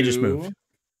 They just moved.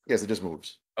 Yes, they just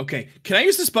moved. Okay. Can I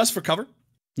use this bus for cover?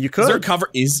 You could. Is there a cover?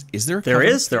 Is there a cover? There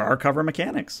is. There are cover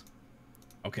mechanics.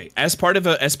 Okay. As part of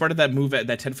that move, that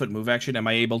 10-foot move action, am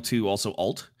I able to also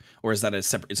alt, or is that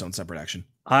its own separate action?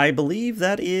 I believe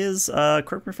that is.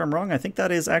 Correct me if I'm wrong. I think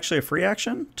that is actually a free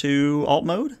action to alt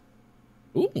mode.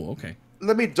 Ooh. Okay.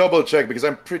 Let me double check because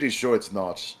I'm pretty sure it's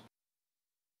not.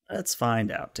 Let's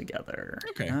find out together.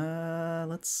 Okay.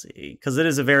 Let's see, because it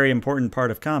is a very important part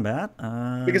of combat.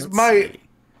 Because let's see.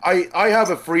 I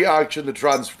have a free action to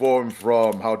transform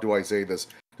from, how do I say this?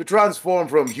 To transform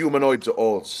from humanoid to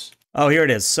alts. Oh, here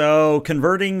it is. So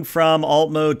converting from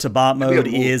alt mode to bot mode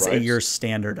move, is right? your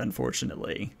standard,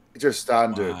 unfortunately. It's just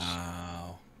standard.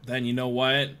 Wow. Then you know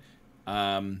what?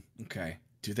 Okay.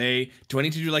 Do I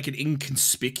need to do like an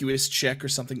inconspicuous check or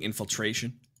something?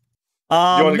 Infiltration?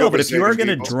 No, but if you are going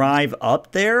to drive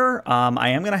up there, I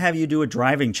am going to have you do a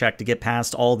driving check to get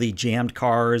past all the jammed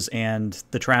cars and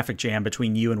the traffic jam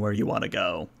between you and where you want to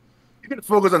go. You can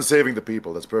focus on saving the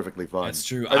people. That's perfectly fine. That's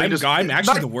true. I mean, I'm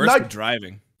actually the worst at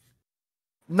driving.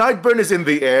 Nightburn is in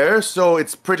the air, so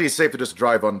it's pretty safe to just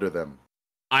drive under them.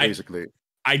 Basically.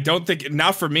 I don't think,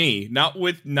 not for me. Not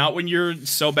when you're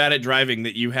so bad at driving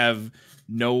that you have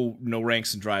no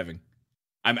ranks in driving.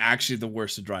 I'm actually the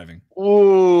worst at driving.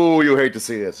 Ooh, you hate to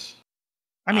see it.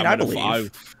 I mean, I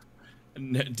believe.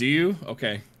 Do you?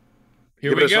 Okay.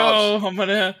 Here Give we it a go.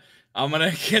 shot. I'm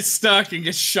gonna get stuck and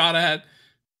get shot at.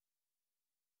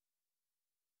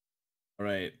 All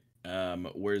right.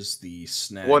 Where's the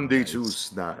snag? 1d2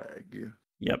 snag.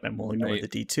 Yep, and we'll ignore the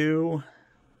D2.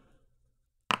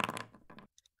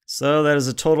 So that is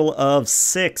a total of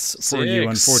 6 for you,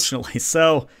 unfortunately.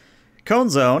 So, Cone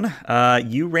Zone,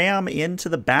 you ram into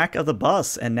the back of the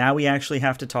bus, and now we actually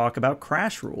have to talk about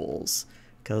crash rules,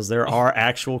 because there are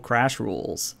actual crash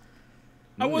rules.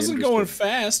 I wasn't going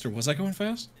fast, or was I going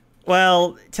fast?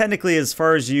 Well, technically, as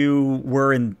far as you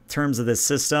were in terms of this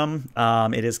system,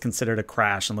 it is considered a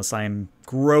crash, unless I'm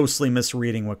grossly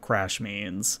misreading what crash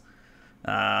means.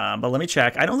 But let me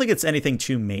check. I don't think it's anything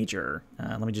too major.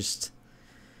 Let me just...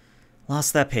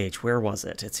 Lost that page. Where was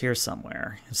it? It's here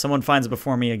somewhere. If someone finds it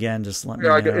before me again, just let me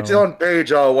know. It's on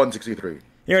page 163.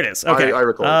 Here it is. Okay. I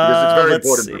recall, because it's very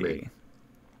important for me.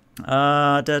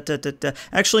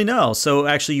 Actually, no. So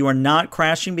actually, you are not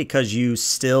crashing because you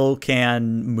still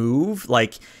can move.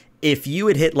 Like, if you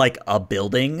had hit, like, a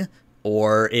building,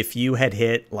 or if you had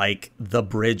hit, like, the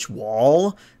bridge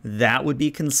wall, that would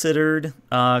be considered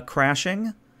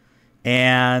crashing.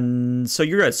 And so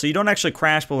you're good. So you don't actually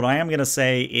crash, but what I am going to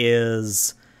say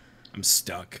is... I'm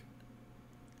stuck.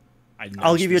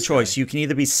 I'll give you a choice. You can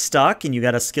either be stuck and you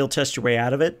got to skill test your way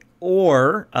out of it,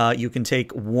 or you can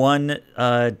take 1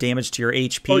 damage to your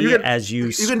HP as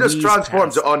you can just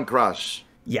transform to uncrash.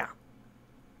 Yeah.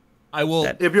 I will.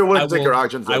 If you're willing to take your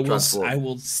actions, I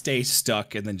will stay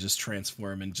stuck and then just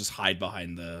transform and just hide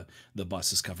behind the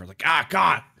bus's cover. Like,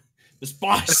 God, this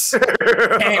bus.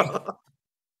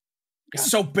 It's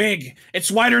so big.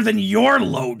 It's wider than your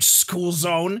load, school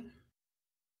zone.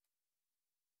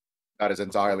 That is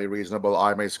entirely reasonable.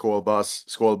 I'm a school bus.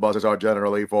 School buses are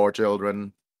generally for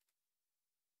children.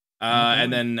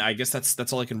 And then I guess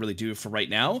that's all I can really do for right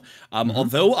now.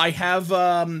 Although I have,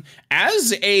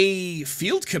 as a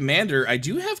field commander, I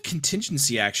do have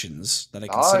contingency actions that I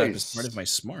can set up as part of my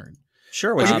smart.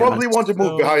 Sure. But you probably want to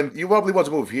move behind. You probably want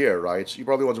to move here, right? You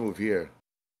probably want to move here.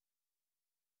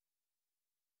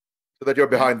 So that you're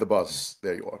behind the bus.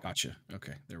 There you are. Gotcha.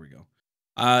 Okay, there we go.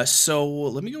 So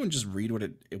let me go and just read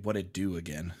what it do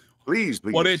again. Please.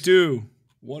 What it do?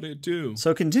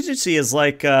 So contingency is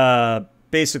like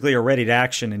basically a ready to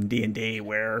action in D&D,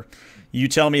 where you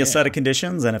tell me a set of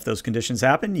conditions, and if those conditions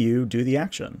happen, you do the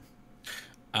action.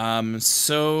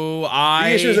 So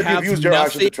I have used your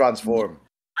action to transform.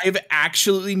 I have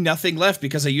absolutely nothing left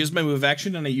because I used my move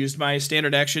action and I used my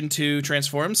standard action to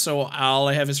transform. So all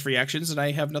I have is free actions, and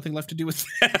I have nothing left to do with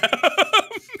that.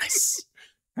 Nice.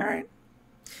 All right.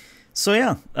 So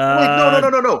yeah.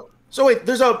 Wait, no. So wait,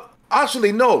 there's a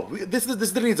actually no. This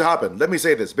didn't need to happen. Let me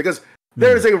say this because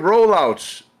there is a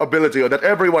rollout ability that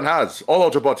everyone has. All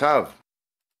Autobots have.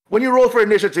 When you roll for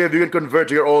initiative, you can convert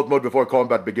to your alt mode before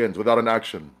combat begins without an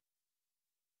action.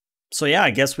 So yeah,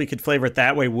 I guess we could flavor it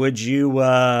that way. Would you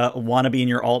want to be in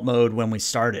your alt mode when we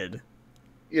started?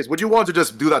 Yes. Would you want to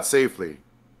just do that safely,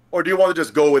 or do you want to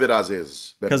just go with it as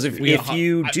is? Because if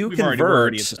you do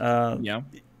convert,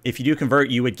 if you do convert,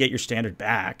 you would get your standard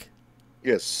back.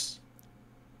 Yes.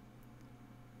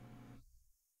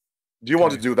 Do you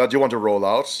want to do that? Do you want to roll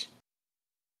out?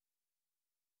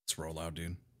 Let's roll out,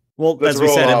 dude. Well, as we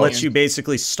said, it lets you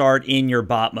basically start in your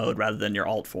bot mode rather than your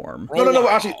alt form. No,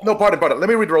 actually, no, pardon. Let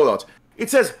me read rollout. It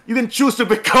says you can choose to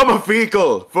become a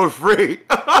vehicle for free.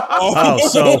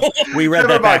 So we read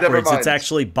that backwards. It's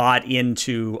actually bot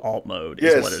into alt mode.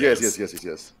 Yes.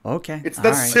 Okay.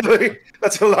 That's silly.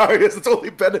 That's hilarious. It only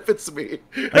benefits me.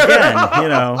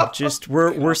 Again, just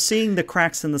we're seeing the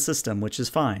cracks in the system, which is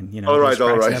fine. All right.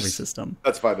 In every system.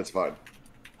 That's fine. All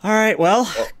right.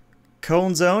 Well.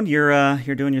 Cone Zone,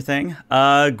 you're doing your thing.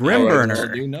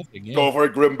 Grimburner. Go for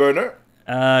it, Grimburner.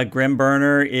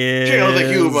 Grimburner is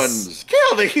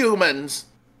kill the humans.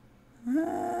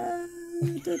 No,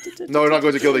 you're not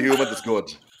going to kill the humans. It's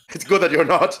good. It's good that you're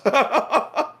not.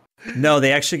 No,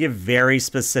 they actually give very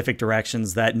specific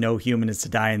directions that no human is to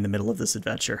die in the middle of this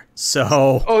adventure.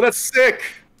 So. Oh, that's sick.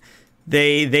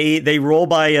 They roll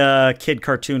by kid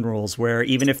cartoon rules where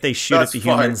even if they shoot at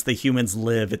the humans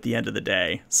live at the end of the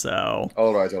day. So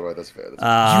all right, that's fair.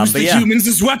 Use the humans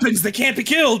as weapons. They can't be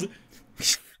killed.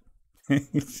 I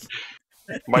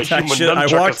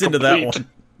walked into that one.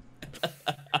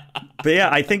 But yeah,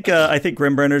 I think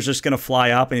Grimburner's just gonna fly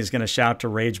up and he's gonna shout to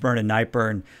Rageburn and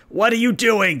Nightburn, "What are you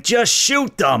doing? Just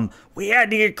shoot them! We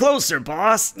had to get closer,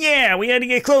 boss. Yeah, we had to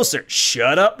get closer.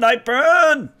 Shut up,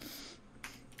 Nightburn."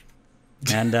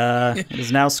 And it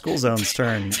is now School Zone's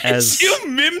turn. Did you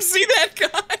mimsy that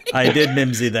guy? I did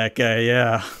mimsy that guy,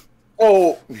 yeah.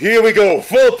 Oh, here we go.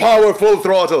 Full power, full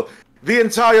throttle. The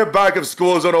entire back of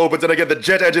School Zone opens, and again the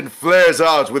jet engine flares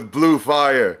out with blue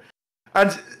fire.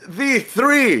 And the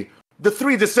three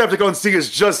Decepticon seers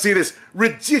just see this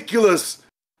ridiculous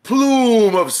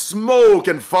plume of smoke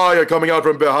and fire coming out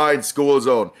from behind School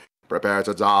Zone. Prepare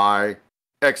to die.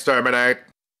 Exterminate.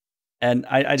 And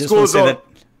I just want to say that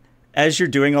as you're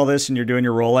doing all this and you're doing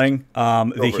your rolling,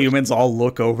 the humans all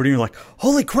look over to you and you're like,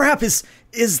 holy crap, is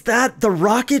that the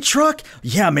rocket truck?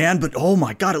 Yeah, man, but oh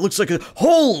my god, it looks like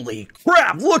holy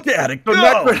crap, look at it, go!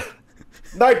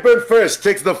 Nightburn first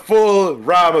takes the full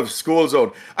ram of School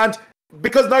Zone. And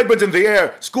because Nightburn's in the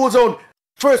air, School Zone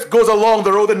first goes along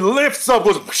the road and lifts up,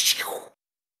 goes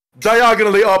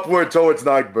diagonally upward towards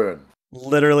Nightburn.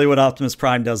 Literally what Optimus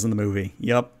Prime does in the movie.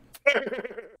 Yep.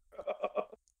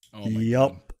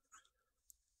 God.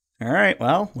 All right,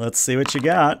 well, let's see what you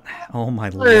got. Oh, my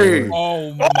lord.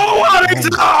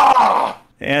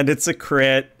 And it's a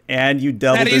crit, and you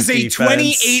doubled his defense. That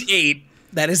is a 28-8.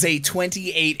 That is a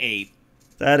 28-8.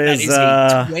 That is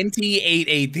a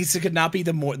 28-8. This could not be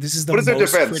the more. This is the most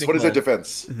critical. What is their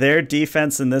defense? Their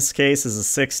defense in this case is a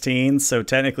 16, so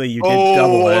technically you did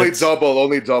double it.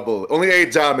 Only double. Only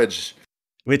 8 damage.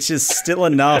 Which is still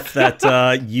enough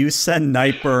that you send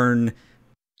Nightburn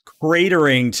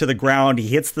cratering to the ground. He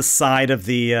hits the side of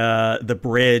the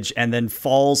bridge and then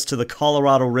falls to the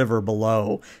Colorado River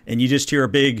below. And you just hear a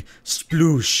big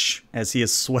sploosh as he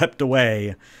is swept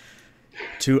away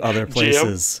to other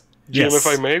places. Jim, if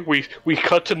I may, we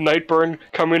cut to Nightburn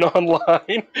coming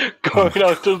online, going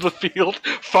out to the field,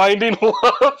 finding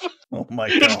love. Oh my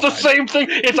god! It's the same thing.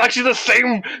 It's actually the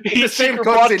same. It's the same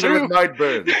cutscene with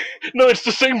Nightburn. No, it's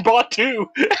the same bot too.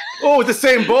 Oh, it's the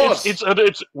same boss. It's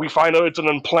we find out it's an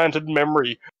implanted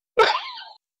memory.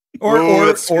 Or Ooh,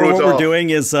 what we're doing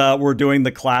is we're doing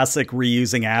the classic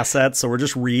reusing assets. So we're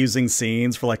just reusing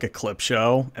scenes for like a clip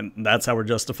show, and that's how we're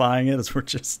justifying it. Is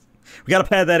we got to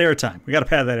pad that airtime. We got to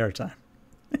pad that airtime.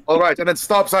 All right, and then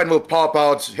stop sign will pop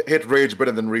out, hit rage button,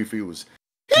 and then refuse.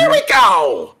 Here we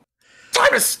go.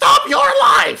 Time to stop your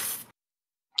life.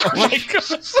 Oh my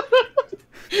god!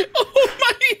 Oh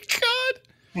my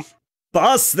god!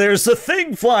 Boss, there's a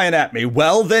thing flying at me.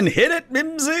 Well, then hit it,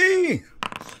 Mimsy.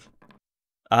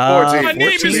 14. My name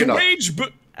is 14. Rage,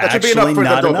 but That should be enough for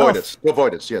them to avoid it. To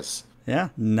avoid it, yes. Yeah,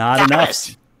 not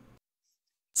enough.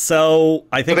 So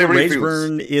I think So what they refuse.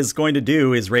 Rageburn is going to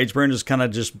do is Rageburn just kind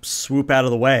of just swoop out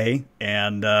of the way,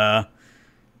 and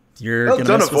you're Well going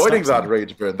done to avoiding that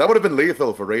rage burn. That would have been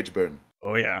lethal for rage burn.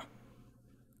 Oh yeah.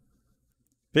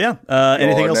 But yeah.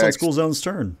 Anything else on next. School Zone's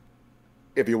turn?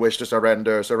 If you wish to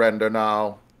surrender, surrender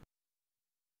now.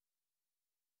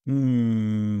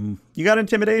 You got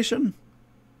intimidation?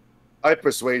 I have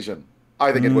persuasion.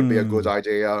 I think it would be a good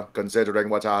idea, considering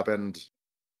what happened.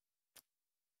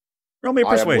 Roll me a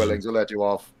I am persuasion. willing to let you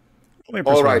off. Roll me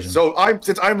a All right, persuasion. so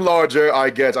since I'm larger,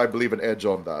 I believe, an edge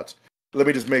on that. Let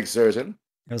me just make certain.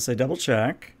 I'll say double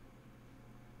check.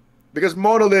 Because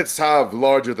monoliths have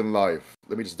larger than life.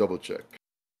 Let me just double check.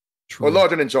 True. Or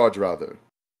larger than charge, rather.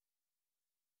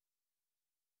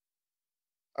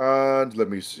 And let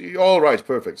me see. All right,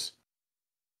 perfect.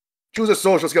 Choose a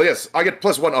social skill. Yes, I get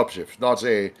 +1 upshift, not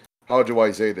a... How do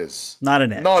I say this? Not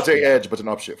an edge. Not a edge, but an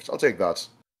upshift. I'll take that.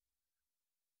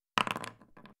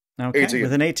 Okay, 18.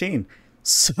 with an 18.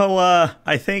 So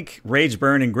I think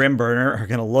Rageburn and Grimburner are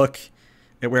going to look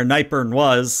at where Nightburn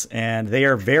was, and they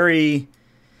are very,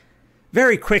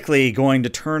 very quickly going to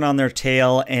turn on their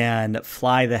tail and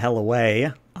fly the hell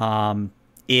away.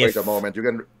 Wait a moment.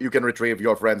 You can retrieve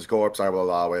your friend's corpse. I will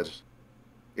allow it.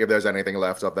 If there's anything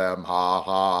left of them. Ha,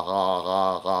 ha, ha,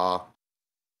 ha, ha.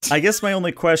 I guess my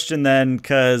only question then,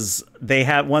 because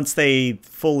once they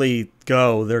fully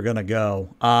go, they're going to go.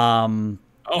 oh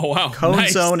wow, Code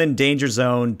nice. Zone and Danger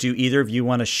Zone, do either of you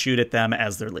want to shoot at them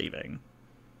as they're leaving?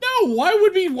 No, why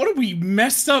would we? What are we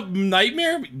messed up?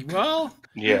 Nightmare? Well,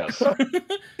 Yes.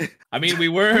 I mean, we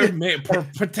were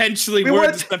potentially We were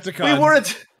weren't-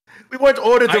 Decepticons. We weren't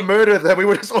ordered to murder them. We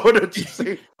were just ordered to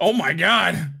see. Oh my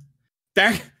god,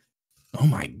 oh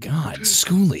my god,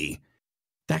 Schooly,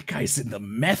 that guy's in the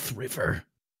meth river.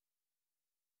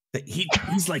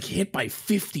 He's like hit by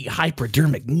 50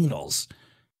 hypodermic needles.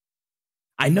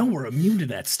 I know we're immune to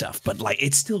that stuff, but like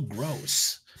it's still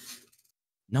gross.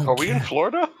 No, Are we in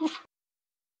Florida?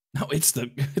 No, it's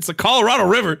the Colorado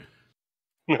River.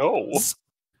 No.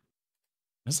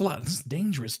 There's a lot of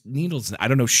dangerous needles. I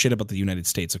don't know shit about the United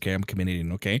States. Okay, I'm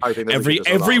Canadian. Okay, I think that we every should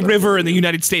just allow them river to in the leave.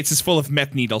 United States is full of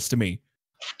meth needles to me.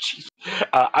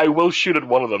 I will shoot at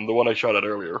one of them, the one I shot at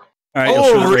earlier. All right, you'll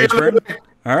Oh, shoot at really? Rageburn.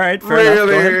 All right, fair enough. Go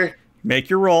ahead. Really? Make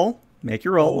your roll. Make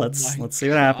your roll. Oh Let's my see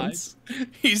what God. happens.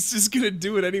 He's just gonna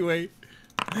do it anyway.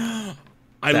 I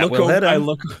That look will over. hit him. I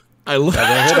look. That will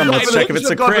hit him. Let's check if it's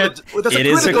a crit. It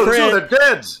is a So crit. they're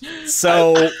dead.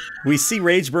 So we see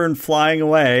Rageburn flying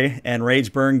away, and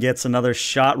Rageburn gets another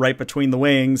shot right between the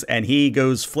wings, and he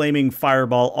goes flaming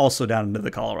fireball also down into the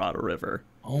Colorado River.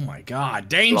 Oh my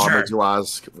god, Allow danger! me to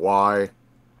ask why.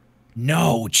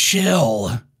 No,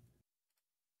 chill.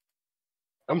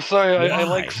 I'm sorry, I Why?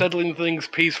 like settling things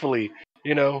peacefully.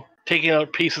 You know, taking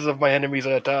out pieces of my enemies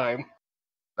at a time.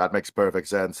 That makes perfect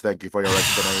sense. Thank you for your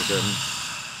explanation.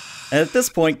 And at this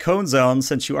point, Cone Zone,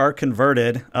 since you are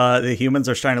converted, the humans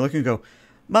are starting to look and go,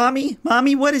 Mommy,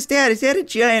 what is that? Is that a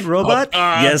giant robot?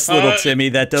 Yes, little Timmy,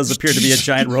 that does appear to be a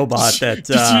giant robot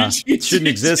that shouldn't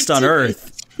exist on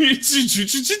Earth. And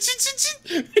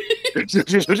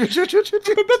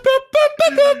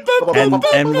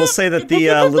we'll say that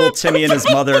the little Timmy and his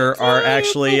mother are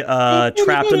actually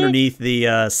trapped underneath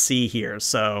the sea here.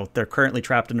 So they're currently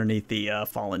trapped underneath the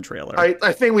fallen trailer.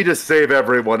 I think we just save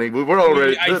everyone. We're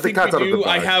already I the think cat's we out of the do.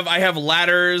 bag. I have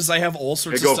ladders. I have all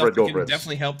sorts Hey, go of for stuff it, go that for can it.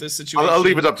 definitely help this situation. I'll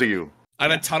leave it up to you. I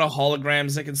have a ton of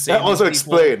holograms that can save. I'll also these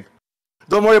people. explain.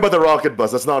 Don't worry about the rocket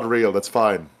bus. That's not real. That's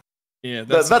fine. Yeah,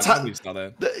 That's how. nobody saw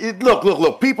that.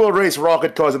 Look. People race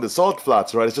rocket cars in the salt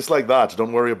flats, right? It's just like that.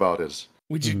 Don't worry about it.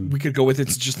 We could go with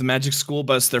it's just the Magic School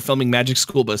Bus. They're filming Magic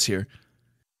School Bus here.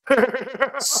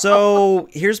 So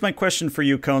here's my question for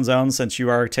you, Cone Zone, since you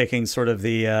are taking sort of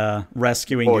the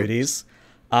rescuing Point. duties.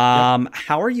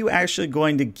 How are you actually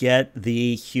going to get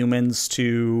the humans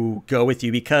to go with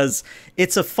you? Because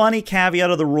it's a funny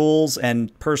caveat of the rules,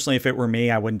 and personally, if it were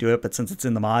me, I wouldn't do it, but since it's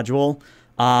in the module,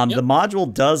 the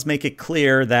module does make it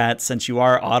clear that since you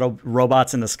are auto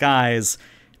robots in the skies,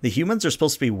 the humans are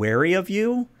supposed to be wary of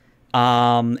you.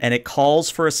 and it calls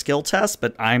for a skill test,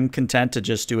 but I'm content to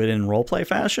just do it in roleplay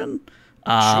fashion.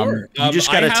 Sure. You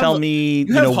just got to tell me,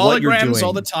 you know, what you're doing.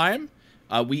 All the time.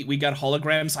 We got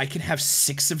holograms. I can have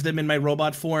 6 of them in my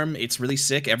robot form. It's really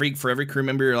sick. For every crew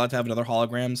member, you're allowed to have another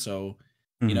hologram. So,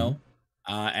 you know,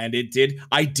 and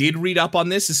I did read up on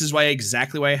this. This is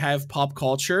exactly why I have pop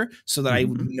culture, so that I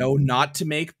know not to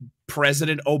make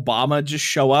President Obama just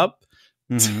show up.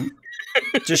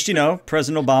 Just, you know,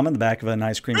 President Obama in the back of an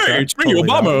ice cream truck. It's me,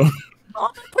 Obama.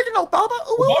 President Obama.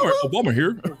 Obama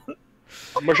here.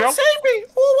 Michelle, Save me!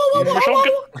 Michelle,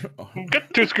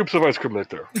 get 2 scoops of ice cream right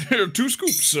there. 2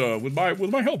 scoops with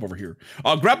my help over here.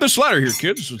 Grab this ladder here,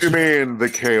 kids. You mean the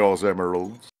Chaos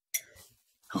Emeralds?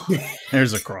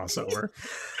 There's a crossover.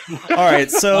 All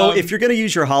right, so if you're going to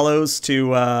use your hollows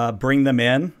to bring them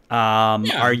in,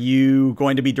 are you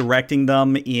going to be directing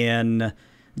them in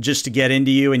just to get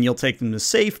into you and you'll take them to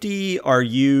safety? Are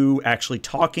you actually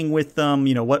talking with them?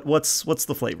 You know, what's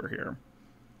the flavor here?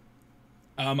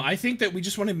 I think that we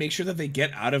just want to make sure that they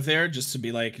get out of there, just to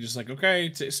be like,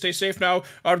 okay, stay safe now.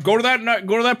 Go to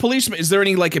that policeman. Is there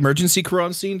any like emergency crew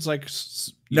on scenes? Like,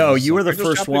 no, you were the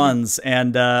first ones,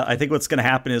 and I think what's going to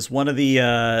happen is one of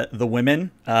the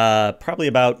women, probably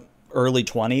about early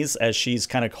 20s, as she's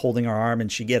kind of holding her arm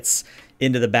and she gets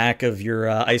into the back of your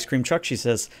ice cream truck. She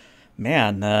says,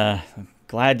 "Man,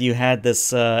 glad you had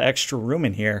this extra room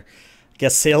in here.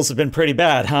 Guess sales have been pretty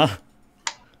bad, huh?"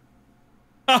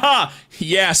 Haha,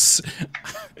 yes.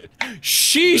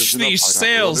 Sheesh, these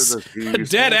sales.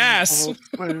 Dead ass.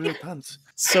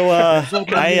 So, all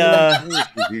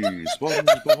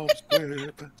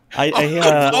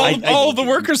the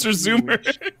workers are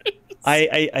Zoomers.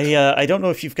 I don't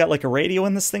know if you've got like a radio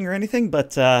in this thing or anything,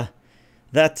 but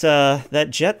that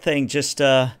jet thing just,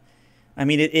 I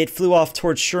mean, it flew off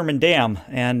towards Sherman Dam,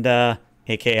 and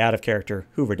aka out of character,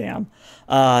 Hoover Dam.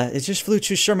 It just flew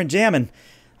to Sherman Dam, and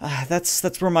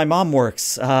that's where my mom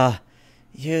works. Can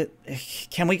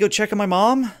we go check on my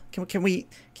mom? Can you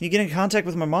get in contact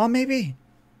with my mom, maybe?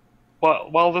 Well,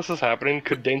 while this is happening,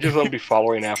 could Danger Zone be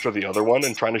following after the other one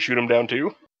and trying to shoot him down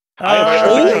too?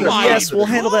 Yes, we'll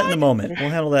handle that in a moment.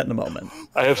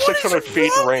 I have 600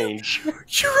 feet range.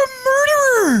 You're a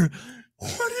murderer!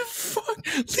 What the fuck?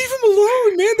 Leave him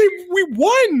alone, man. We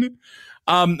won.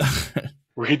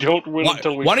 We don't win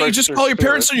until we. Why don't you just call your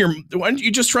parents on your? Why don't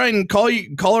you just try and call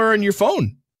her on your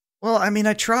phone? Well, I mean,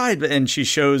 I tried, and she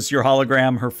shows your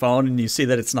hologram her phone, and you see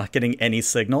that it's not getting any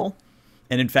signal.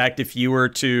 And in fact, if you were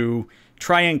to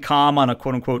try and comm on a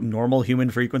quote-unquote normal human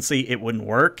frequency, it wouldn't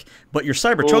work. But your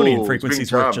Cybertronian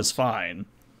frequencies work just fine.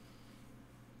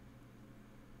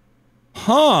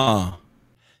 Huh.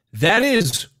 That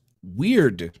is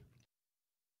weird.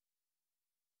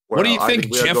 Well, what do you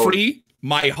think, Jeffrey?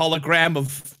 My hologram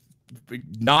of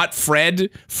not Fred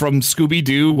from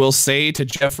Scooby-Doo will say to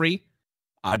Jeffrey,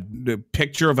 a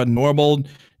picture of a normal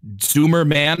Zoomer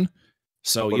man.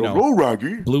 So, you know,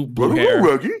 blue hair,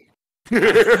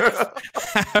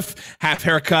 half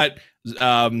haircut,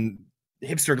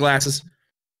 hipster glasses,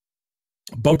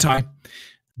 bow tie.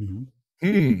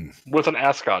 With an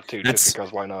ascot, too, just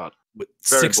because why not?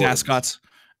 6 ascots.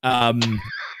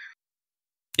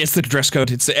 It's the dress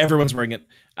code. Everyone's wearing it.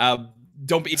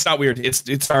 It's not weird.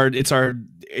 It's our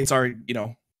you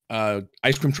know,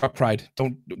 ice cream truck pride.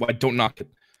 Don't knock it.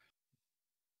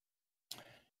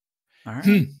 All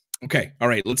right. Okay. All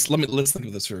right. Let's think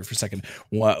of this for a second.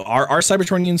 Our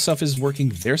Cybertronian stuff is working.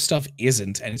 Their stuff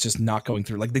isn't, and it's just not going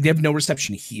through. Like, they have no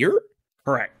reception here.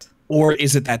 Correct. Or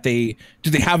is it that they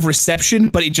have reception,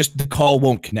 but the call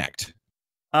won't connect?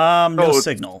 No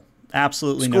signal.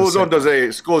 Absolutely no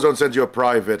signal. School Zone sends you a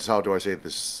private, how do I say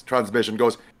this, transmission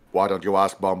goes, why don't you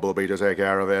ask Bumblebee to take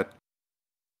care of it?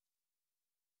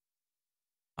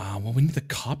 Well, we need the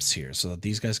cops here so that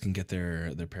these guys can get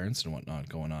their parents and whatnot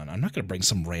going on. I'm not going to bring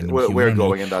some random. We're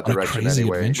going in that direction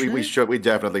anyway. We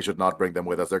definitely should not bring them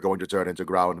with us. They're going to turn into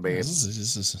ground meat.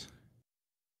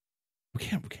 We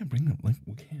can't bring them. Like,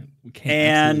 we can't.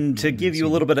 And to give you a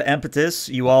little bit of impetus,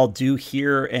 you all do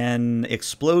hear an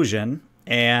explosion,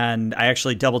 and I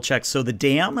actually double checked. So the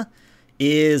dam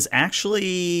is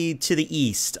actually to the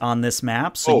east on this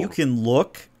map, so you can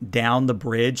look down the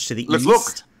bridge to the east. Look.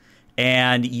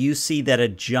 And you see that a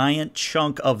giant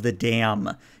chunk of the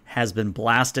dam has been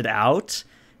blasted out,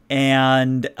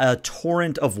 and a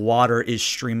torrent of water is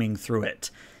streaming through it.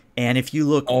 And if you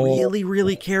look really,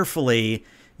 really carefully,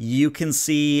 you can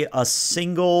see a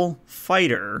single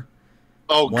fighter,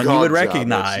 one you would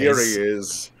recognize. Here he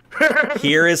is.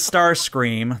 Here is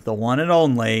Starscream, the one and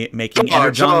only, making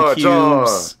energon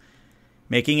cubes.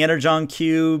 Making energon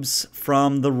cubes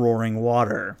from the roaring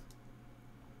water.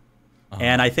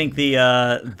 And I think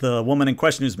the woman in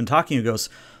question who's been talking to goes,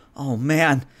 "Oh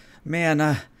man,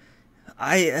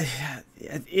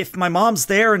 if my mom's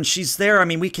there and she's there, I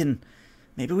mean,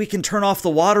 maybe we can turn off the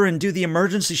water and do the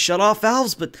emergency shut-off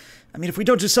valves. But I mean, if we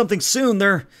don't do something soon,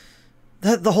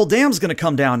 the whole dam's gonna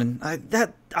come down, and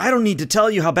I don't need to tell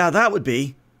you how bad that would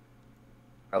be."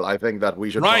 Well, I think that we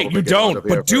should. Right, you don't,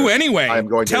 but do anyway. I'm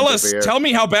going to interfere. Tell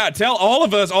me how bad. Tell all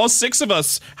of us, all 6 of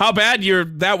us, how bad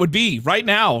that would be right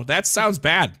now. That sounds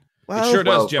bad. Well, it sure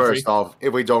does, Jeffrey. First off,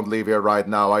 if we don't leave here right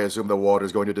now, I assume the water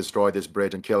is going to destroy this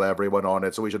bridge and kill everyone on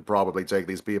it. So we should probably take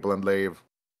these people and leave.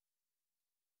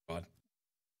 God,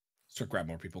 so grab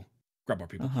more people. Grab more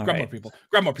people. All Grab right. more people.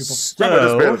 Grab more people. So- Grab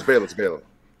more people. Let's bail.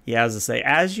 Yeah, as I say,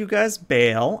 as you guys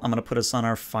bail, I'm gonna put us on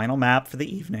our final map for the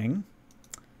evening.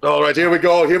 All right, here we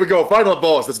go. Final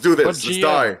boss. Let's do this. But Let's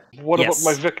die. What Yes.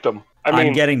 about my victim?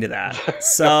 I'm getting to that.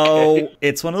 So Okay.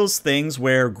 it's one of those things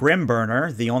where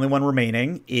Grimburner, the only one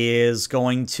remaining, is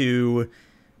going to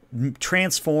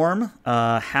transform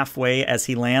halfway as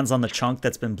he lands on the chunk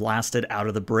that's been blasted out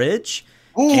of the bridge.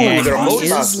 Ooh, And they're he remote is-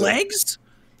 master. legs?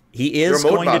 He is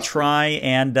Remote going to master. try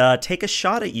and take a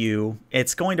shot at you.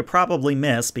 It's going to probably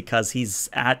miss because he's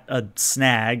at a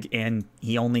snag and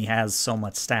he only has so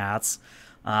much stats.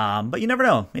 But you never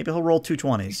know. Maybe he'll roll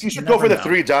 220s. You should go for the never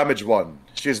know. 3 damage one.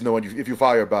 Shizno, if you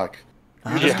fire back.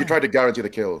 You try to guarantee the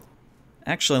kill.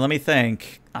 Actually, let me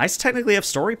think. I technically have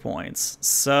story points.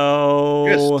 So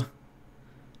Yes.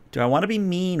 do I want to be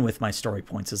mean with my story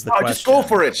points is the Oh, question. just go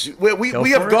for it. We Go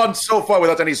have for it? gone so far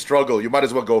without any struggle. You might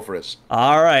as well go for it.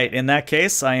 All right. In that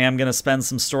case, I am going to spend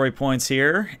some story points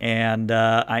here, and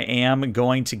I am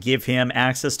going to give him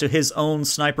access to his own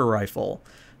sniper rifle.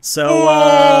 So,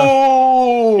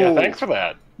 Oh! Yeah, thanks for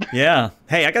that. yeah.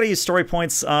 Hey, I got to use story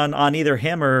points on either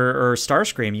him or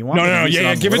Starscream. You want me to No, use it yeah,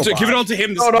 on give it Littlebot. all to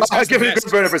him. No, This I'll guy's give the you best.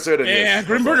 Grimburner for certain. Yeah,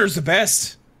 Grimburner's the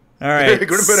best. All right.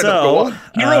 Grimburner, So, go on.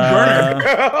 Hero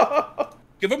burner.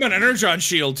 Give him an energon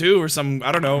shield too, or some,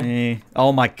 I don't know.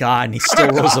 oh my God, and he still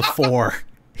rolls a 4.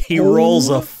 He rolls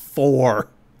a 4.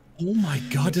 Oh my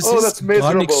God, does Oh, his that's gun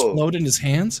miserable. explode in his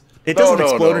hands? It doesn't No,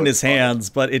 explode no, in his it's fine. hands,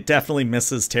 but it definitely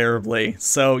misses terribly.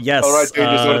 So, yes. All right,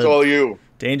 Danger Zone, it's all you.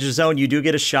 Danger Zone, you do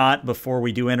get a shot before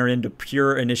we do enter into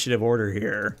pure initiative order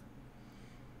here.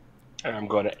 I'm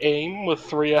going to aim with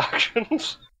 3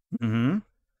 actions. Mm-hmm.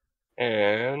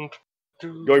 And...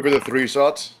 Going for the 3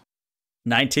 shots.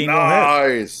 19 will hit.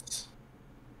 Nice.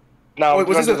 Now, Oh,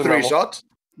 was this a a 3 shot?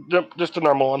 Yep, just a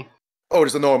normal one. Oh,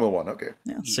 just a normal one. Okay.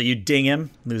 Yeah, so you ding him,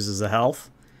 loses a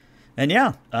health. And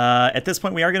yeah, at this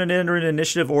point we are going to enter into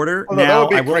initiative order. Oh, no, now,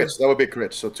 that I would be will... crit. That would be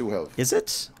crit, so 2 health. Is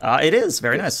it? It is.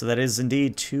 Very Yes. nice. So that is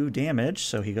indeed 2 damage.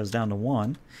 So he goes down to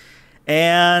 1.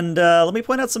 And let me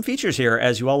point out some features here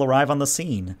as you all arrive on the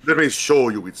scene. Let me show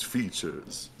you its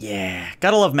features. Yeah,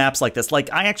 gotta love maps like this.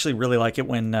 Like, I actually really like it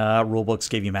when rulebooks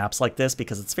give you maps like this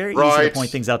because it's very easy to Right. point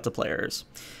things out to players.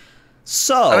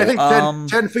 So, And I think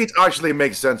 10 feet actually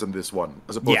makes sense in this one,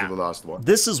 as opposed yeah. to the last one.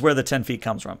 this is where the 10 feet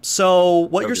comes from. So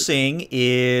what you're Okay. seeing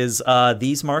is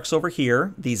these marks over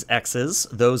here, these X's.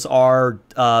 Those are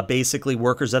basically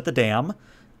workers at the dam.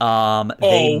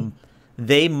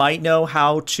 They might know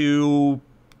how to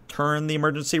turn the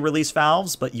emergency release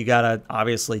valves, but you gotta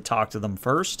obviously talk to them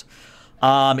first.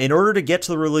 In order to get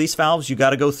to the release valves, you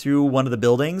gotta go through one of the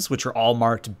buildings, which are all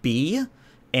marked B,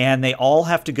 and they all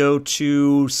have to go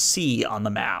to C on the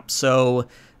map. So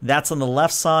that's on the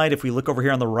left side. If we look over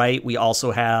here on the right, we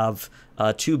also have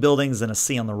 2 buildings and a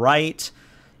C on the right.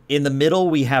 In the middle,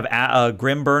 we have a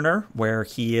Grimburner, where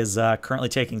he is currently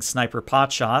taking sniper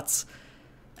pot shots.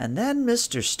 And then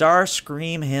Mr.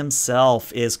 Starscream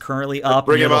himself is currently up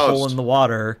Bring near him the out. hole in the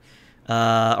water,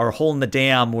 or hole in the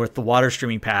dam with the water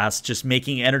streaming past, just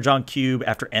making Energon Cube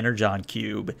after Energon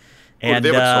Cube. And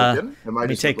they were Soviet. Am I let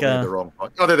me just take looking at a the wrong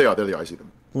part? Oh, there they are. There they are. I see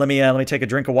them. let me take a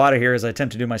drink of water here as I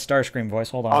attempt to do my Starscream voice.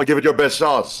 Hold on. I'll give it your best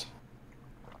shots.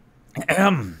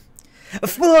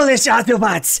 Foolish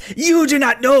Autobots! You do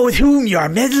not know with whom you are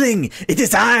meddling! It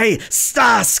is I,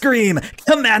 Starscream,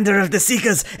 commander of the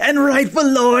Seekers and rightful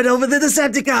lord over the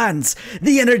Decepticons!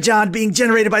 The energon being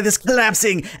generated by this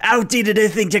collapsing, outdated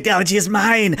earthing technology is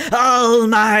mine! All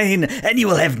mine! And you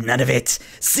will have none of it!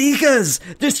 Seekers!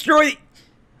 Destroy...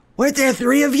 Weren't there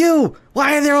 3 of you?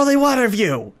 Why are there only 1 of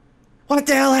you? What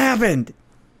the hell happened?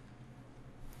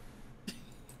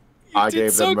 I did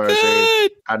gave so them mercy,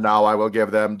 good. and now I will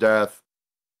give them death.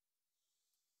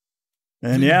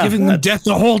 And yeah, Giving them death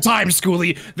the whole time,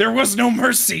 Schoolie. There was no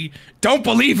mercy. Don't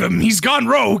believe him. He's gone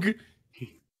rogue.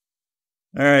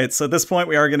 all right, so at this point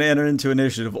we are going to enter into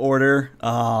initiative order.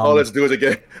 Oh, let's do it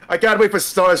again. I can't wait for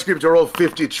Starscream to roll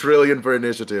 50 trillion for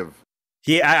initiative.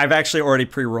 I've actually already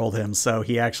pre-rolled him, so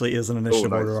he actually is an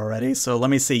initiative order already. So let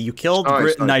me see. You killed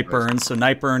Nightburn, so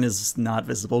Nightburn is not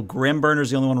visible. Grimburner's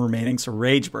the only one remaining, so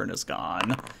Rageburn is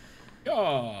gone. Oh.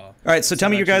 All right, so tell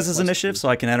me your guys' initiative so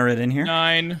I can enter it in here.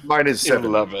 9. Mine is 7.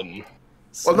 11.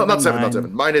 Well, no, not 7, not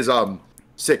 7. Mine is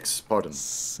 6, pardon.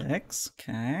 6,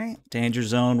 okay. Danger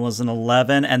Zone was an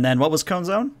 11, and then what was Cone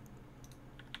Zone?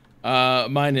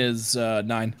 Mine is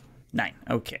 9. 9,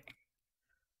 okay.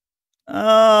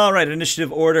 All right,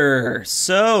 initiative order.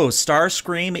 So,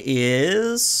 Starscream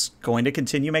is going to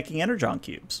continue making Energon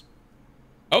cubes.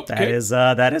 Okay.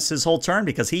 That is his whole turn,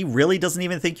 because he really doesn't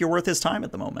even think you're worth his time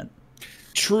at the moment.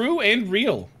 True and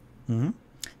real. Mm-hmm.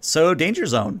 So, Danger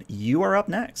Zone, you are up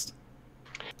next.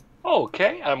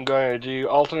 Okay, I'm going to do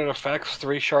alternate effects,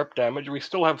 3 sharp damage. We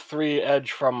still have 3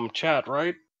 edge from chat,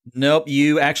 right? Nope,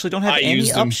 you actually don't have any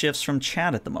used them. upshifts from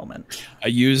chat at the moment. I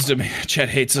used him. Chat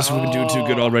hates us. We've been doing too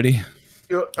good already.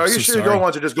 Are you sure you don't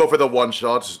want to just go for the one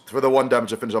shot, for the 1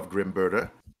 damage to finish off Grimburner?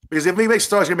 Because if we make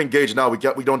Starscream engage now, we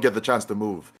don't get the chance to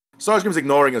move. Starscream's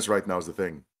ignoring us right now is the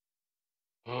thing.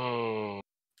 Oh,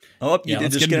 you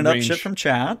did just get an upshift from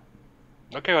chat.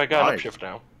 Okay, I got an upshift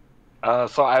now.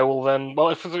 So I will then, well,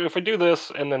 if we do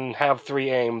this and then have 3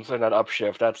 aims and that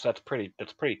upshift, that's pretty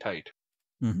tight.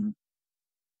 Mm-hmm.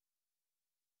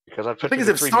 Because the thing is,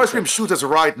 if Starscream shoots us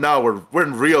right now, we're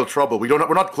in real trouble. We're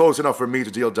not close enough for me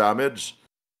to deal damage,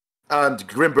 and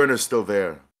Grimburner's still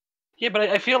there. Yeah, but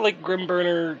I feel like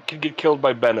Grimburner could get killed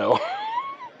by Benno.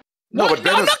 No, but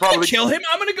Benno's I'm not probably gonna kill him.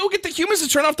 I'm gonna go get the humans to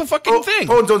turn off the fucking thing.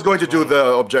 Cone Zone's going to do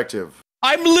the objective.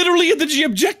 I'm literally the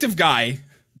objective guy.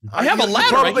 I have a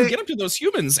ladder. I can get up to those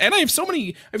humans, and I have so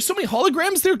many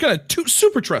holograms. They're gonna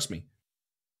super trust me.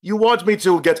 You want me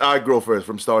to get aggro first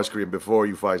from Starscream before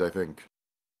you fight, I think.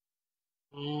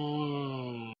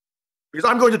 Because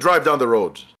I'm going to drive down the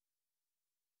road.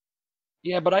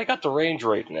 Yeah, but I got the range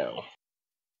right now.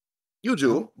 You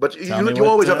do, but you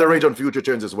always have the range on future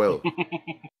turns as well.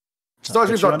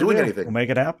 Starscream's not doing anything. We'll make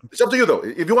it happen. It's up to you, though.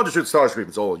 If you want to shoot Starscream,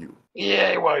 it's all you.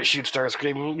 Yeah, you want to shoot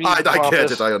Starscream. I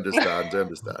get it. I understand.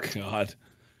 God.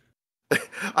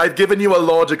 I've given you a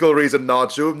logical reason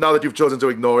not to. Now that you've chosen to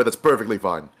ignore it, that's perfectly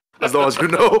fine. As long as you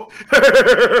know.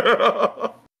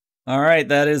 All right,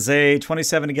 that is a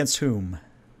 27 against whom?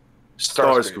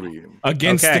 Starscream.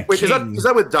 Against the Wait, king. is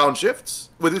that with downshifts?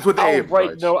 With aim,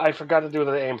 right. No, I forgot to do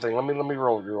the aim thing. Let me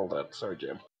roll that. Sorry,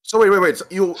 Jim. So wait. So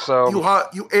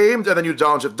you aimed and then you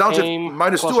downshift. Downshift aim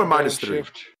 -2 or -3?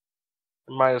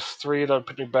 -3. That'll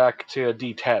put me back to a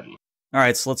D10. All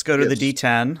right, so let's go to the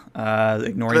D10.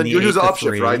 Ignoring then the you use the upshift,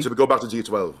 3. right? So we go back to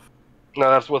D12. No,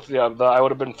 that's with the I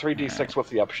would have been 3d6 with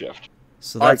the upshift.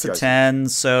 So that's a 10,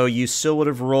 so you still would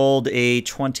have rolled a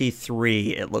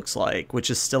 23, it looks like,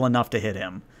 which is still enough to hit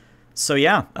him. So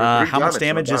yeah, how much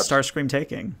damage is Starscream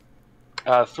taking?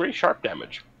 3 sharp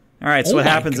damage. All right, so what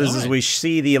happens is we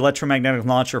see the electromagnetic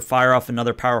launcher fire off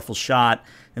another powerful shot,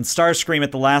 and Starscream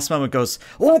at the last moment goes,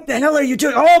 "What the hell are you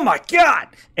doing? Oh my god!"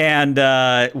 And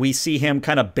we see him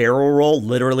kind of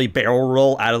literally barrel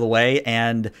roll out of the way,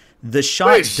 and the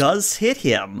shot does hit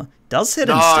him.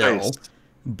 Still.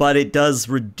 But it does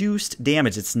reduced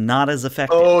damage. It's not as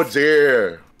effective. Oh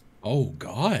dear. Oh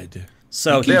god.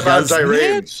 So he does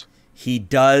reduce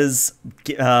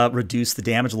the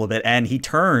damage a little bit, and he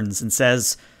turns and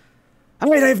says, "All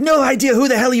right, I have no idea who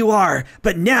the hell you are,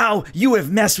 but now you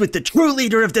have messed with the true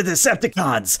leader of the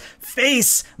Decepticons.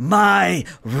 Face my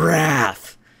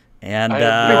wrath." And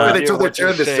they took their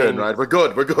turn this turn, right? We're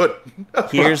good.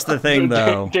 Here's the thing,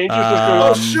 though.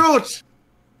 Shoot!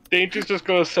 Danger's just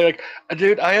gonna say, like,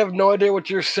 "Dude, I have no idea what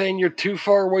you're saying. You're too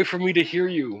far away for me to hear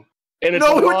you." And it's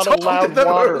a lot of loud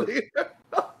water.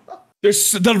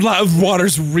 The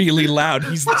water's really loud.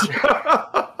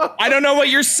 I don't know what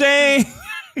you're saying.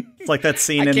 It's like that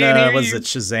scene in was it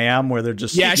Shazam where they're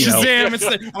just Shazam. It's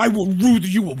like,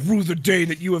 you will rue the day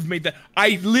that you have made that.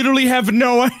 I literally have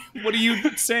no idea. What are you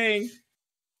saying?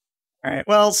 All right.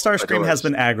 Well, Starscream has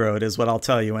been aggroed, is what I'll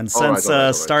tell you. And since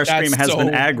Starscream has been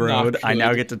aggroed, I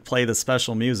now get to play the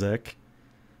special music.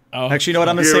 Oh, actually, you know what?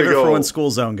 I'm going to save it for when School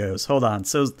Zone goes. Hold on.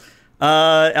 So,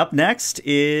 up next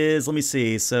is, let me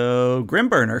see. So,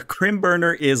 Grimburner.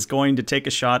 Grimburner is going to take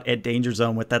a shot at Danger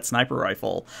Zone with that sniper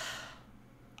rifle.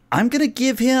 I'm going to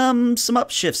give him some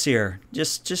upshifts here.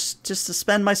 Just to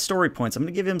spend my story points. I'm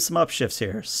going to give him some upshifts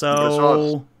here.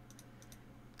 So...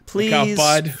 Please,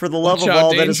 for the love of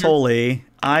all that is holy,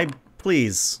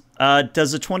 please.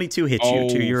 Does a 22 hit you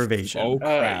to your evasion? Oh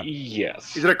crap!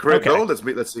 Yes. Is it a crit roll?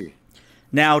 Let's see.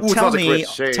 Now tell me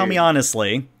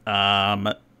honestly,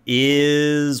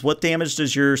 what damage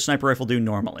does your sniper rifle do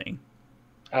normally?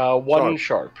 1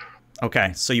 sharp.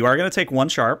 Okay, so you are going to take 1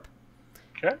 sharp.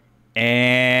 Okay.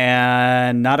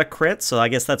 And not a crit, so I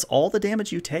guess that's all the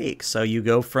damage you take. So you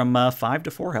go from 5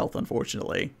 to 4 health,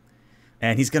 unfortunately.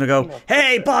 And he's going to go,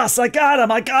 "Hey, boss, I got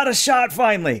him. I got a shot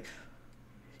finally.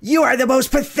 You are the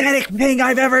most pathetic thing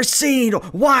I've ever seen.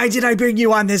 Why did I bring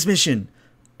you on this mission?"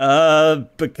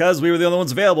 Because we were the only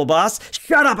ones available, boss.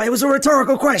 Shut up. It was a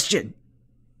rhetorical question.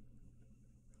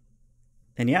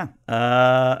 And yeah,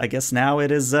 I guess now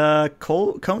it is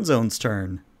Cone Zone's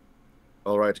turn.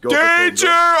 All right, go. Danger,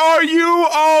 are you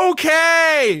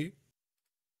okay?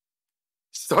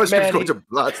 Starscream's going to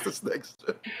blast us next.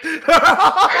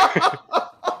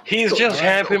 He's just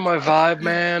hamping my vibe,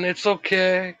 man. It's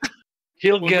okay.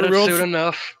 He'll get it soon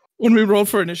enough. When we roll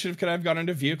for initiative, can I have gone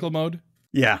into vehicle mode?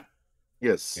 Yeah.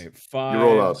 Yes. Okay, 5, you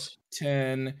roll out.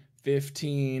 10,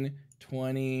 15,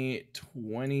 20,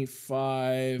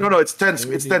 25. No, it's 10.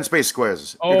 30. It's 10 space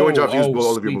squares. You're going to have used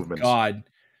all of your movements. God.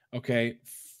 Okay.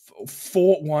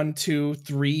 4, 1, 2,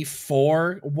 3,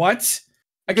 4. What?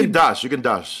 You can dash. You can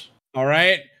dash. All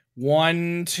right.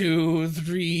 1, 2,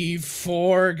 3,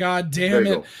 4. God damn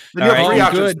it! Then you have 3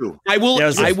 actions too. I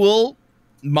will.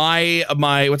 My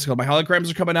what's it called? My holograms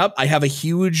are coming up. I have a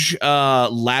huge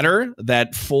ladder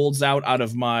that folds out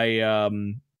of my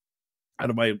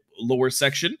lower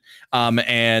section,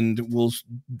 and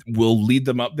we'll lead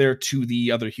them up there to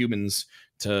the other humans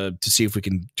to see if we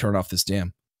can turn off this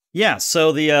dam. Yeah,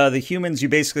 so the humans you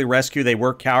basically rescue, they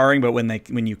were cowering, but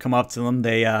when you come up to them,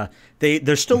 they're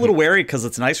still a little wary because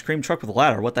it's an ice cream truck with a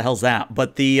ladder. What the hell's that?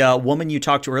 But the woman you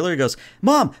talked to earlier goes,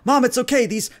 Mom, it's okay.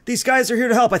 These guys are here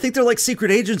to help. I think they're like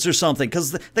secret agents or something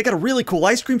because they got a really cool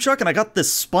ice cream truck, and I got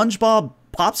this SpongeBob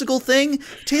popsicle thing.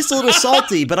 Tastes a little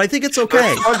salty, but I think it's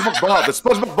okay. It's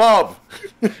SpongeBob Bob.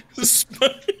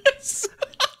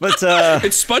 But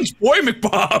it's Sponge Boy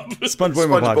McBob. SpongeBoy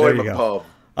McBob. There you go.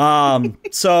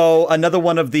 So another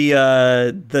one of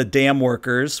the dam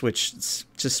workers, which is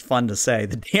just fun to say,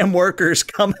 the dam workers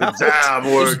come out.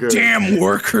 Damn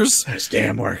workers. Those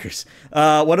damn workers.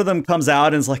 One of them comes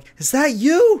out and is like, "Is that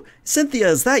you? Cynthia,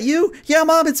 is that you?" "Yeah,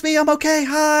 Mom, it's me. I'm okay.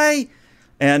 Hi."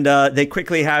 And they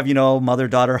quickly have,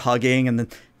 mother-daughter hugging, and then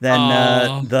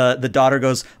the daughter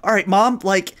goes, "All right, Mom,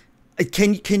 like,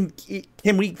 can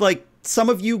we, like, some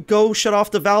of you go shut off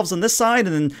the valves on this side,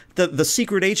 and then the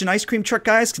secret agent ice cream truck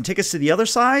guys can take us to the other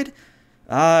side?"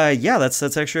 Yeah,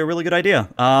 that's actually a really good idea.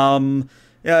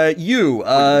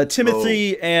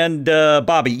 Timothy and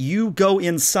Bobby, you go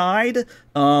inside.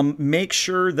 Make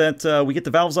sure that we get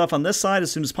the valves off on this side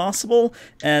as soon as possible,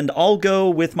 and I'll go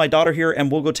with my daughter here,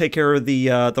 and we'll go take care of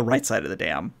the right side of the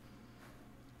dam.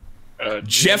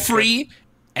 Jeffrey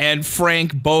and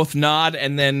Frank both nod,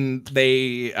 and then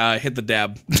they hit the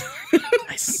dab.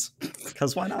 Nice.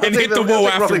 Because why not? And hit the whoa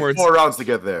afterwards. 4 rounds to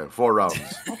get there. 4 rounds.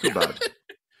 Not too bad.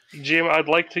 Jim, I'd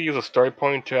like to use a story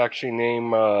point to actually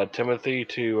name Timothy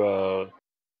to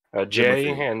Jay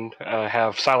and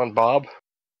have Silent Bob.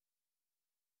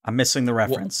 I'm missing the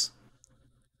reference.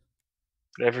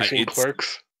 Ever seen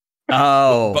Clerks?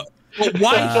 Oh. But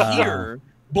why here?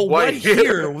 But why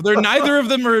here? They're neither of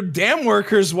them are dam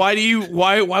workers. Why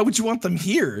would you want them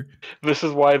here? This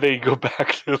is why they go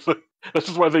back to this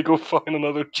is why they go find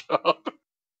another job.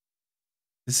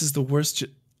 This is the worst.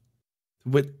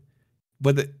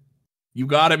 You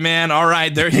got it, man. All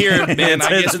right, they're here, man.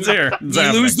 I guess it's here.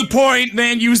 You lose the point,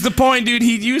 man. Use the point, dude.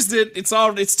 He used it.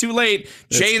 It's too late.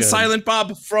 Jay and Silent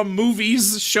Bob from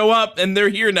movies show up, and they're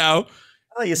here now.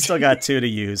 Well, you still got 2 to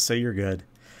use, so you're good.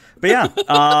 But yeah, what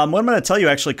I'm going to tell you,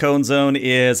 actually, Cone Zone,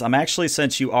 is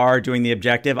since you are doing the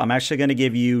objective, I'm actually going to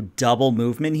give you double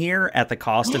movement here at the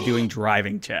cost of doing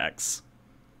driving checks.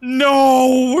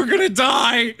 No, we're going to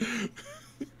die.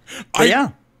 But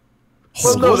yeah.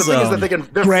 Well, no, the thing is that they're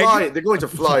going to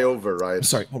fly over, right? I'm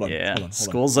sorry, hold on. Yeah, hold on.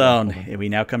 School Zone. We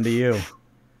now come to you.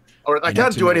 All right, I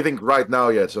can't do anything right now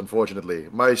yet, unfortunately.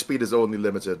 My speed is only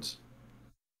limited.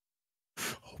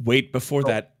 Wait, before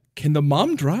that, can the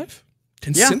mom drive?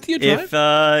 Can Cynthia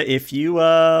drive? If you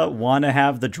want to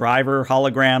have the driver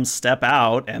hologram step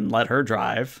out and let her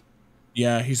drive.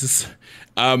 Yeah, he's just.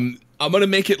 I'm gonna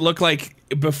make it look like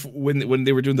before when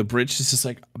they were doing the bridge. It's just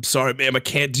like, I'm sorry, ma'am, I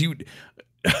can't do.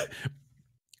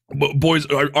 Boys,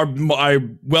 we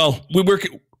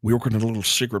work in a little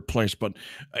secret place, but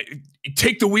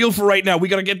take the wheel for right now. We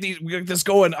gotta get this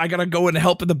going. I gotta go and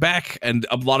help in the back, and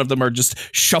a lot of them are just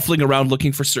shuffling around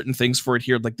looking for certain things for it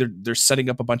here. Like they're setting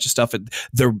up a bunch of stuff, and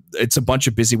it's a bunch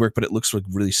of busy work, but it looks like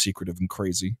really secretive and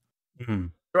crazy. Mm-hmm.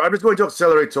 I'm just going to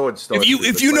accelerate towards stuff.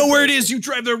 If you know where it is, you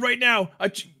drive there right now.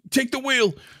 Take the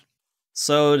wheel.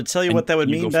 So to tell you what that would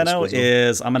mean, Benno,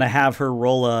 is I'm going to have her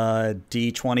roll a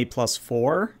D20 plus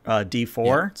 4, D4.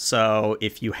 Yeah. So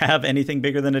if you have anything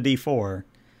bigger than a D4,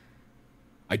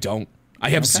 I don't. I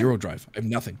have 0 drive. I have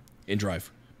nothing in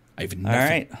drive. I have nothing. All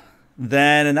right.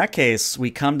 Then in that case, we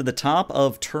come to the top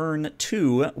of turn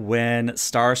 2 when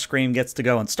Starscream gets to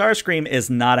go. And Starscream is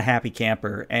not a happy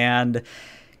camper. And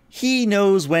he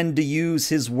knows when to use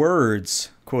his words,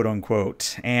 quote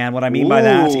unquote. And what I mean by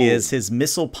that is his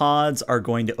missile pods are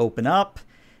going to open up.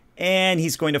 And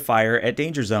he's going to fire at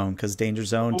Danger Zone, because Danger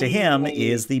Zone to him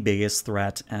is the biggest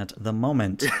threat at the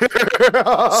moment. He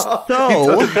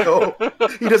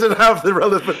doesn't have the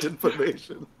relevant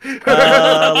information.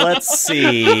 Let's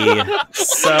see.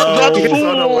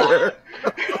 So,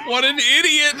 What an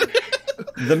idiot!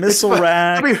 The missile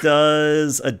rack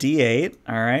does a D8.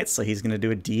 All right, so he's going to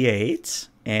do a D8.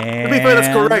 And To be fair,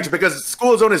 that's correct, because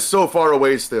School Zone is so far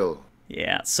away still.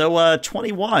 yeah, so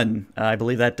 21. I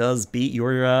believe that does beat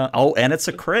your... oh, and it's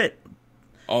a crit.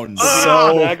 Oh, no.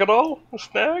 Snag at all? A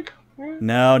snag?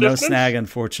 No Distance? snag,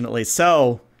 unfortunately.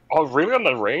 So, Oh, really on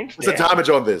the range? What's the damage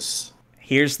on this?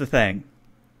 here's the thing.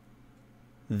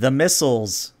 The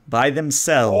missiles, by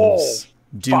themselves,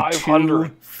 do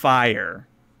 500.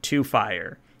 two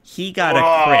fire. He got a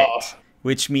crit,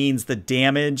 which means the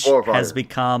damage 4 fire. has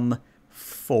become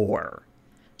 4.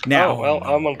 Now, Oh, well,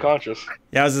 I'm unconscious.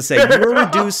 yeah, I was going to say, you were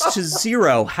reduced to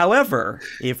 0. However,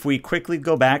 if we quickly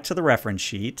go back to the reference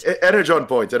sheet, Energon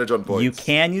points. you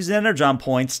can use Energon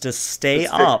points to stay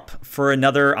up for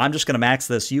another... I'm just going to max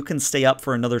this. You can stay up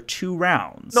for another 2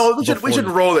 rounds. No, we should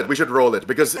roll it. We should roll it,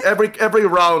 because every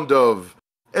round of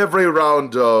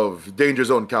Danger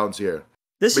Zone counts here.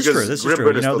 This is because true. This is Grim true.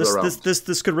 Bird You is know, still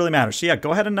this could really matter. So yeah,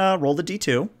 go ahead and roll the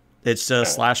D2. It's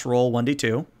slash roll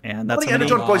 1d2, and How that's many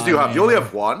Energon points do you have? You only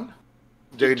have 1?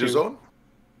 Danger Zone?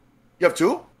 You have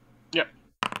 2? Yep.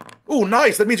 Oh,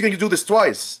 nice. That means you're going to do this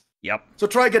twice. Yep. So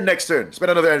try again next turn.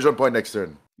 Spend another Energon point next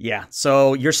turn. Yeah.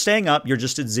 So you're staying up. You're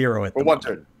just at 0 at the For 1 moment.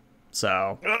 turn.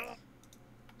 So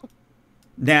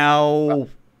now,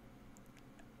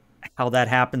 how that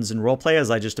happens in roleplay is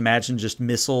I just imagine just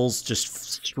missiles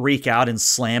just streak out and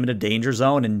slam into Danger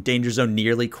Zone, and Danger Zone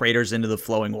nearly craters into the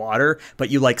flowing water, but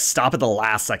you like stop at the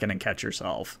last second and catch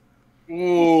yourself.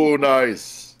 Ooh,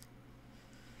 nice.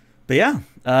 But yeah,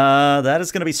 that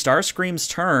is going to be Starscream's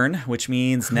turn, which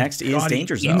means next is God, he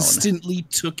Danger Zone. Instantly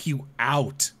took you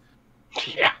out.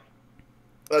 Yeah.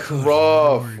 That's Good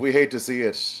rough. Lord. We hate to see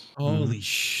it. Holy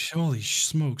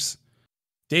smokes.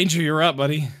 Danger, you're up,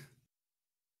 buddy.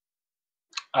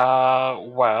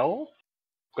 Well,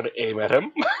 I'm gonna aim at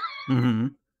him. Mm-hmm.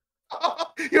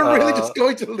 You're really just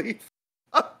going to leave.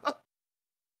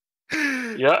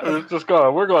 Yeah, it's just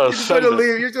going. We're going to send it.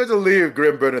 You're going to leave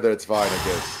Grim Burner there. It's fine, I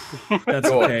guess. That's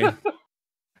okay.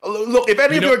 Look, if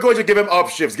any of you are going to give him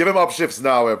upshifts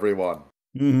now, everyone.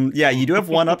 Mm-hmm. Yeah, you do have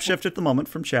 1 upshift at the moment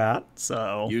from chat,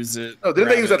 so... Use it. Oh, didn't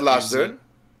they use that last use turn? it.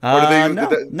 Or did they use,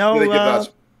 no, did they give that?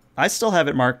 I still have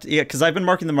it marked. Yeah, because I've been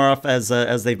marking them off as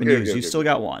they've been used. Okay, You okay. still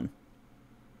got 1.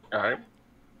 Alright.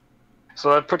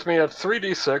 So that puts me at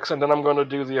 3d6, and then I'm going to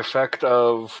do the effect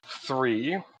of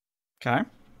 3. Okay.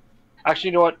 Actually,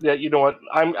 you know what? Yeah, you know what?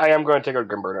 I am going to take out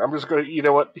Grimburner. I'm just going to. You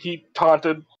know what? He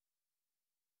taunted.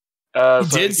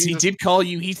 He did call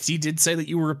you. He did say that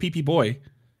you were a pee boy.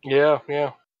 Yeah.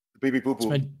 Pee poo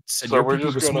poo. So we're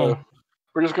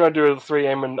just gonna do a 3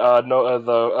 aim and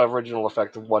the original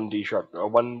effect of 1d sharp,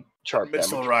 1 sharp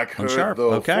Missile damage. rack One hurt sharp,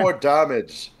 though. okay. 4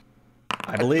 damage.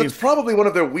 I That's believe. probably one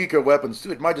of their weaker weapons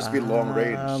too. It might just be long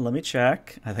range. Let me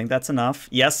check. I think that's enough.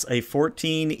 Yes, a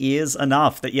 14 is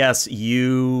enough. That yes,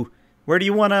 you. Where do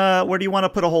you wanna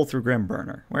put a hole through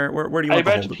Grimburner? Where do you I want the hole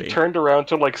imagine to he be? turned around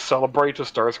to like celebrate to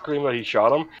Starscream that he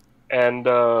shot him, and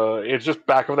it's just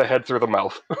back of the head through the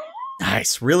mouth.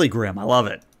 Nice, really grim. I love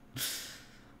it.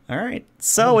 All right.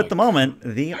 So at the moment,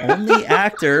 the only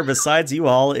actor besides you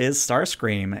all is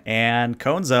Starscream and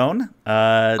Cone Zone.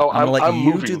 I'm gonna let you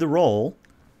moving. do the roll.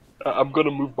 I'm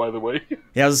gonna move, by the way.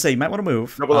 Yeah, I was gonna say you might want to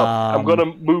move. Double up. I'm gonna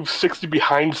move 60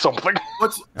 behind something.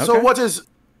 So Okay.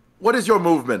 what is your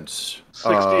movement?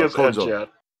 60 is Cone edge Zone? yet.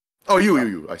 Oh,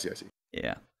 you. I see.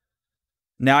 Yeah.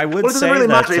 Now I would Well, it doesn't say really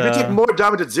that matter. If you take more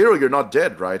damage at 0, you're not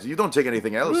dead, right? You don't take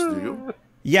anything else, do you?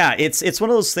 yeah, it's one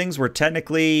of those things where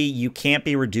technically you can't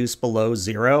be reduced below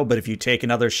 0, but if you take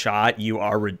another shot, you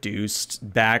are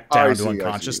reduced back I down see, to I see.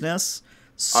 unconsciousness. I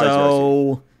see.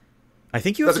 So I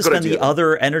think you have That's to a good spend the idea.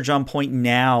 other Energon point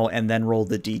now and then roll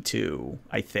the D2,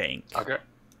 I think. Okay.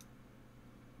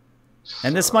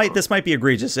 And this might be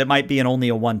egregious. It might be only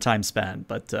a one-time spend,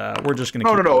 but we're just going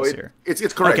to keep No. this here. It's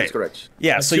correct. Okay. It's correct.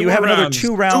 Yeah, so 2 you have another rounds.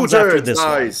 2 rounds 2 after turns, this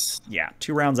nice. one. Yeah,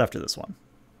 2 rounds after this one.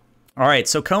 All right,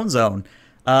 so Cone Zone.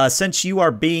 Since you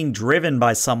are being driven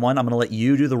by someone, I'm going to let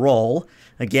you do the roll.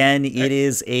 Again, it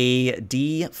is a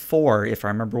D4, if I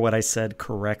remember what I said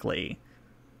correctly.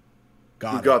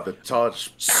 You got the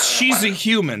touch. She's a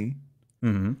human.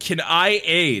 Mm-hmm. Can I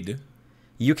aid?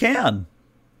 You can.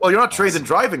 Well, you're not trained in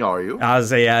driving, are you? I was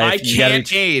say, I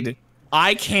can't aid.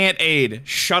 I can't aid.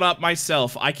 Shut up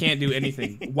myself. I can't do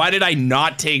anything. Why did I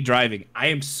not take driving? I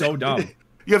am so dumb.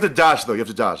 You have to dash, though. You have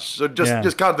to dash. So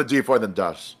just count the D4 and then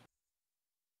dash.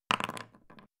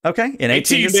 Okay, and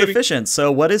 18 is sufficient.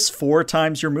 So what is 4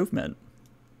 times your movement?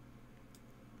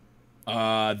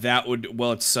 That would,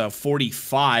 well, it's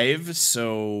 45,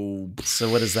 so... So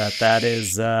what is that? That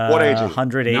is 180.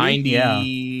 180? 90, yeah.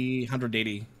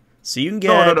 180. So you can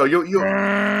get... No. You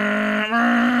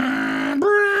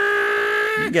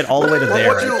can get all the way to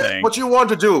there, I think. What you want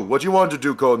to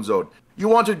do, Cone Zone, you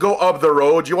want to go up the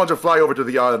road, you want to fly over to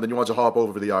the island, then you want to hop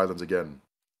over the islands again.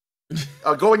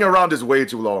 Going around is way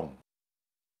too long.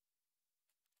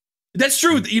 That's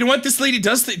true. You know what? This lady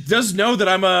does know that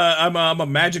I'm a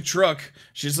magic truck.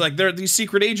 She's like, they're these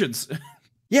secret agents.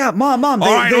 Yeah, Mom,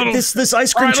 this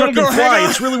ice cream truck can fly.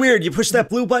 It's really weird. You push that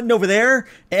blue button over there,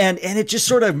 and it just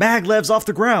sort of maglevs off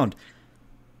the ground.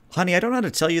 Honey, I don't know how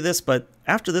to tell you this, but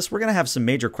after this, we're going to have some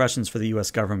major questions for the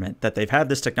U.S. government, that they've had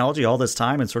this technology all this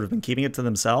time and sort of been keeping it to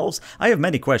themselves. I have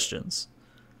many questions.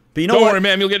 But you know what? Don't worry,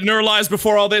 ma'am. You'll get neuralized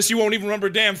before all this. You won't even remember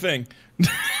a damn thing.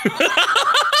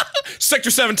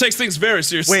 Sector 7 takes things very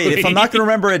seriously. Wait, if I'm not going to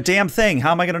remember a damn thing,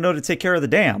 how am I going to know to take care of the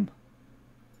dam?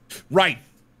 Right.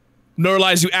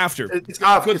 Neuralize you after. It's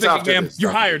after. Good thinking, ma'am.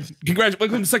 You're hired. Congratulations.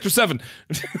 Welcome to Sector 7.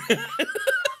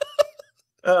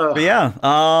 But yeah,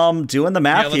 doing the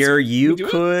math here, you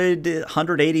could,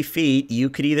 180 feet, you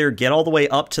could either get all the way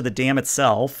up to the dam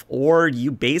itself, or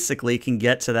you basically can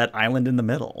get to that island in the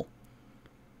middle.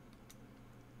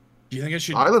 Do you think I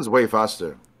should... Island's way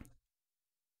faster.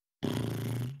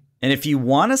 And if you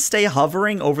want to stay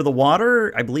hovering over the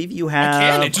water, I believe you have... I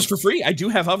can, it's just for free. I do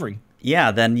have hovering.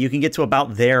 Yeah, then you can get to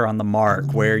about there on the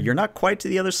mark, where you're not quite to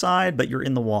the other side, but you're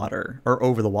in the water, or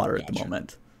over the water at the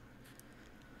moment.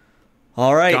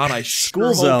 All right, God, I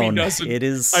school zone. It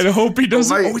is... I hope he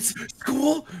doesn't. Oh, it's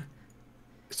school?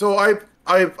 So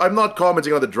I'm not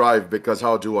commenting on the drive, because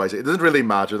how do I say? It doesn't really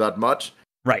matter that much.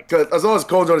 Right. Because as long as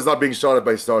Cone Zone is not being shot at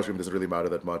by Starscream, it doesn't really matter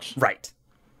that much. Right.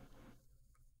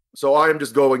 So I'm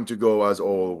just going to go as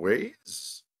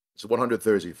always. It's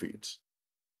 130 feet.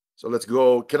 So let's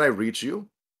go. Can I reach you?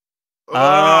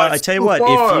 I tell you what,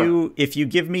 if you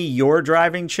give me your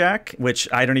driving check, which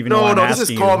I don't even know. No, this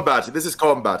is combat. This is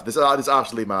combat. This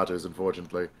actually matters,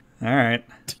 unfortunately. All right.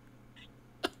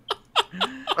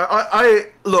 I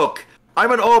look.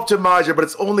 I'm an optimizer, but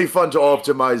it's only fun to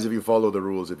optimize if you follow the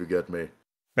rules. If you get me.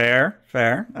 Fair.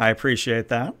 I appreciate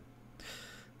that.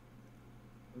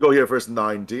 Go here first,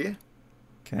 90.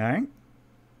 Okay.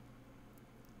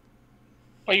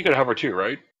 Well, you could hover too,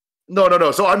 right?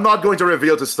 No. So I'm not going to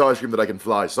reveal to Starscream that I can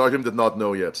fly. Starscream did not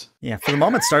know yet. Yeah, for the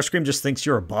moment, Starscream just thinks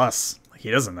you're a bus. Like,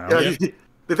 he doesn't know. Yeah,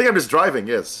 they think I'm just driving,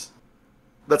 yes.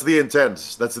 That's the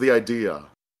intent. That's the idea.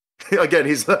 Again,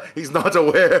 he's not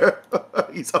aware.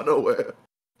 He's unaware.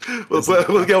 We'll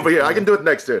get over here. I can do it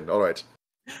next turn. All right.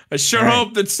 I sure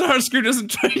hope that Starscream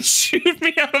doesn't try to shoot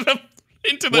me out of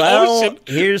into the Well, ocean.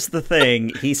 here's the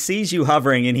thing. He sees you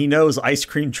hovering, and he knows ice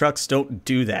cream trucks don't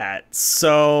do that.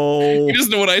 So... He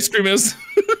doesn't know what ice cream is.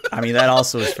 I mean, that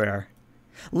also is fair.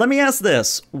 Let me ask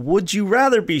this. Would you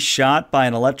rather be shot by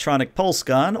an electronic pulse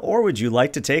gun, or would you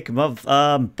like to take a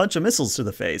bunch of missiles to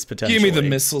the face, potentially? Give me the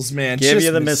missiles, man. Give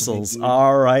you the missiles.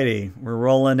 Alrighty. We're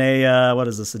rolling a, what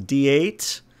is this, a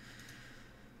D8?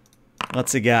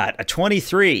 What's it got? A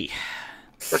 23.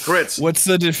 A crit. What's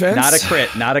the defense? Not a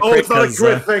crit. Not a crit. Oh, it's not a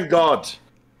crit, thank God.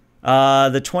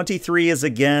 The 23 is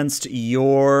against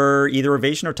your either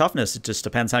evasion or toughness. It just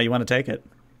depends how you want to take it.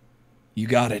 You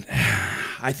got it.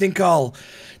 I think I'll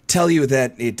tell you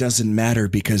that it doesn't matter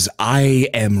because I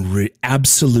am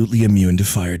absolutely immune to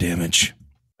fire damage.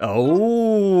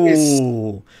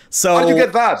 Oh. So how'd you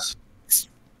get that?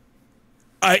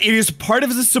 It is part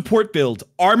of the support build.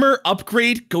 Armor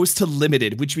upgrade goes to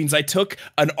limited, which means I took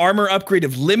an armor upgrade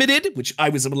of limited, which I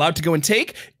was allowed to go and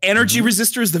take. Energy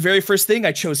resistor is the very first thing.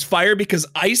 I chose fire because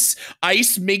ice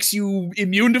makes you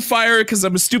immune to fire because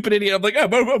I'm a stupid idiot. I'm like,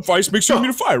 ice makes you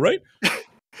immune to fire, right?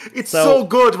 It's so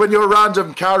good when your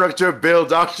random character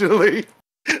build actually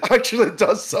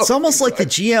does something. It's almost like the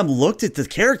GM looked at the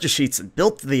character sheets and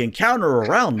built the encounter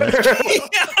around them.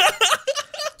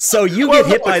 So you get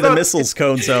hit by the missiles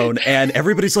cone zone, and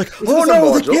everybody's like, "Oh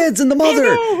no, the kids and the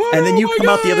mother!" And then you come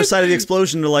out the other side of the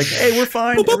explosion, and they're like, "Hey, we're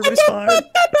fine. Everybody's fine."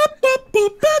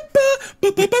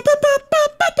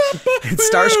 And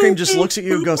Starscream just looks at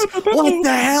you and goes, "What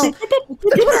the hell?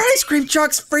 Your ice cream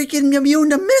truck's freaking immune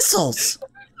to missiles."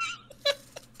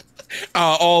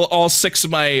 All 6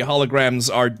 of my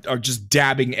holograms are just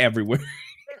dabbing everywhere.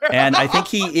 And I think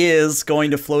he is going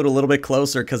to float a little bit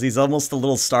closer because he's almost a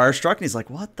little starstruck, and he's like,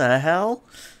 "What the hell?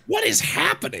 What is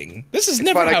happening? This is It's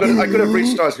never fine. happened." I could have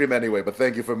reached Starscream anyway, but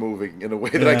thank you for moving in a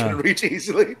way that I can reach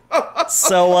easily.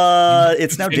 So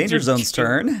it's now Danger Zone's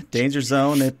turn. Danger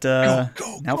Zone, it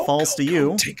now falls to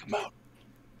you. Take him out.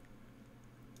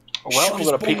 Well, I'm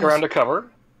going to peek around to cover.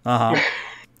 Uh-huh.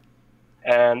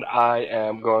 And I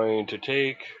am going to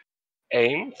take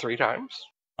aim 3 times.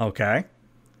 Okay.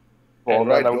 And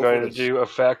Alright, then I'm go going for to this. do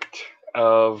effect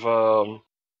of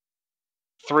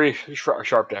 3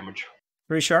 sharp damage.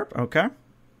 3 sharp, okay.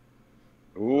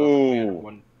 Ooh.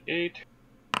 1, 8.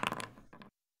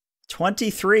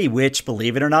 23, which,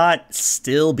 believe it or not,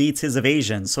 still beats his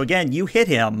evasion. So again, you hit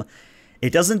him.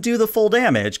 It doesn't do the full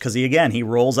damage, because he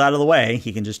rolls out of the way.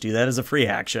 He can just do that as a free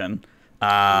action.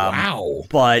 Wow.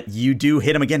 But you do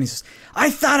hit him again. He says, "I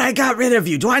thought I got rid of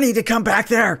you. Do I need to come back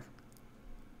there?"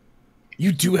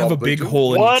 You do have a big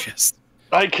hole in your chest.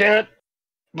 I can't.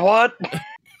 What?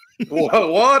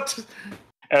 What?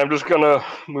 And I'm just going to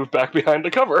move back behind the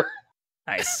cover.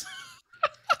 Nice.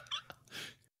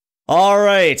 All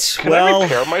right. Can I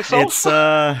repair myself?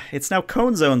 It's now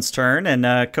Cone Zone's turn,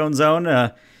 and Cone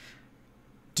Zone,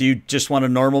 do you just want a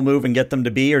normal move and get them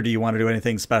to B, or do you want to do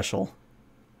anything special?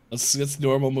 Let's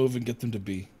normal move and get them to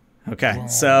B. Okay,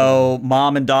 so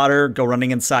mom and daughter go running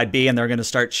inside B, and they're going to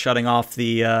start shutting off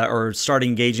or start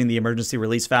engaging the emergency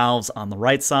release valves on the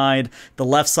right side. The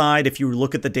left side, if you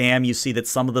look at the dam, you see that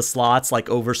some of the slots, like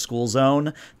over School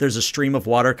Zone, there's a stream of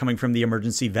water coming from the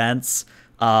emergency vents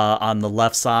on the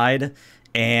left side.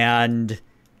 And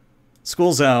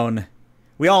School Zone,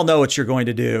 we all know what you're going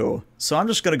to do. So I'm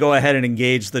just going to go ahead and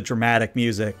engage the dramatic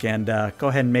music, and go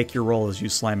ahead and make your roll as you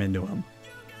slam into him.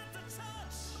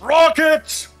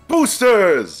 Rocket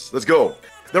boosters! Let's go.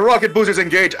 The rocket boosters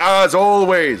engage as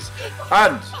always.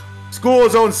 And School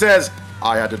Zone says,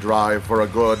 "I had to drive for a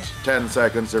good 10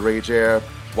 seconds to reach here.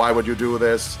 Why would you do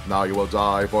this? Now you will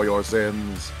die for your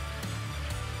sins."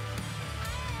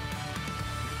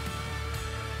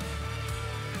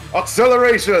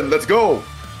 Acceleration! Let's go!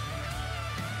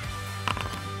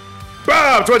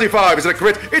 Bam! 25! Is it a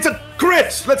crit? It's a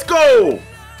crit! Let's go!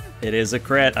 It is a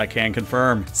crit, I can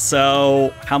confirm.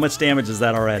 So, how much damage is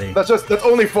that already? That's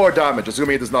only 4 damage,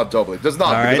 assuming it does not double. It does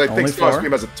not, All because right, I think only 4.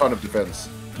 Starscream has a ton of defense.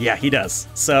 Yeah, he does.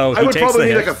 So, I he would takes probably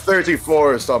the need hit. like a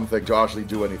 34 or something to actually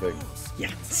do anything.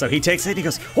 Yeah, so he takes it, and he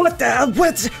goes, "What the hell?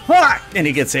 What's what?" And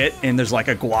he gets hit, and there's like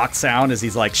a guac sound as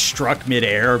he's like struck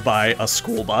midair by a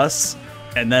school bus.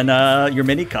 And then your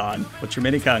minicon. What's your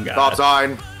minicon got? Stop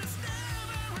sign.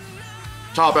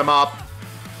 Chop him up.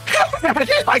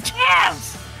 Here's my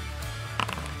chance!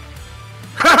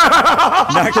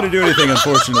 Not going to do anything,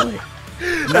 unfortunately.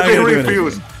 Not They gonna do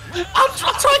refuse. anything. I'll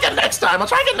try again next time. I'll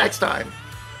try again next time.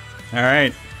 All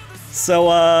right. So,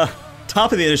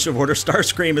 top of the initiative order,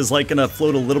 Starscream is like going to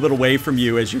float a little bit away from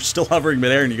you as you're still hovering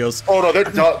midair, and he goes, Oh no, they're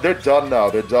done. They're done now.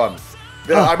 They're done.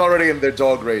 I'm already in their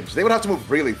dog range. They would have to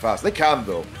move really fast. They can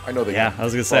though. I know they yeah, can. I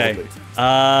was going to say,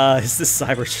 is this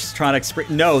Cybertronic Spring?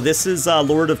 No, this is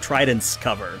Lord of Trident's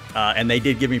cover, and they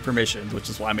did give me permission, which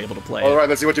is why I'm able to play it. All right,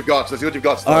 let's see what you've got. Let's see what you've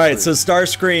got. All right, so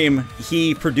Starscream,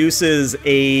 he produces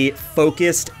a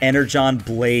focused energon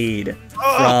blade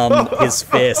from his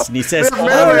fist, and he says, "All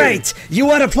right, you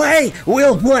want to play?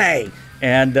 We'll play."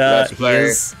 And Let's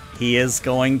play. he is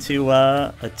going to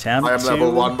attempt. I am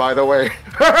level 1, by the way.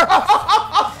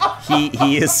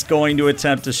 He is going to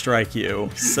attempt to strike you.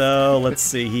 So let's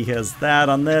see. He has that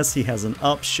on this. He has an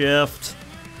upshift.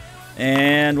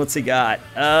 And what's he got?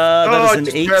 That is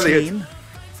an 18.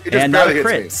 And not a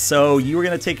crit. So you are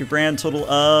going to take a grand total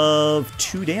of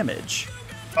 2 damage.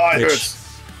 Oh, it which,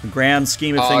 hurts. the grand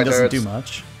scheme of things doesn't do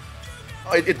much.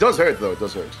 It does hurt, though. It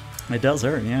does hurt. It does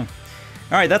hurt, yeah.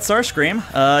 All right, that's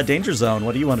Starscream. Danger Zone,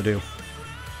 what do you want to do?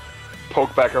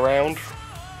 Poke back around.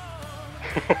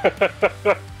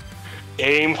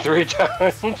 Aim 3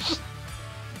 times.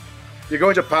 You're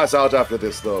going to pass out after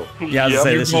this, though. Yeah, I was Yep. going to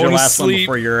say, this is your last one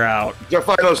before you're out. Your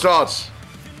final shots.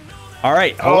 All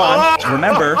right, hold on.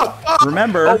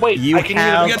 Remember, Oh, wait, you I can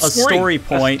have use- a story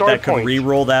point story that can point.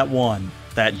 re-roll that one.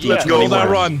 That D20 Let's go. Roll that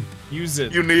one. run. Use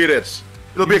it. You need it.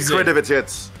 It'll be a Use crit it. if it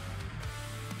hits.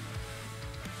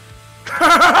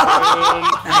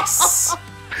 Nice.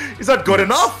 Is that good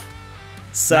enough?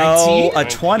 So 19? a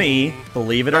 20,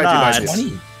 believe it or 19, not,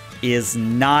 20. is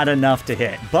not enough to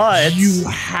hit. But You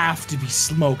have to be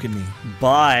smoking me.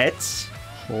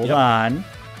 hold on.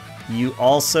 You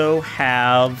also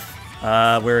have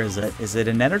where is it? Is it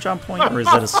an energon point or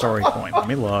is it a story point? Let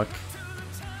me look.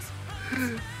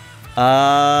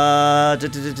 Where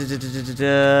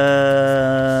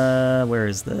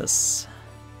is this?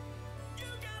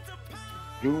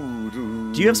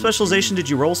 Do you have specialization? Did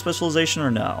you roll specialization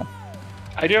or no?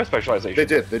 I do have specialization. They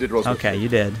did roll specialization. Okay, you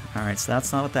did. All right, so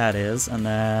that's not what that is. And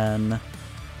then,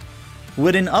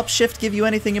 would an upshift give you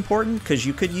anything important? Because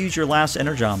you could use your last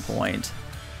energon point.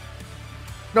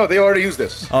 No, they already used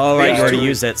this. Oh, right, you already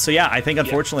used it. So yeah, I think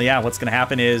unfortunately, yeah, what's going to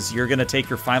happen is you're going to take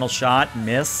your final shot,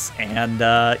 miss, and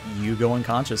you go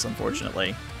unconscious,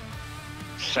 unfortunately.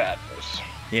 Sadness.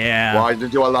 Yeah. Why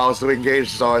did you allow us to engage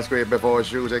Starscream before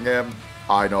shooting him?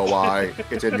 I know why.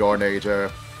 It's in your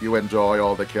nature. You enjoy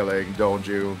all the killing, don't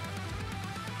you?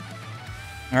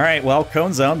 All right, well,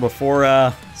 Cone Zone,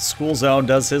 before School Zone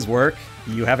does his work,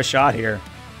 you have a shot here.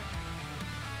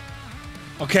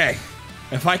 Okay.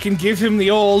 If I can give him the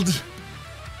old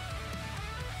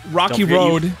rocky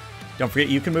road. Don't forget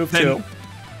you can move then, too.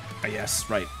 Yes,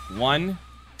 right. 1,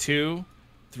 2,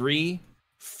 3,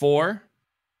 4.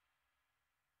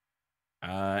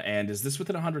 And is this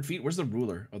within 100 feet? Where's the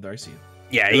ruler? Oh, there I see it.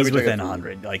 Yeah, he's within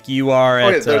 100. Like, you are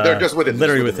at, they're just within,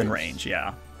 literally within range,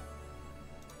 yeah.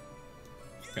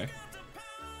 Okay.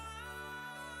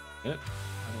 How do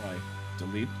I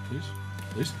delete, please?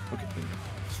 Please? Okay, there we go.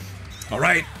 All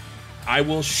right. I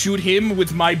will shoot him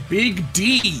with my big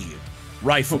D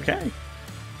rifle. Okay. I'm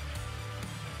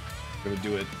gonna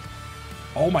do it.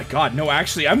 Oh my god, no,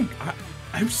 actually, I'm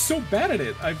so bad at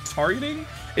it. I'm targeting.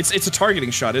 It's a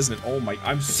targeting shot, isn't it? Oh my,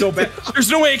 I'm so bad.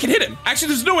 There's no way I can hit him. Actually,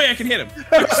 there's no way I can hit him.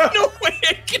 There's no way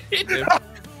I can hit him.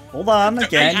 Hold on,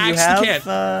 again, I you have, can't.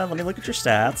 let me look at your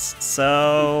stats.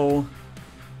 So,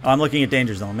 I'm looking at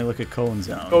Danger Zone. Let me look at Cone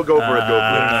Zone. Go for it, go for it.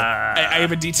 I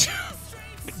have a D2.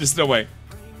 There's no way.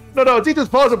 No, it's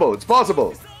possible. It's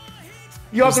possible.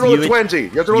 You have to roll a 20. You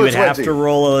have to roll a 20. You would have to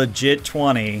roll a legit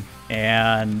 20.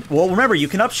 And, well, remember, you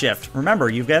can upshift. Remember,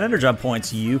 you've got energon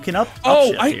points. You can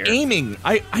upshift I'm here. aiming.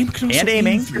 I'm and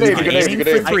aiming. You can aim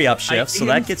for 3 upshifts, so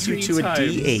that gets you to a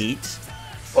D8.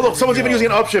 Oh, look, someone's even using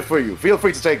an upshift for you. Feel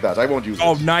free to take that. I won't use it.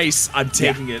 Oh, nice. I'm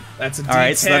taking it. That's a D10. All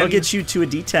right, so that'll get you to a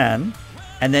D10.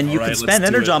 And then you can spend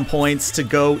energon points to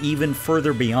go even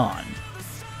further beyond.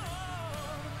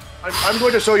 I'm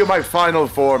going to show you my final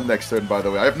form next turn, by the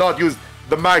way. I have not used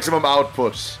the maximum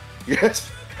outputs.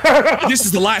 Yes. This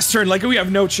is the last turn. Like, we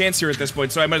have no chance here at this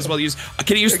point, so I might as well use...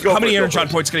 Can I use... How many energon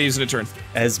points can I use in a turn?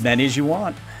 As many as you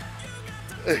want.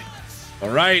 All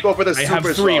right. Go for the I have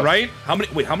 3, shot. right? How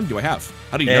many... Wait, how many do I have?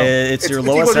 How do you know? It's your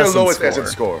lowest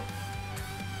essence score.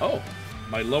 Oh.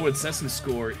 My lowest essence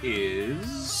score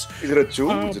is... Is it a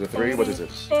 2? Is it a 3? What is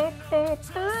it?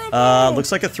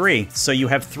 Looks like a 3. So you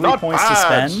have 3 Not points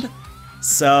bad. to spend.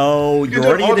 So you're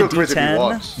already at a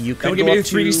D10. You could give go me up a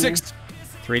to 3d6.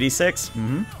 3d6.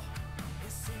 Mm-hmm.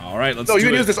 All right, let's No, do you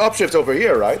can it. use this upshift over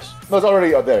here, right? No, it's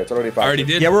already up there. It's already factored. I already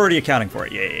did. Yeah, we're already accounting for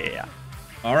it. Yeah.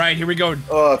 All right, here we go.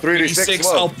 3d6.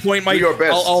 I'll point my... Do your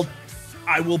best.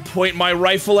 I will point my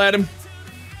rifle at him.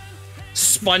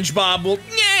 SpongeBob will...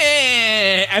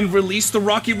 Yeah, and release the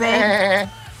rocky road.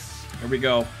 Here we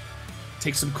go.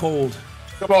 Take some cold.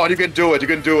 Come on, you can do it. You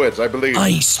can do it. I believe.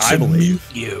 I believe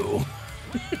you.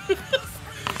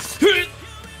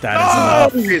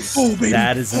 That is enough. Yes.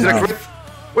 That is Is it a enough. crit?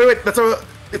 Wait.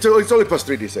 It's only plus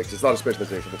 3d6. It's not a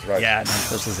specialization. That's right. Yeah, no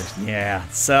specialization. Yeah.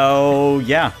 So,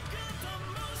 yeah.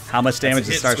 How much damage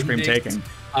is That's a hit, Starscream so he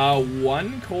taking?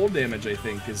 1 cold damage, I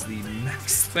think, is the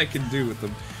max that I can do with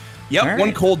them. Yep, All 1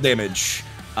 right. cold damage,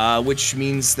 which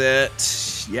means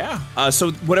that, yeah.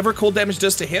 So whatever cold damage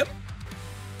does to him,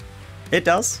 It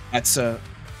does. that's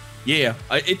yeah.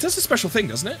 It does a special thing,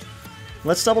 doesn't it?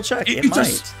 Let's double check. It It might.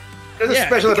 does. There's a Yeah,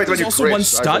 special I think effect when you there's also crit, one I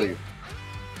stun. believe.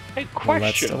 Hey, double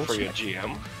question for you, check.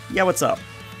 GM. Yeah, what's up?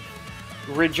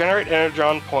 Regenerate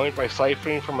energon point by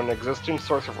siphoning from an existing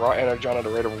source of raw energon at a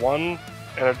rate of 1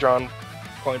 energon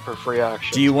point per free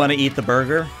action. Do you want to eat the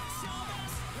burger?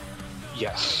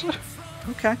 Yes.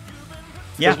 Okay.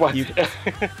 Yeah.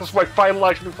 This is my final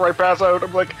action before I pass out.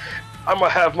 I'm like, I'm gonna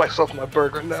have myself my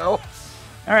burger now.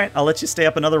 All right. I'll let you stay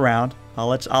up another round. I'll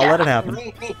let it happen.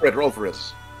 Roll for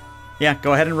it. Yeah.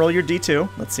 Go ahead and roll your D2.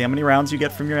 Let's see how many rounds you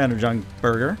get from your energon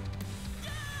burger.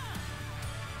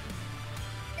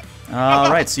 All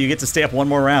right. So you get to stay up 1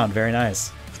 more round. Very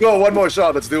nice. Let's go. 1 more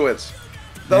shot. Let's do it.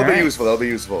 That'll be Alright. useful. That'll be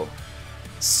useful.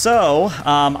 So,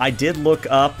 I did look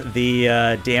up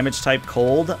the damage type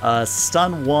cold.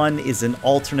 Stun 1 is an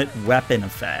alternate weapon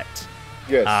effect.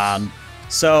 Yes.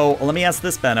 So, let me ask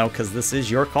this, Benno, because this is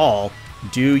your call.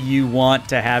 Do you want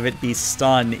to have it be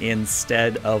stun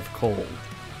instead of cold?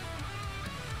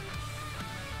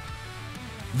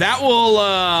 That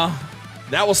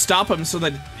will stop him so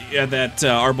that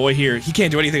our boy here, he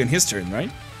can't do anything in his turn, right?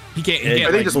 He can't.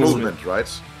 I think it's movement,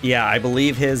 right? Yeah, I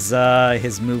believe his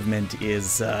movement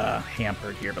is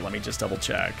hampered here, but let me just double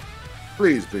check.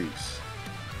 Please.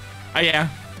 Yeah.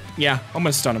 I'm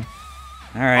gonna stun him.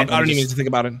 All right. I don't even need to think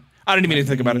about it.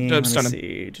 Stun him.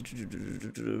 See.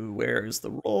 Where's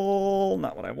the roll?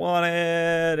 Not what I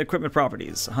wanted. Equipment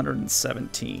properties,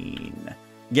 117.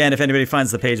 Again, if anybody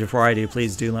finds the page before I do,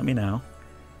 please do let me know.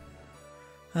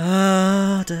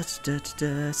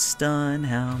 Stun,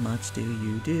 how much do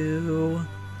you do?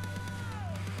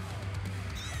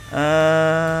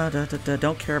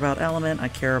 Don't care about element, I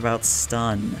care about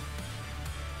stun.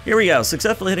 Here we go.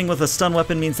 Successfully hitting with a stun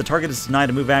weapon means the target is denied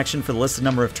a move action for the listed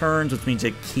number of turns, which means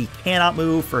that he cannot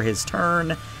move for his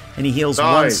turn, and he heals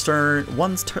one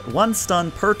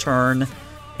stun per turn.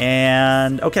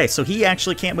 And okay, so he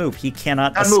actually can't move. He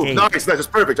cannot escape. Nice, that is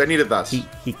perfect. I needed that.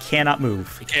 He cannot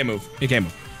move. He can't move.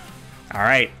 All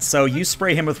right, so you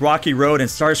spray him with Rocky Road, and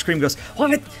Starscream goes,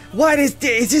 What is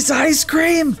this ice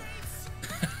cream?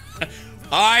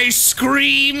 I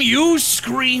scream, you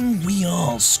scream, we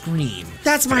all scream.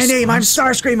 That's my name. I'm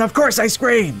Starscream. Of course I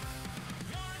scream.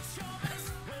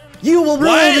 You will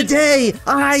rule the day.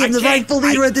 I am the rightful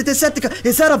leader of the Decepticons.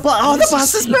 Is that a boss? Oh, the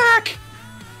boss is back.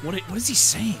 What is he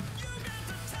saying?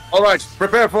 All right,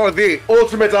 prepare for the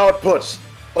ultimate output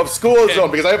of School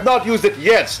Zone, because I have not used it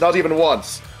yet, not even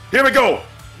once. Here we go.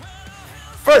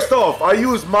 First off, I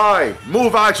use my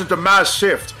move action to mass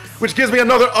shift, which gives me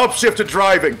another upshift to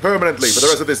driving permanently for the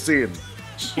rest of this scene.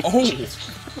 Oh.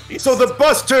 So the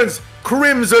bus turns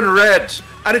crimson red,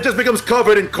 and it just becomes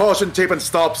covered in caution tape and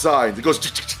stop signs. It goes.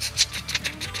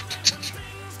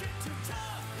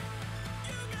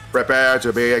 Prepare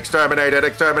to be exterminated.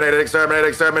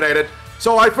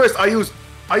 So I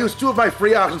use two of my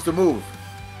free actions to move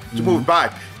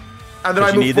back, and then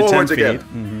I move forwards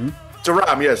again. To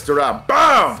ram.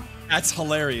 Bam! That's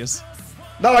hilarious.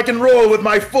 Now I can roll with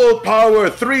my full power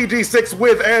 3d6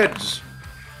 with edge.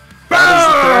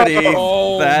 That is a 30.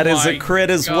 Oh that is a crit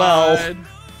as well.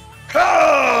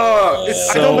 I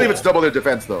don't believe it's double their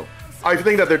defense though. I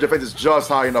think that their defense is just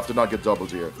high enough to not get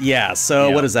doubled here. Yeah, so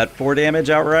what is that, 4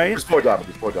 damage outright? It's 4 damage,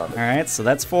 Alright, so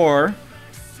that's 4.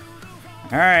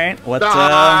 Alright, what,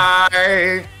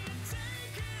 Die!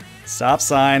 Stop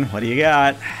sign, what do you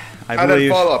got? I And believe.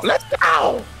 then follow up. Let's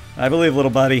go! I believe,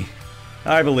 little buddy.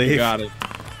 I believe. You got it.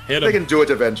 Hit They him. can do it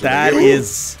eventually. That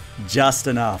is just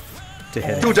enough to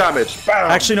hit him. 2 damage. Bam!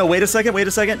 Actually, no, wait a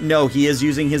second. No, he is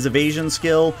using his evasion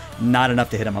skill. Not enough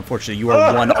to hit him, unfortunately. You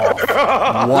are 1 off. We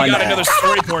got another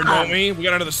story point, don't we? We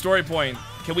got another story point.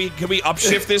 Can we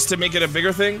upshift this to make it a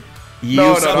bigger thing?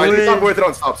 No, it's not worth it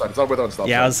on stop sign.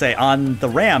 Yeah, I would say on the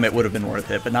ram it would have been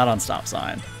worth it, but not on stop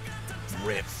sign.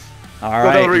 Rip. All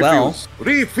right, well.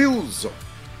 Refuse.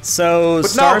 So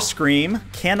But Starscream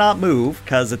cannot move,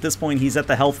 because at this point he's at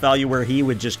the health value where he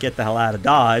would just get the hell out of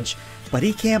dodge, but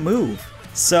he can't move.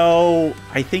 So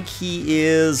I think he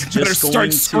is just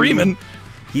going to screaming.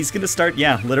 He's going to start,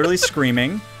 literally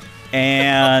screaming.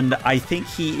 And I think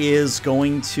he is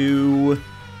going to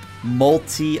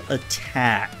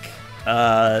multi-attack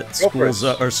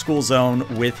School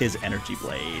Zone with his Energy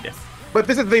Blade. But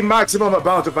this is the maximum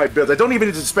amount of my build. I don't even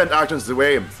need to spend actions to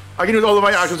aim. I can use all of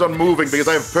my actions on moving because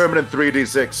I have permanent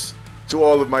 3d6 to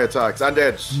all of my attacks and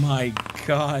edge. My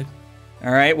God.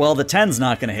 All right, well, the 10's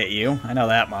not going to hit you. I know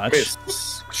that much.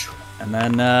 Miss. And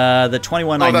then the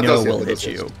 21 I know will hit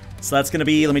you. So that's going to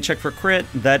be, let me check for crit.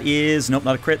 That is, nope,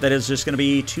 not a crit. That is just going to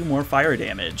be 2 more fire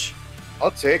damage.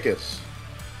 I'll take it.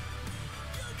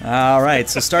 All right,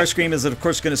 so Starscream is, of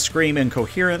course, going to scream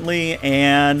incoherently.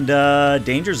 And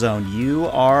Danger Zone, you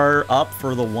are up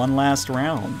for the one last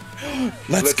round.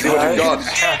 Let's see what you've go. got.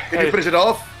 Can you finish it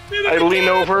off? I lean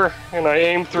over and I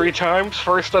aim 3 times.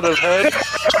 First at his head,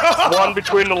 1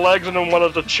 between the legs, and then 1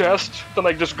 at the chest. Then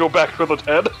I just go back with his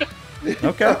head.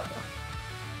 Okay.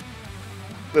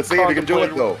 Let's see if you can do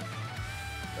it, though.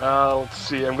 Let's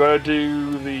see. I'm going to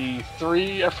do the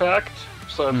 3 effect.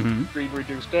 So that's 3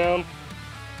 reduced down.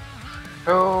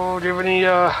 Oh, do you have any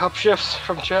upshifts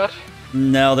from chat?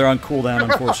 No, they're on cooldown,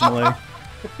 unfortunately.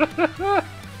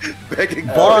 Begging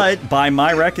But by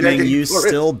my reckoning, Begging you for it.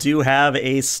 still do have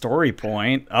a story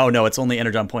point. Oh, no, it's only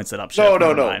Energon points that upshift. No.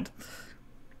 Never mind.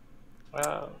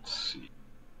 Let's see.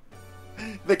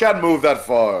 They can't move that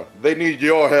far. They need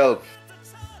your help.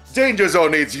 Danger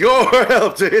Zone needs your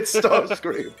help to hit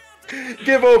Starscream.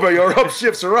 Give over your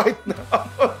upshifts right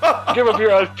now. Give up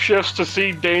your upshifts to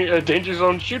see Danger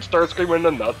Zone shoot Starscream in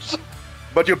the nuts.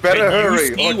 But you better Can you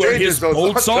hurry, see or where Danger his Zone's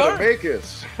not bolts gonna are? make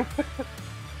it.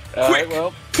 Alright,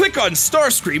 well. Click on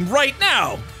Starscream right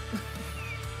now.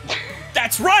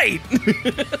 That's right.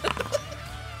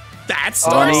 That's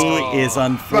 20 is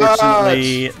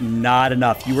unfortunately not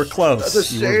enough. You were close.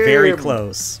 That's a You were very shame.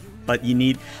 close. But you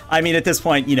need, I mean, at this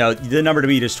point, you know, the number to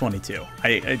beat is 22.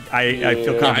 I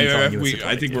feel confident telling you it's a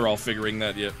I think 22. we're all figuring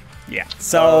that yet. Yeah.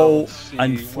 So, let's see,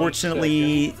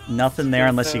 unfortunately, 1 nothing there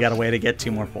unless you got a way to get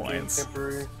 2 more points.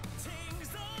 There's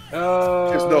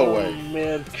no way.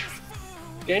 Man.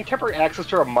 Gain temporary access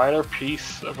to a minor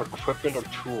piece of equipment or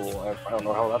tool. I don't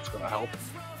know how that's going to help.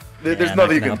 There's Yeah,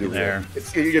 nothing I you can can help do you there.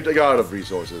 there. You get out of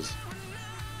resources.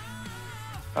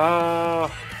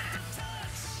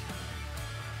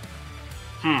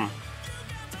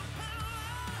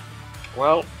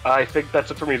 Well, I think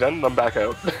that's it for me then. I'm back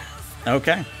out.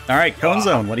 Okay. All right, Cone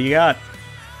Zone, what do you got?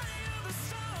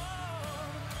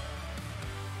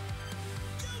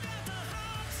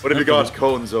 What have you got,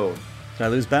 Cone Zone? Did I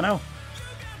lose Benno?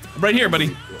 I'm right here,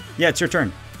 buddy. Yeah, it's your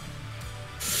turn.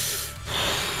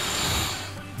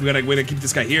 We gotta keep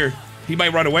this guy here. He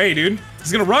might run away, dude.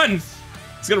 He's gonna run.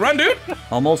 He's gonna run, dude.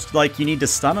 Almost like you need to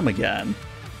stun him again.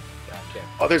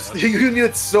 Oh, you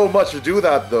need so much to do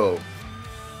that, though.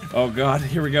 Oh god,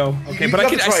 here we go. Okay, You but I have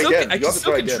can, to I try still, again. can, I You can have to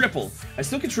still try can again. triple. I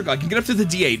still can triple. I can get up to the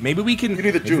D8. Maybe we can. You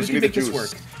need the juice, Maybe we you can need the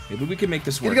make this juice. work. Maybe we can make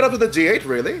this Can you work. get up to the D8,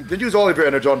 really? Did you use all of your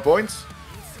Energon points?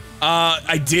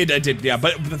 I did, yeah.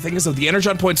 But the thing is, though, the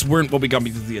Energon points weren't what we got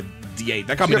me to the D8.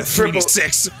 That got me You to have triple-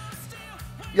 3d6.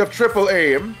 You have triple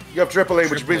aim. You have triple aim,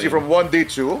 which Triple brings you aim. from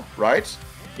 1d2, right?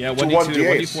 Yeah, to 1d2,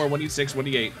 1d8. 1d4, 1d6,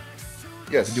 1d8.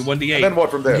 Yes. Do 1d8. And then what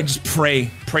from We there? can just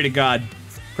pray to God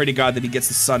that he gets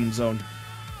the sun zone.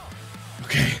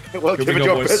 Okay. Well, here give we it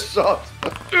go, your boys. best shot.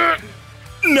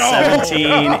 No.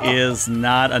 17 is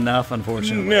not enough,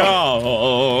 unfortunately. No.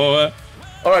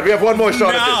 All right, we have one more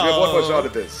shot at this. We have one more No. shot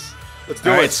at this. Let's do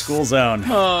All right, it. School Zone.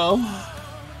 Oh.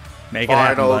 Make it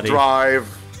happen, Final buddy. drive.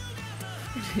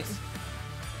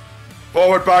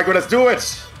 Forward, backward. Let's do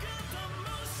it.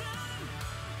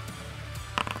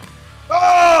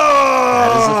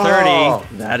 That is Oh! a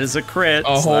 30. That is a crit.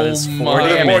 Oh so that is 4 my.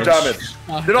 There's damage. more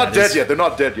damage. They're not That dead is- yet. They're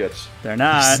not dead yet. They're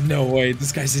not. There's no way.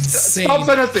 This guy's insane. Stop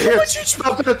them at the How hit. much HP?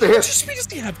 Stop them at the How much hit. HP does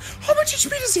he have? How much HP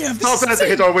does he have? This Stop is them at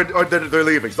the insane. hit or they're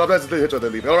leaving. Stop them at the hit or they're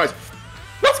leaving. All right.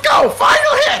 Let's go.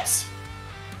 Final hit.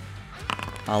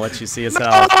 I'll let you see us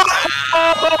out.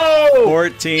 Oh!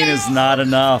 14 is not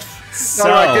enough. So, All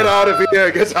right, get out of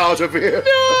here. Get out of here.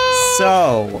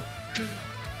 so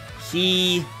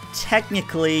he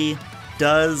technically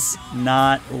does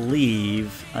not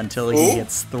leave until he Who?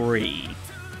 gets 3.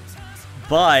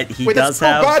 But he Wait, does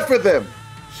that's so bad have for them.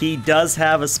 he does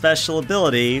have a special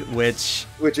ability which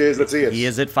Which is, let's see it. he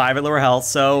is at 5 at lower health,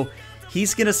 so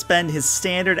he's going to spend his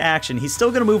standard action. He's still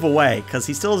going to move away, because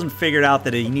he still hasn't figured out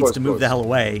that he needs course, to of move course. the hell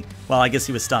away. Well, I guess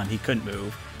he was stunned. He couldn't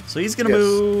move. So he's going to Yes.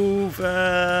 move,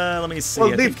 let me see. Well,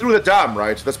 I leave think- through the dam,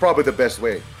 right? That's probably the best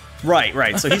way.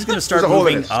 Right. So he's going to start There's a hole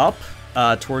in moving it.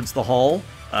 up towards the hull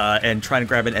and trying to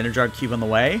grab an Energon cube on the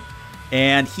way.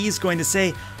 And he's going to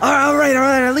say, all right,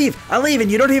 I leave, and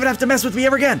you don't even have to mess with me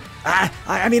ever again.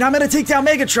 I mean, I'm going to take down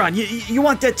Megatron. You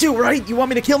want that too, right? You want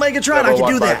me to kill Megatron? I can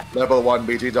do that. Level 1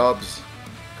 BT dubs.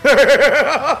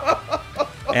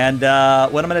 And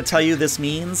what I'm going to tell you this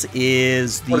means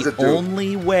is What does the it do?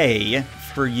 only way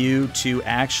for you to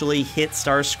actually hit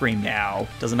Starscream now,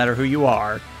 doesn't matter who you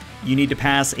are, you need to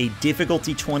pass a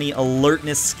difficulty 20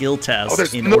 alertness skill test Oh,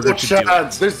 there's in no order to do it.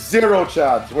 chance. There's zero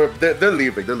chance. They're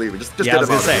leaving. They're leaving. Just Yeah, I was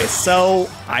get gonna them out say. of So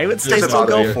I would say Get them still out of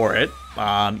go here. for it.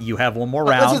 You have one more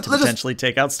Let's round just- to let's just- potentially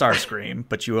take out Starscream,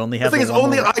 but you only The have thing is, one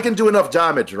only more I can do enough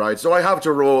damage, right? So I have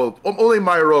to roll. Only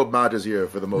my roll matters here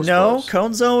for the most No, part.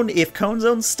 Cone Zone. If Cone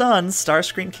Zone's stunned,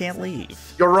 Starscream can't leave.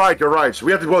 You're right. So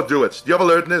we have to go do it. Do you have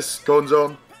alertness, Cone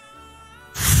Zone?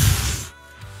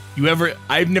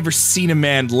 I've never seen a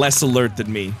man less alert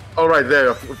than me. All right, there.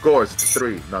 Of course.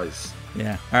 3. Nice.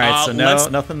 Yeah. All right. So let's-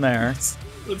 nothing there.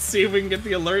 Let's see if we can get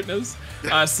the alertness.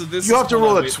 So this You have to roll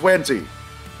hold on, a 20.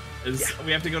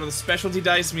 we have to go to the specialty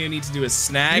dice. We need to do a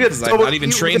snag You get because I'm double- not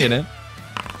even you- trained in it.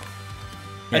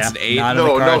 That's Yeah, an 8. not in No,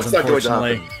 the no, cards, it's not going to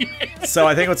unfortunately. So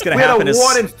I think what's going We to had happen a is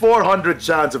 1 in 400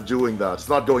 chance of doing that. It's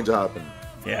not going to happen.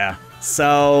 yeah.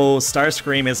 So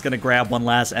Starscream is going to grab one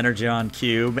last Energon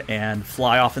cube and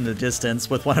fly off in the distance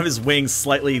with one of his wings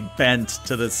slightly bent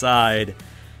to the side.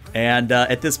 And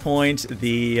at this point,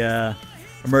 the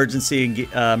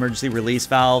emergency release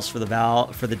valves for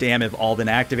the dam have all been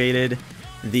activated.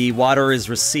 The water is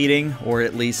receding, or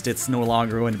at least it's no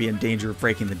longer going to be in danger of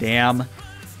breaking the dam.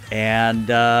 And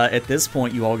at this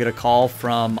point, you all get a call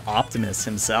from Optimus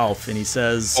himself, and he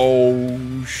says,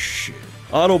 Oh shit!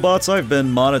 Autobots, I've been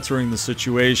monitoring the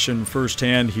situation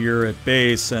firsthand here at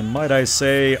base, and might I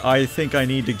say, I think I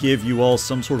need to give you all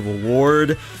some sort of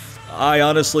award. I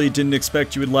honestly didn't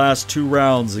expect you would last 2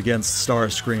 rounds against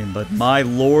Starscream, but my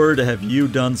lord, have you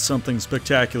done something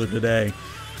spectacular today.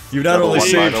 You've not only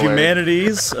saved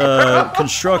humanity's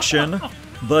construction,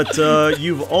 but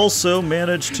you've also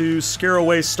managed to scare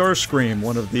away Starscream,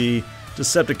 one of the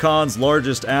Decepticons'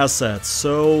 largest assets.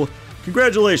 So,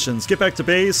 congratulations. Get back to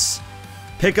base,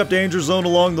 pick up Danger Zone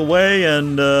along the way,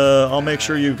 and I'll make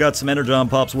sure you've got some Energon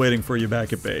Pops waiting for you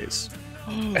back at base.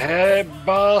 Hey,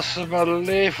 boss, I'm a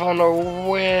leaf on the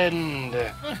wind.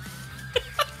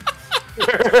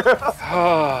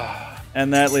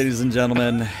 And that, ladies and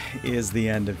gentlemen, is the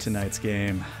end of tonight's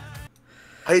game.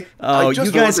 I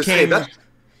just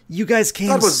you guys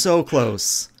came so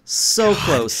close. So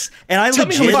close. And I Tell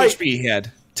me how much HP he had.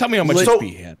 Tell me how much HP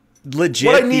he had. Legit.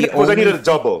 What I needed was I needed a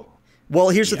double. Well,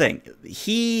 here's the thing.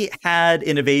 He had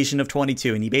an evasion of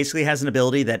 22, and he basically has an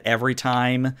ability that every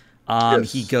time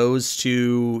he goes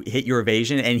to hit your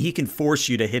evasion, and he can force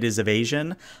you to hit his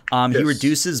evasion. He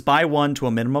reduces by 1 to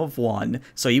a minimum of 1.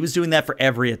 So he was doing that for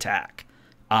every attack.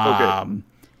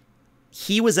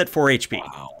 He was at 4 HP.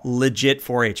 Wow. Legit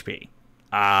 4 HP.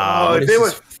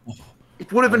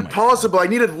 It would have been possible. I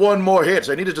needed 1 more hit.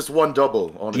 I needed just 1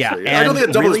 double, honestly. Yeah, I don't think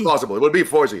a double is possible. It would be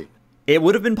 40. It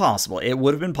would have been possible. It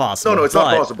would have been possible. No, it's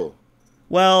not possible.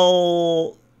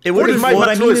 Well, it would have been. What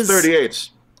I mean is 38.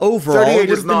 Overall, it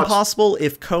would have been possible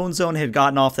if Cone Zone had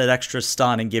gotten off that extra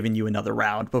stun and given you another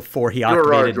round before he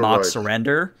activated Mock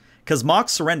Surrender. Because Mock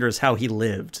Surrender is how he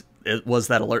lived. It was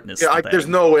that alertness. Yeah, there's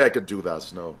no way I could do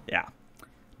that. No. Yeah,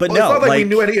 but no, it's not like we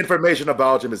knew any information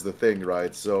about him is the thing,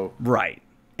 right? So right,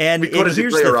 and here's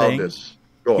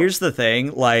the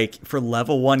thing. Like for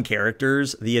level 1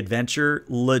 characters, the adventure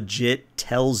legit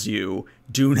tells you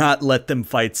do not let them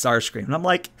fight Starscream. And I'm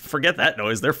like, forget that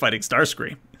noise. They're fighting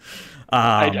Starscream.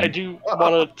 I do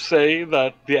want to say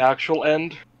that the actual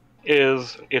end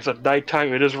is it's at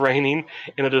nighttime, it is raining,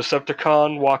 and a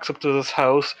Decepticon walks up to this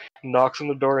house, knocks on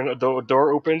the door, and the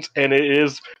door opens, and it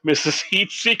is Mrs.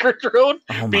 Heat's secret drone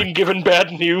being given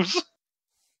bad news.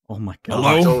 Oh my god.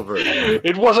 Hello? It's over.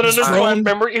 It wasn't an drone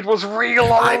memory, it was real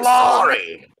all I'm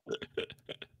sorry.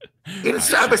 In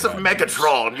service of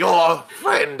Megatron, your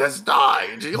friend has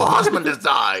died. Your husband has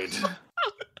died. Oh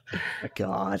my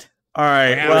god. All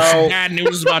right, well, bad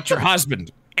news about your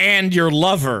husband and your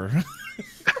lover.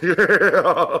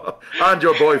 And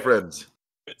your boyfriend.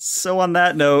 So on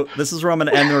that note, this is where I'm going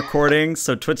to end the recording.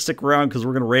 So Twitch, stick around because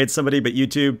we're going to raid somebody. But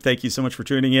YouTube, thank you so much for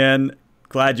tuning in.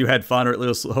 Glad you had fun, or at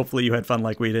least hopefully you had fun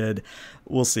like we did.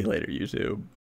 We'll see you later, YouTube.